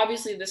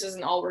 Obviously, this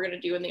isn't all we're going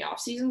to do in the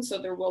off season,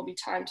 so there will be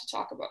time to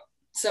talk about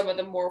some of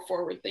the more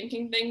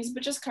forward-thinking things,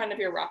 but just kind of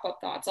your wrap-up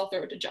thoughts. I'll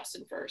throw it to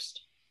Justin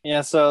first.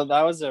 Yeah, so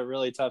that was a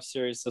really tough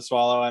series to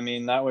swallow. I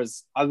mean, that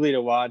was ugly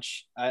to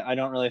watch. I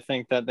don't really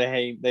think that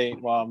they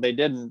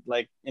didn't,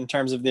 like, in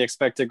terms of the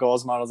expected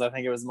goals models. I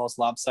think it was the most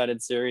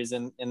lopsided series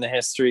in the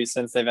history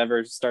since they've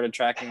ever started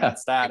tracking that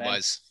stat. It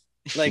was.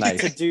 Like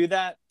Nice. to do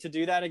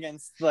that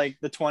against like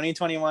the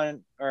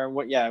 2021 or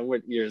what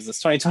year is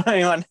this?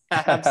 2021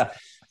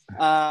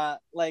 Habs.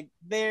 Like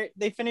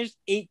they finished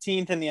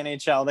 18th in the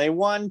NHL. They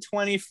won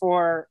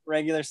 24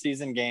 regular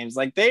season games.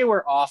 Like they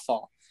were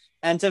awful.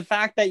 And the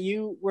fact that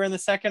you were in the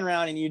second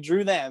round and you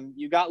drew them,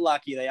 you got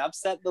lucky. They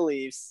upset the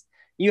Leafs.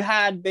 You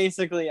had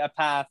basically a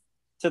path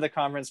to the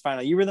conference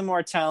final. You were the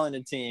more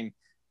talented team.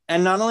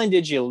 And not only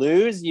did you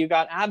lose, you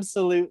got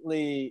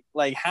absolutely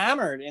like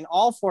hammered in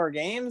all 4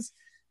 games.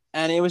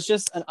 And it was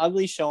just an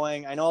ugly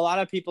showing. I know a lot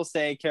of people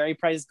say Carey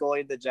Price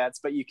goalied the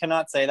Jets, but you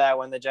cannot say that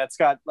when the Jets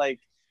got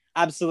like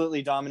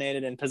absolutely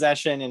dominated in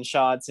possession, in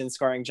shots, in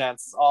scoring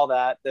chances, all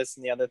that, this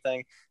and the other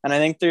thing. And I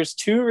think there's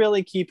 2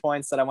 really key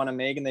points that I want to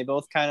make, and they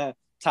both kind of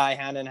tie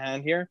hand in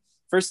hand here.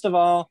 First of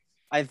all,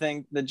 I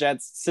think the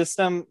Jets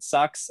system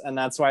sucks, and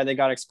that's why they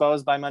got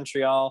exposed by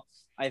Montreal,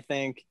 I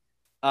think.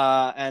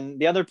 And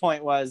the other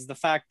point was the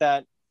fact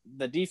that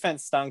the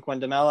defense stunk when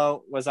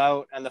DeMello was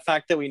out, and the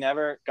fact that we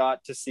never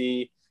got to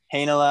see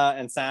Heinola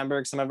and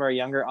Sandberg, some of our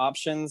younger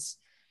options,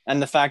 and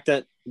the fact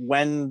that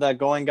when the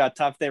going got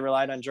tough, they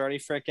relied on Jordy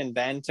Frick and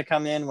Ben to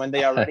come in when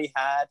they already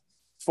had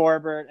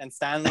Forbert and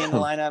Stanley in the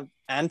lineup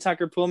and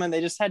Tucker Poolman.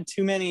 They just had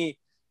too many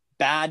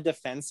bad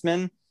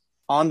defensemen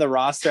on the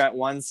roster at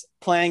once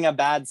playing a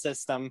bad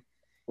system.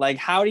 Like,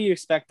 how do you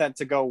expect that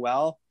to go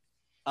well?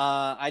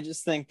 I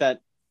just think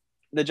that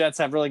the Jets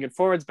have really good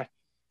forwards,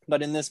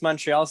 but in this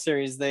Montreal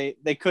series, they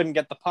couldn't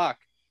get the puck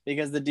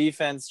because the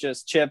defense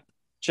just chip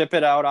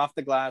it out off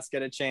the glass,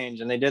 get a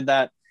change. And they did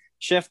that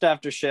shift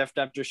after shift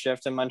after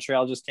shift, and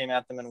Montreal just came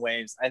at them in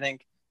waves. I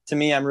think, to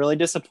me, I'm really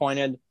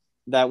disappointed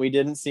that we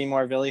didn't see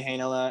more Ville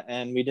Heinola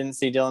and we didn't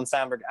see Dylan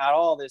Sandberg at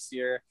all this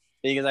year,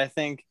 because I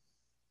think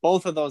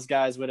both of those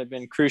guys would have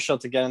been crucial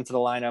to get into the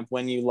lineup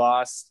when you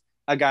lost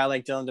a guy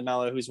like Dylan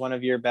DeMello, who's one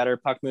of your better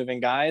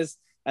puck-moving guys.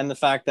 And the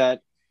fact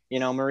that,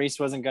 Maurice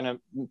wasn't going to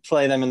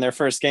play them in their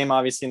first game,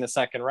 obviously in the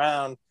second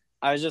round,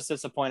 I was just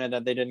disappointed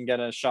that they didn't get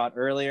a shot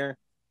earlier.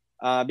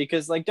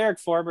 Because like Derek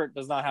Forbert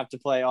does not have to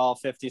play all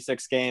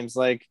 56 games.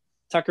 Like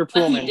Tucker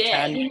Poolman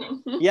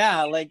can,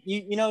 yeah, like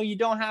you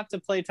don't have to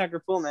play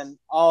Tucker Poolman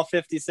all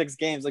 56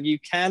 games. Like you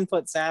can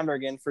put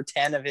Sandberg in for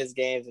 10 of his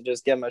games and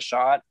just give him a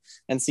shot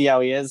and see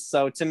how he is.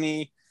 So to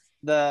me,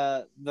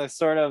 the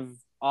sort of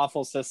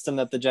awful system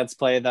that the Jets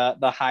play,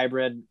 the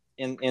hybrid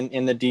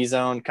in the D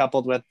zone,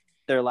 coupled with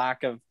their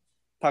lack of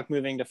puck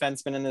moving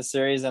defensemen in this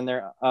series and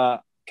their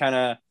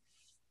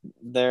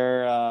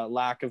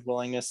lack of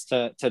willingness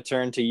to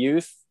turn to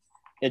youth,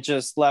 it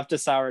just left a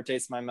sour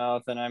taste in my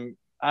mouth. And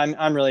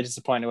I'm really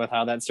disappointed with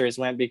how that series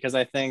went, because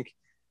I think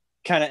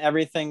kind of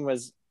everything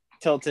was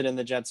tilted in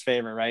the Jets'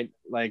 favor, right?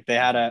 Like they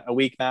had a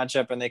weak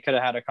matchup and they could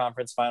have had a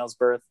conference finals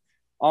berth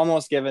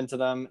almost given to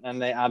them,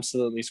 and they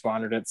absolutely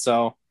squandered it.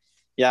 So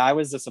yeah, I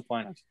was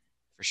disappointed.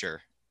 For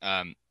sure.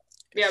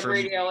 Yeah, for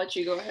Brady, I'll let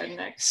you go ahead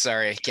next.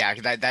 Sorry, yeah,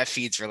 that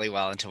feeds really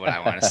well into what I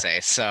want to say.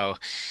 So,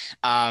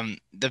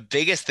 the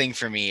biggest thing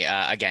for me,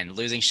 again,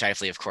 losing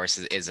Shifley, of course,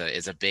 is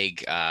a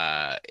big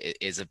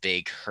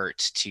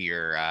hurt to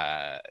your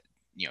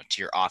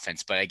to your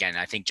offense. But again,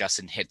 I think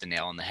Justin hit the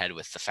nail on the head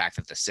with the fact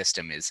that the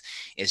system is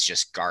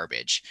just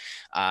garbage.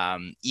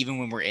 Even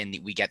when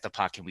we get the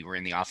puck and we're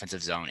in the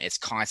offensive zone, it's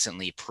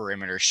constantly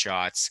perimeter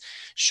shots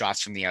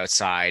from the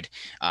outside.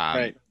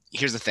 Right.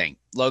 Here's the thing: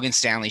 Logan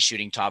Stanley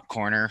shooting top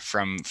corner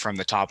from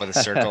the top of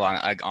the circle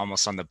on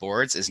almost on the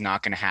boards is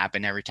not going to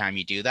happen every time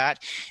you do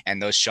that,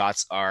 and those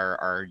shots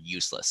are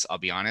useless. I'll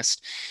be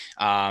honest.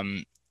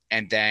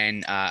 And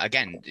then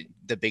again,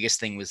 the biggest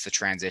thing was the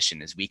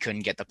transition is we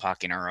couldn't get the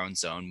puck in our own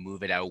zone,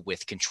 move it out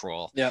with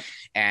control. Yep.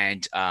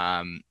 And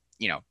Dylan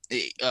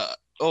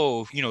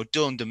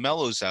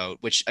DeMello's out,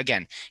 which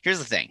again, here's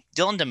the thing.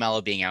 Dylan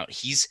DeMello being out,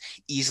 he's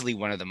easily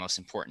one of the most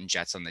important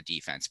Jets on the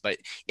defense. But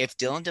if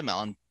Dylan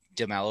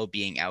DeMello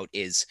being out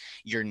is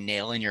your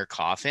nail in your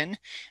coffin,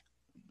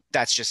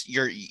 that's just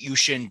you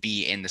shouldn't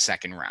be in the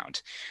second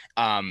round.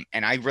 And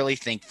I really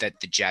think that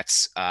the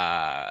Jets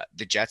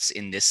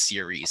in this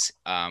series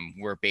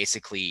were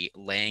basically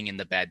laying in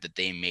the bed that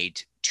they made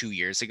 2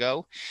 years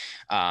ago.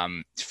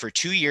 For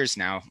 2 years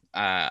now,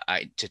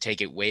 to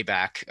take it way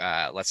back,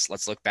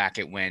 let's look back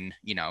at when,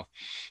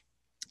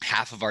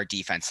 half of our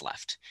defense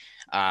left.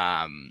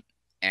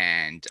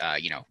 And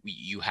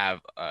you have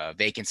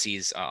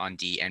vacancies on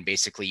D, and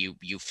basically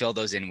you fill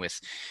those in with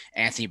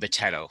Anthony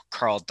Boteto,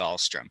 Carl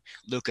Dahlstrom,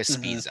 Lucas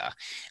Spiza.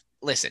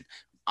 Listen,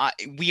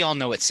 we all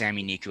know what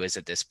Sami Niku is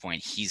at this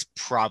point. He's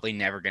probably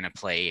never going to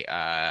play,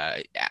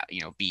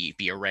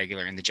 be a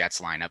regular in the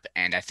Jets lineup,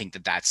 and I think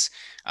that that's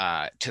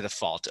to the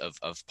fault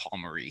of Paul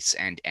Maurice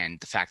and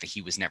the fact that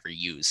he was never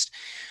used.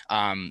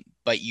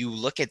 But you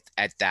look at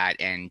that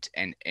and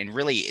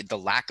really the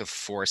lack of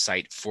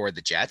foresight for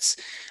the Jets.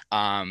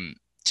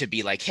 To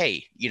be like,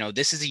 hey,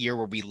 this is a year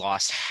where we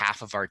lost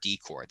half of our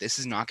D-core. This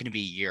is not going to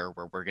be a year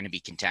where we're going to be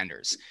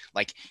contenders.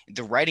 Like,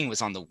 the writing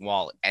was on the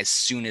wall as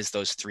soon as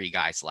those 3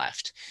 guys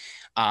left.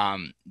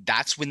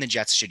 That's when the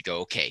Jets should go,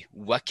 okay,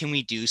 what can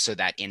we do so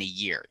that in a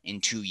year,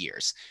 in 2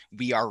 years,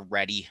 we are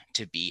ready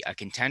to be a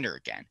contender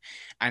again?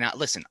 And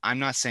listen, I'm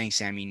not saying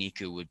Sami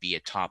Niku would be a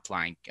top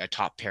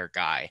pair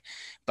guy,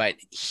 but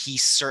he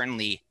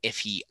certainly, if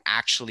he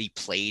actually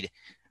played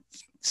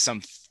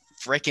some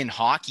freaking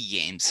hockey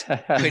games,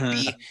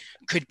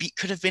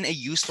 could have been a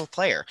useful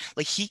player.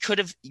 Like, he could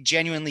have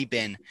genuinely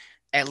been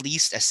at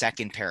least a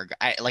second pair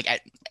guy.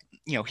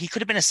 He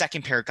could have been a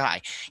second pair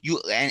guy.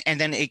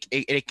 And then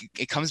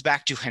it comes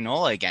back to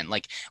Heinola again.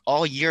 Like,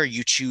 all year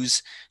you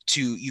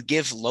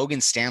give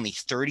Logan Stanley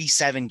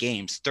 37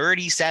 games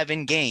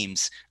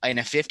in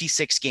a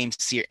 56 game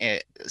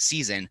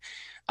season.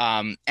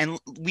 And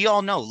we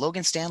all know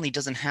Logan Stanley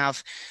doesn't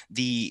have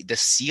the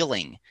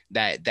ceiling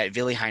that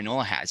Ville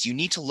Heinola has. You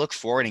need to look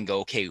forward and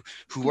go, okay,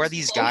 who are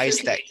these guys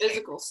that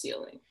physical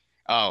ceiling?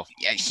 Oh,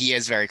 yeah, he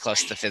is very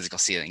close to the physical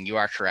ceiling. You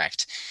are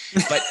correct.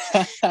 But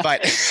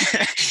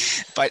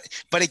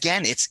but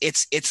again,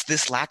 it's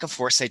this lack of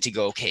foresight to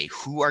go, okay,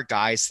 who are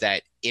guys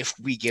that if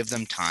we give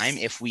them time,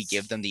 if we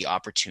give them the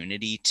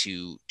opportunity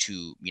to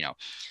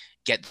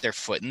get their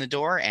foot in the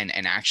door and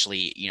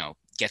actually,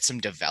 get some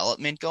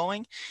development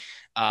going,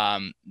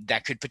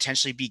 that could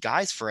potentially be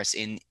guys for us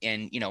in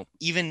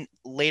even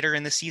later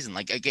in the season.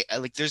 Like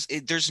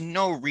there's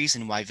no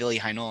reason why Ville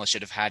Heinola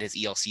should have had his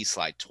ELC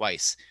slide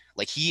twice.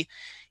 Like, he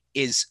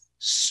is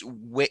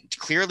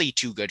clearly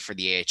too good for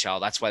the AHL.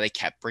 That's why they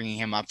kept bringing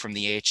him up from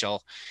the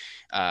AHL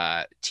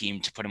team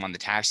to put him on the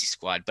taxi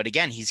squad. But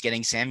again, he's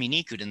getting Sami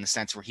Niku in the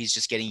sense where he's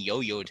just getting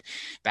yo-yoed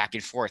back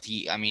and forth.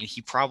 He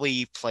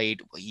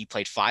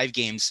played 5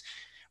 games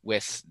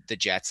with the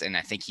Jets, and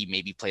I think he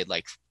maybe played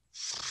like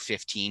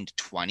 15 to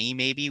 20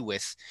 maybe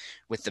with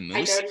the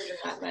Moose. I don't even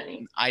that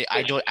many.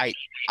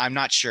 I'm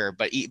not sure,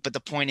 but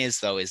the point is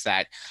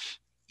that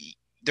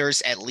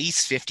there's at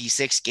least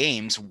 56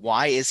 games.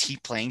 Why is he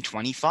playing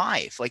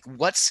 25? Like,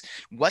 what's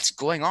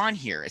going on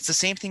here? It's the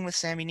same thing with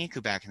Sami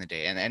Niku back in the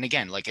day. And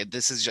again, like,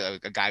 this is a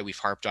guy we've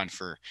harped on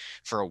for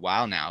a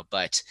while now,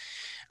 but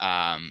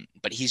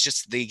he's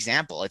just the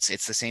example.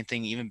 It's the same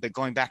thing, even but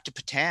going back to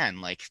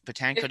Petan. Like,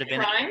 Petan could have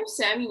been. Prime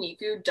Sami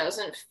Niku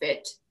doesn't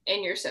fit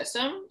in your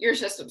system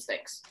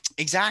stinks.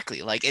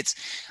 Exactly. Like,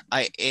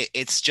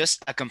 it's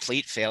just a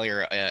complete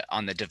failure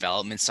on the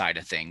development side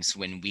of things.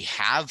 When we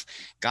have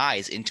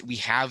guys and we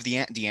have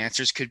the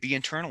answers could be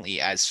internally,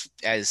 as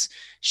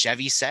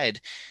Chevy said,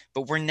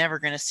 but we're never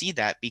going to see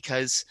that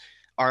because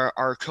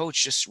our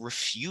coach just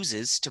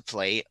refuses to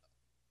play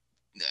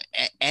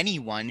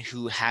anyone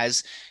who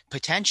has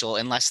potential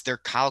unless they're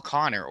Kyle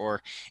Connor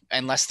or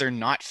unless they're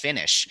not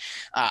Finnish.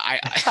 I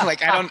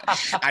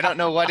don't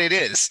know what it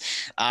is.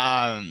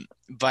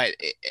 But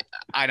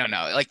I don't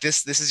know. Like,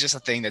 this is just a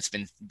thing that's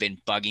been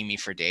bugging me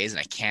for days, and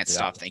I can't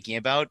stop thinking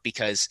about,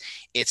 because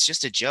it's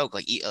just a joke.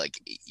 Like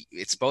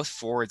it's both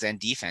forwards and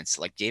defense.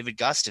 Like, David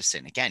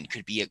Gustafsson again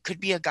could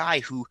be a guy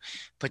who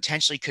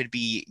potentially could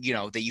be,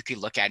 that you could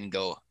look at and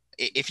go,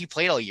 if he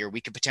played all year,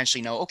 we could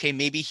potentially know, okay,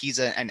 maybe he's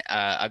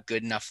a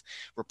good enough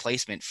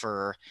replacement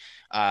for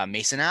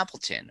Mason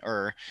Appleton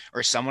or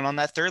someone on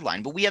that third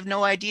line. But we have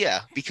no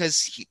idea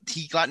because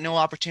he got no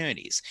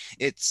opportunities.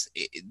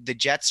 The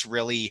Jets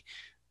really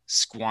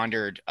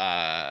squandered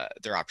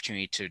their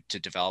opportunity to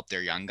develop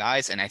their young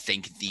guys, and I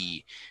think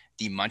the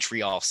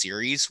Montreal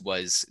series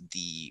was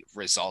the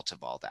result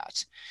of all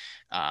that.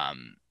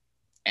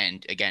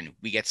 And again,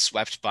 we get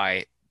swept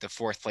by the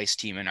fourth place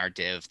team in our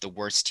div, the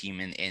worst team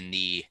in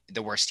the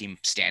worst team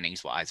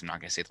standings wise. I'm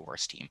not going to say the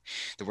worst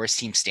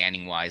team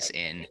standing wise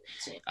in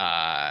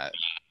the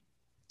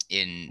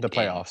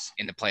playoffs.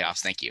 In the playoffs.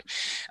 Thank you.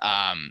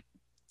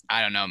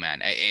 I don't know,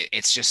 man.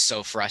 It's just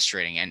so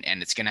frustrating,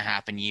 and it's going to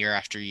happen year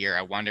after year.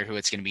 I wonder who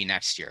it's going to be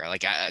next year.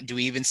 Like, do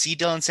we even see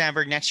Dylan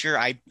Sandberg next year?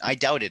 I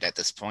doubt it at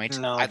this point.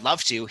 No. I'd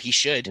love to. He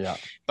should. Yeah.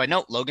 But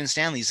no, Logan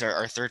Stanley's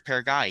our third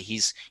pair guy.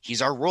 He's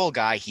our role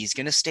guy. He's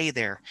going to stay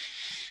there.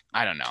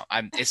 I don't know.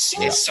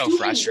 It's so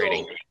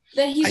frustrating.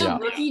 That he's a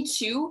rookie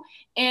too,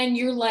 and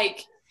you're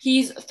like,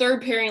 he's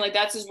third pairing, like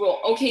that's his role.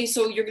 Okay,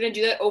 so you're gonna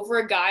do that over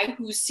a guy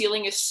whose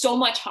ceiling is so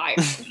much higher.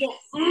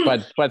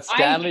 But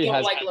Stanley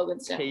has Stanley.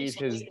 paid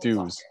his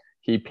dues.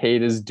 He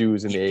paid his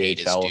dues in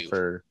the AHL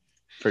for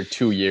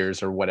 2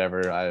 years or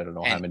whatever. I don't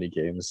know how many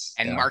games.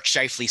 And Mark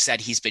Scheifele said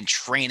he's been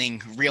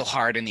training real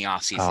hard in the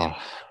offseason.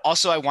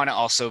 Also, I want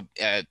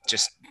to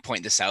just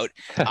point this out.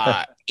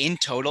 In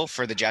total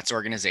for the Jets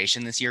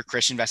organization this year,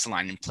 Christian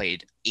Vesalainen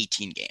played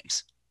 18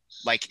 games.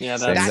 Like,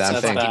 that's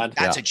bad.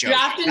 That's a joke.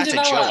 That's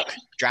a joke.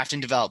 Draft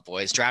and develop,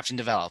 boys. Draft and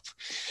develop.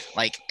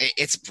 Like,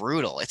 it's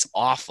brutal. It's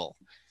awful.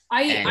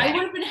 I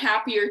would have been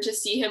happier to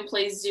see him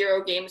play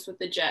 0 games with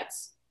the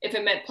Jets if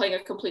it meant playing a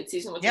complete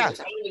season with the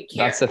Jets. I don't really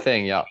care. That's the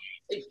thing, yeah.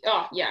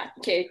 Oh, yeah.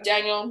 Okay,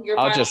 Daniel, your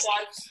final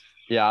thoughts?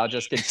 Yeah, I'll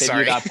just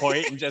continue that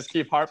point and just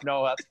keep harping.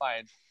 No, that's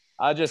fine.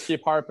 I'll just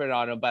keep harping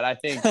on him. But I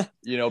think,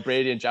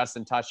 Brady and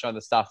Justin touched on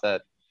the stuff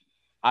that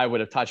I would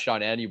have touched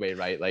on anyway,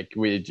 right? Like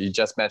you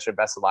just mentioned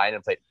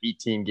Vesalainen played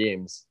 18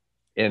 games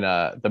in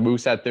the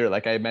Moose had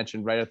like I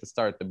mentioned right at the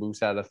start, the Moose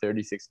had a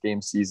 36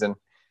 game season.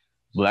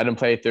 Let him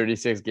play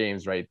 36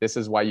 games, right? This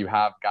is why you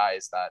have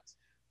guys that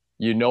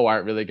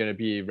aren't really going to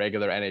be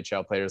regular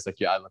NHL players.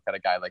 Like I look at a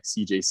guy like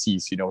CJ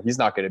Cease, he's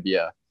not going to be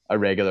a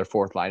regular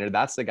fourth liner.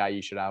 That's the guy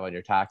you should have on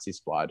your taxi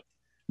squad.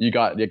 You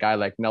got the guy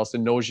like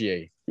Nelson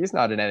Nogier. He's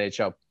not an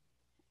NHL.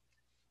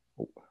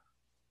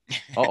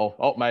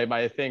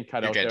 My thing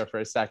cut out there for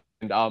a second.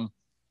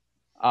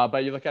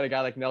 But you look at a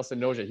guy like Nelson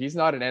Nogier. He's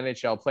not an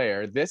NHL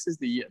player. This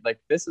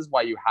is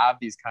why you have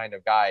these kind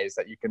of guys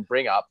that you can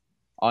bring up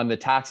on the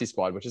taxi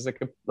squad, which is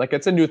like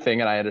it's a new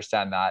thing, and I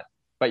understand that.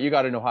 But you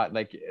got to know how.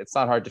 Like, it's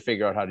not hard to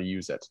figure out how to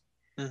use it.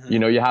 Mm-hmm.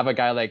 You have a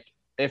guy like,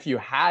 if you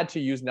had to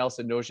use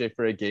Nelson Nogier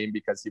for a game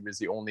because he was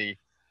the only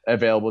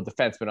available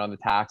defenseman on the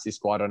taxi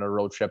squad on a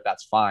road trip,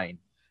 that's fine.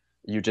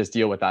 You just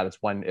deal with that.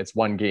 It's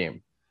one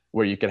game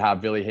where you could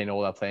have Ville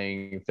Heinola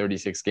playing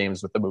 36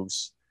 games with the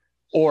Moose.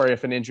 Or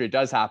if an injury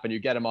does happen, you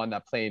get him on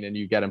that plane and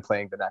you get him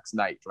playing the next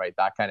night, right?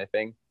 That kind of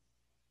thing.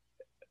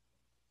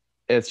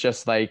 It's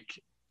just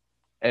like,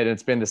 and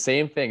it's been the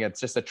same thing. It's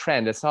just a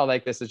trend. It's not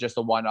like this is just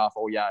a one-off.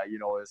 Oh yeah,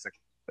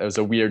 it was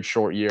a weird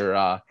short year.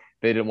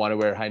 They didn't want to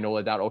wear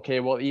Heinola down. Okay,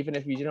 well, even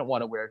if you didn't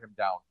want to wear him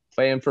down,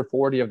 play him for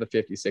 40 of the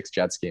 56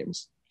 Jets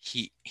games.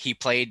 He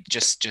played,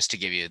 just to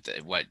give you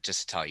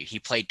just to tell you, he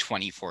played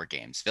 24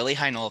 games. Ville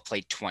Heinola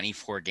played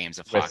 24 games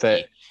of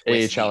hockey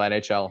with AHL,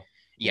 NHL.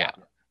 Yeah,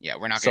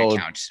 we're not going to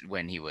count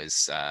when he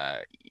was,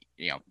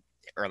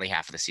 early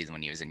half of the season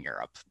when he was in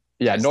Europe.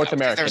 Yeah, North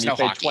American. He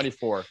played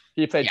 24.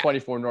 He played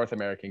 24 North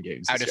American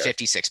games out of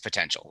 56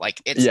 potential. Like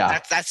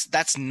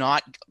that's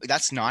not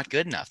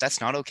good enough.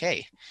 That's not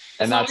okay.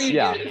 And that's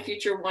the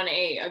future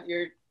 1A of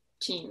your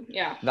team.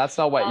 Yeah. That's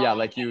not what.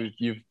 Like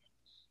you've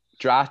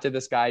drafted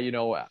this guy.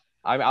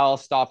 I'll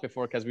stop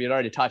before because we had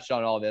already touched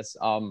on all this.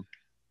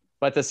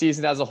 But the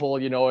season as a whole,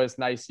 is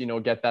nice.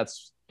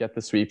 Get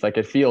the sweep. Like,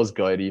 it feels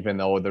good, even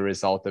though the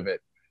result of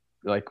it,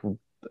 like,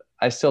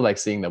 I still like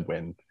seeing them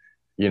win.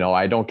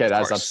 I don't get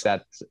as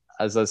upset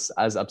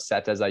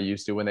as I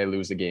used to when they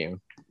lose a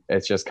game.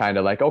 It's just kind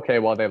of like, okay,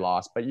 well, they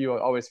lost, but you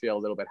always feel a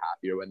little bit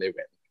happier when they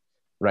win,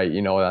 right?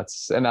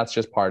 That's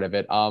just part of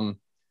it.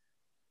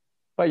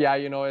 But yeah,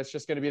 it's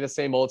just going to be the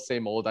same old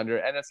and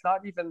it's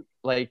not even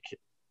like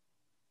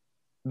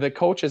the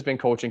coach has been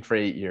coaching for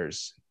 8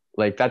 years.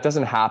 Like, that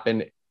doesn't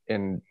happen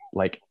in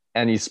like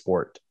any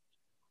sport.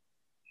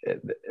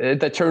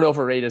 The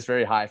turnover rate is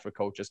very high for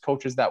coaches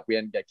that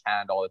win get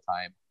canned all the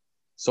time.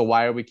 So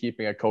why are we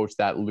keeping a coach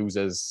that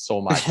loses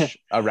so much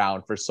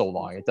around for so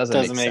long? It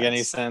doesn't make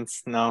any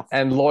sense. No.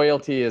 And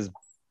loyalty is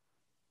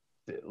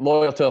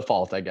loyal to a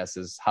fault, I guess,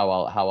 is how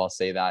I'll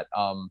say that.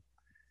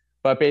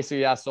 But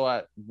basically, yeah.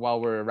 So while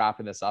we're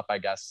wrapping this up, I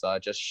guess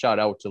just shout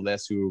out to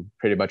Liz, who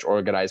pretty much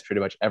organized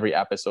pretty much every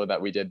episode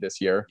that we did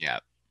this year. Yeah.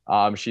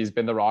 She's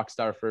been the rock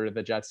star for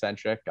the Jet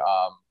Centric.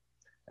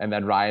 And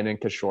then Ryan and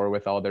Kishore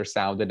with all their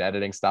sound and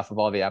editing stuff of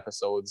all the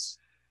episodes.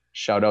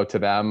 Shout out to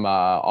them.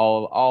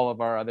 All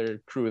of our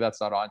other crew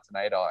that's not on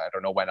tonight. I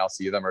don't know when I'll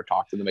see them or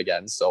talk to them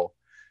again. So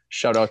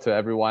shout out to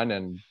everyone,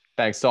 and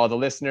thanks to all the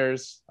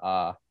listeners.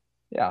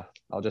 Yeah,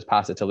 I'll just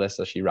pass it to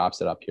Lisa. She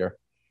wraps it up here.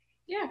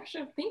 Yeah, for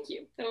sure. Thank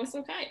you. That was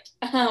so kind.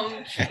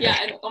 Yeah,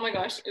 and oh my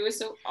gosh, it was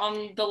so,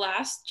 on the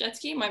last Jets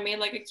game, I made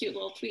like a cute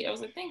little tweet. I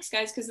was like, thanks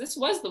guys, because this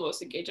was the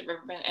most engaged I've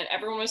ever been, and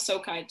everyone was so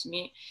kind to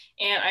me,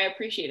 and I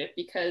appreciate it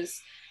because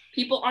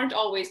people aren't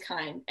always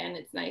kind, and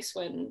it's nice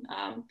when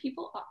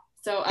people are.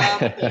 So,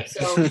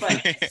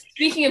 but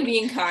speaking of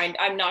being kind,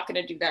 I'm not going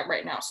to do that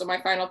right now. So my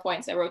final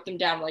points, I wrote them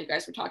down while you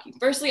guys were talking.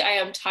 Firstly, I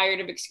am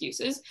tired of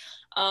excuses,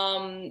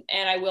 and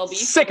I will be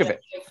sick of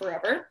it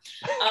forever.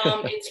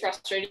 It's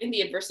frustrating,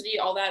 the adversity,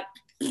 all that.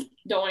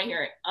 Don't want to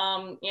hear it.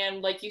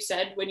 And like you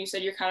said, when you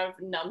said you're kind of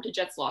numb to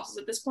Jets losses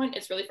at this point,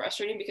 it's really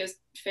frustrating because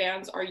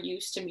fans are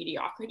used to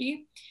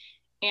mediocrity,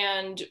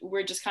 and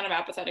we're just kind of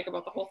apathetic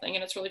about the whole thing.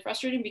 And it's really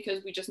frustrating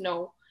because we just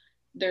know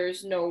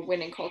there's no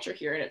winning culture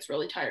here, and it's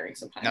really tiring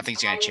sometimes.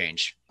 Nothing's gonna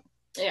change.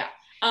 Yeah.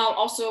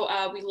 Also,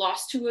 we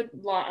lost to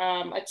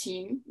a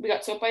team. We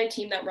got swept by a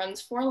team that runs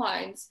 4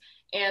 lines,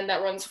 and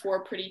that runs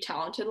 4 pretty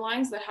talented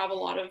lines that have a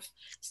lot of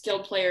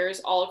skilled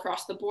players all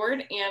across the board.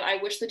 And I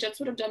wish the Jets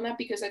would have done that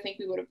because I think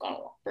we would have gone a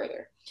lot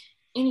further.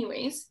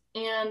 Anyways,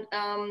 and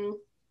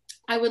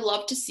I would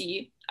love to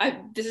see,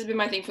 this has been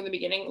my thing from the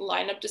beginning,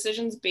 lineup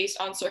decisions based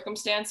on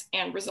circumstance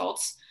and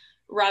results,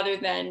 rather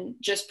than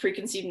just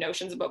preconceived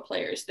notions about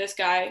players. This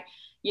guy,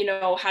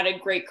 had a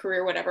great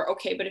career, whatever.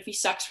 Okay, but if he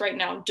sucks right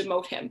now,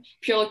 demote him.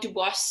 Pierre-Luc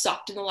Dubois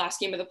sucked in the last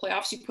game of the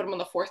playoffs. You put him on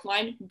the 4th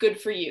line. Good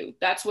for you.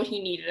 That's what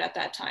he needed at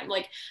that time.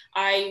 Like,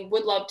 I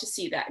would love to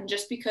see that. And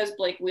just because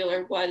Blake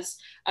Wheeler was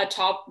a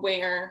top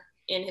winger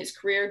in his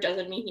career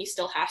doesn't mean he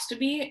still has to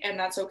be, and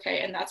that's okay.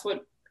 And that's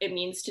what it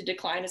means to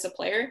decline as a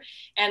player.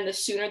 And the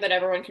sooner that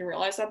everyone can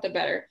realize that, the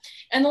better.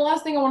 And the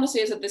last thing I want to say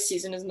is that this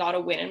season is not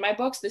a win in my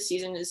books. This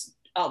season is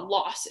a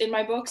loss in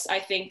my books. I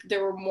think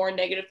there were more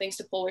negative things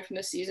to pull away from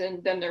this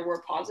season than there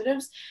were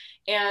positives.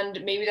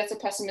 And maybe that's a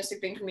pessimistic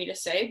thing for me to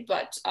say,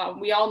 but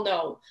we all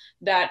know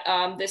that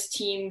this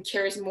team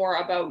cares more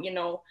about,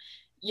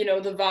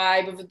 the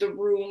vibe of the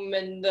room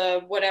and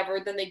the whatever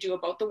than they do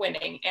about the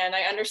winning. And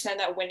I understand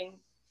that winning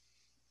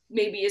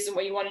maybe isn't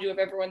what you want to do if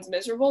everyone's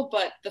miserable,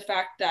 but the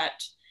fact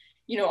that,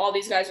 all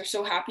these guys are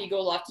so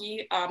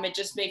happy-go-lucky, it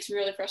just makes me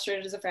really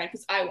frustrated as a fan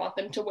because I want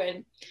them to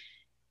win.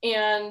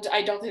 And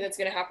I don't think that's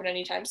going to happen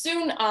anytime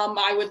soon.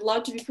 I would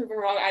love to be proven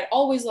wrong. I'd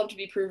always love to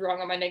be proved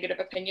wrong on my negative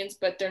opinions,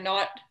 but they're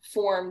not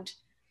formed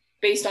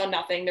based on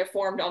nothing. They're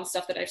formed on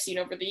stuff that I've seen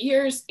over the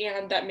years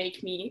and that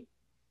make me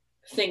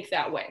think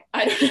that way.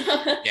 I don't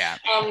know. Yeah.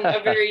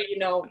 A very,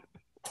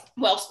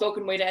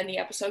 well-spoken way to end the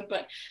episode,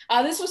 but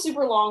this was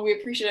super long. We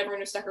appreciate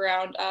everyone who stuck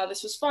around.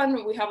 This was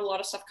fun. We have a lot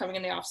of stuff coming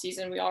in the off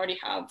season. We already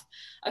have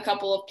a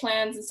couple of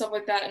plans and stuff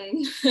like that,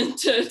 and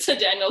to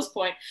Daniel's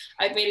point,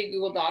 I've made a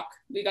Google Doc.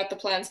 We got the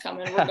plans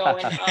coming. We're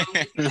going.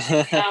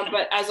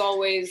 But as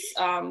always,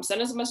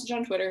 send us a message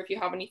on Twitter if you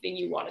have anything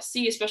you want to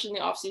see, especially in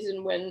the off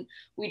season when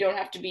we don't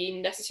have to be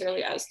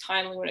necessarily as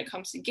timely when it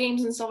comes to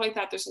games and stuff like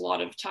that. There's a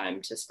lot of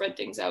time to spread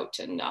things out,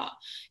 and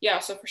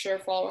so for sure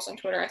follow us on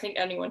Twitter. I think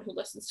anyone who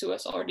listens to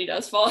us already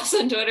does follow us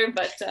on Twitter,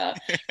 but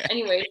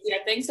anyways,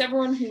 thanks to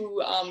everyone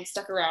who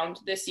stuck around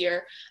this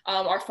year.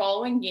 Our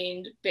following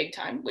gained big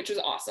time, which was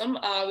awesome.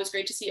 It was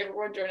great to see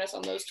everyone join us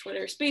on those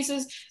Twitter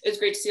spaces. It was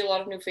great to see a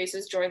lot of new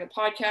faces join the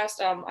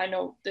podcast. I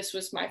know this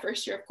was my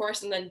first year, of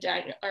course, and then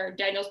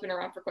Daniel's been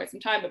around for quite some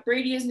time, but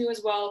Brady is new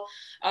as well.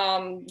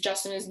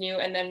 Justin is new,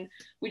 and then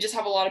we just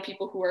have a lot of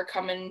people who are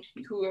coming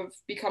who have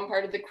become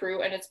part of the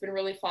crew, and it's been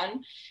really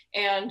fun.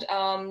 And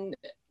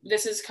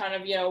this is kind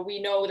of,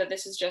 we know that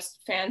this is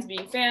just fans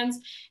being fans,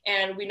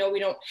 and we know we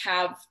don't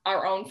have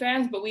our own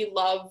fans, but we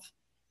love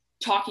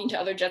talking to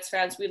other Jets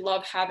fans. We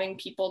love having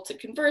people to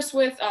converse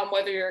with,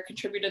 whether you're a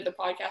contributor to the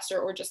podcast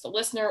or just a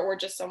listener or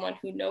just someone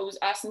who knows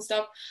us and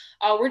stuff.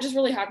 We're just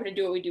really happy to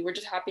do what we do. We're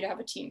just happy to have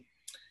a team.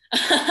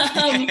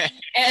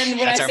 And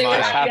when I say we're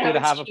happy to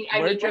have a team,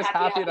 we're just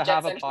happy to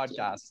have a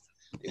podcast.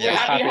 We're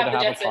happy to have a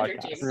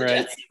Jets-centric team.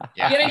 Right.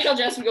 The NHL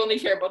Jets, we only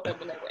care about them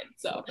when they win.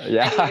 So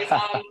anyways,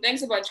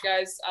 thanks a bunch,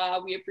 guys.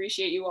 We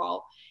appreciate you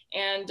all.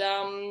 And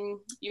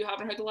you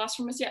haven't heard the last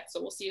from us yet,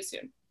 so we'll see you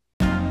soon.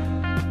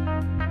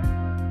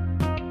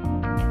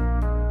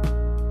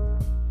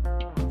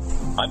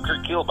 I'm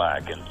Kurt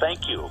Kielbach, and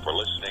thank you for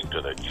listening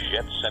to the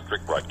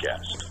Jet-Centric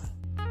broadcast.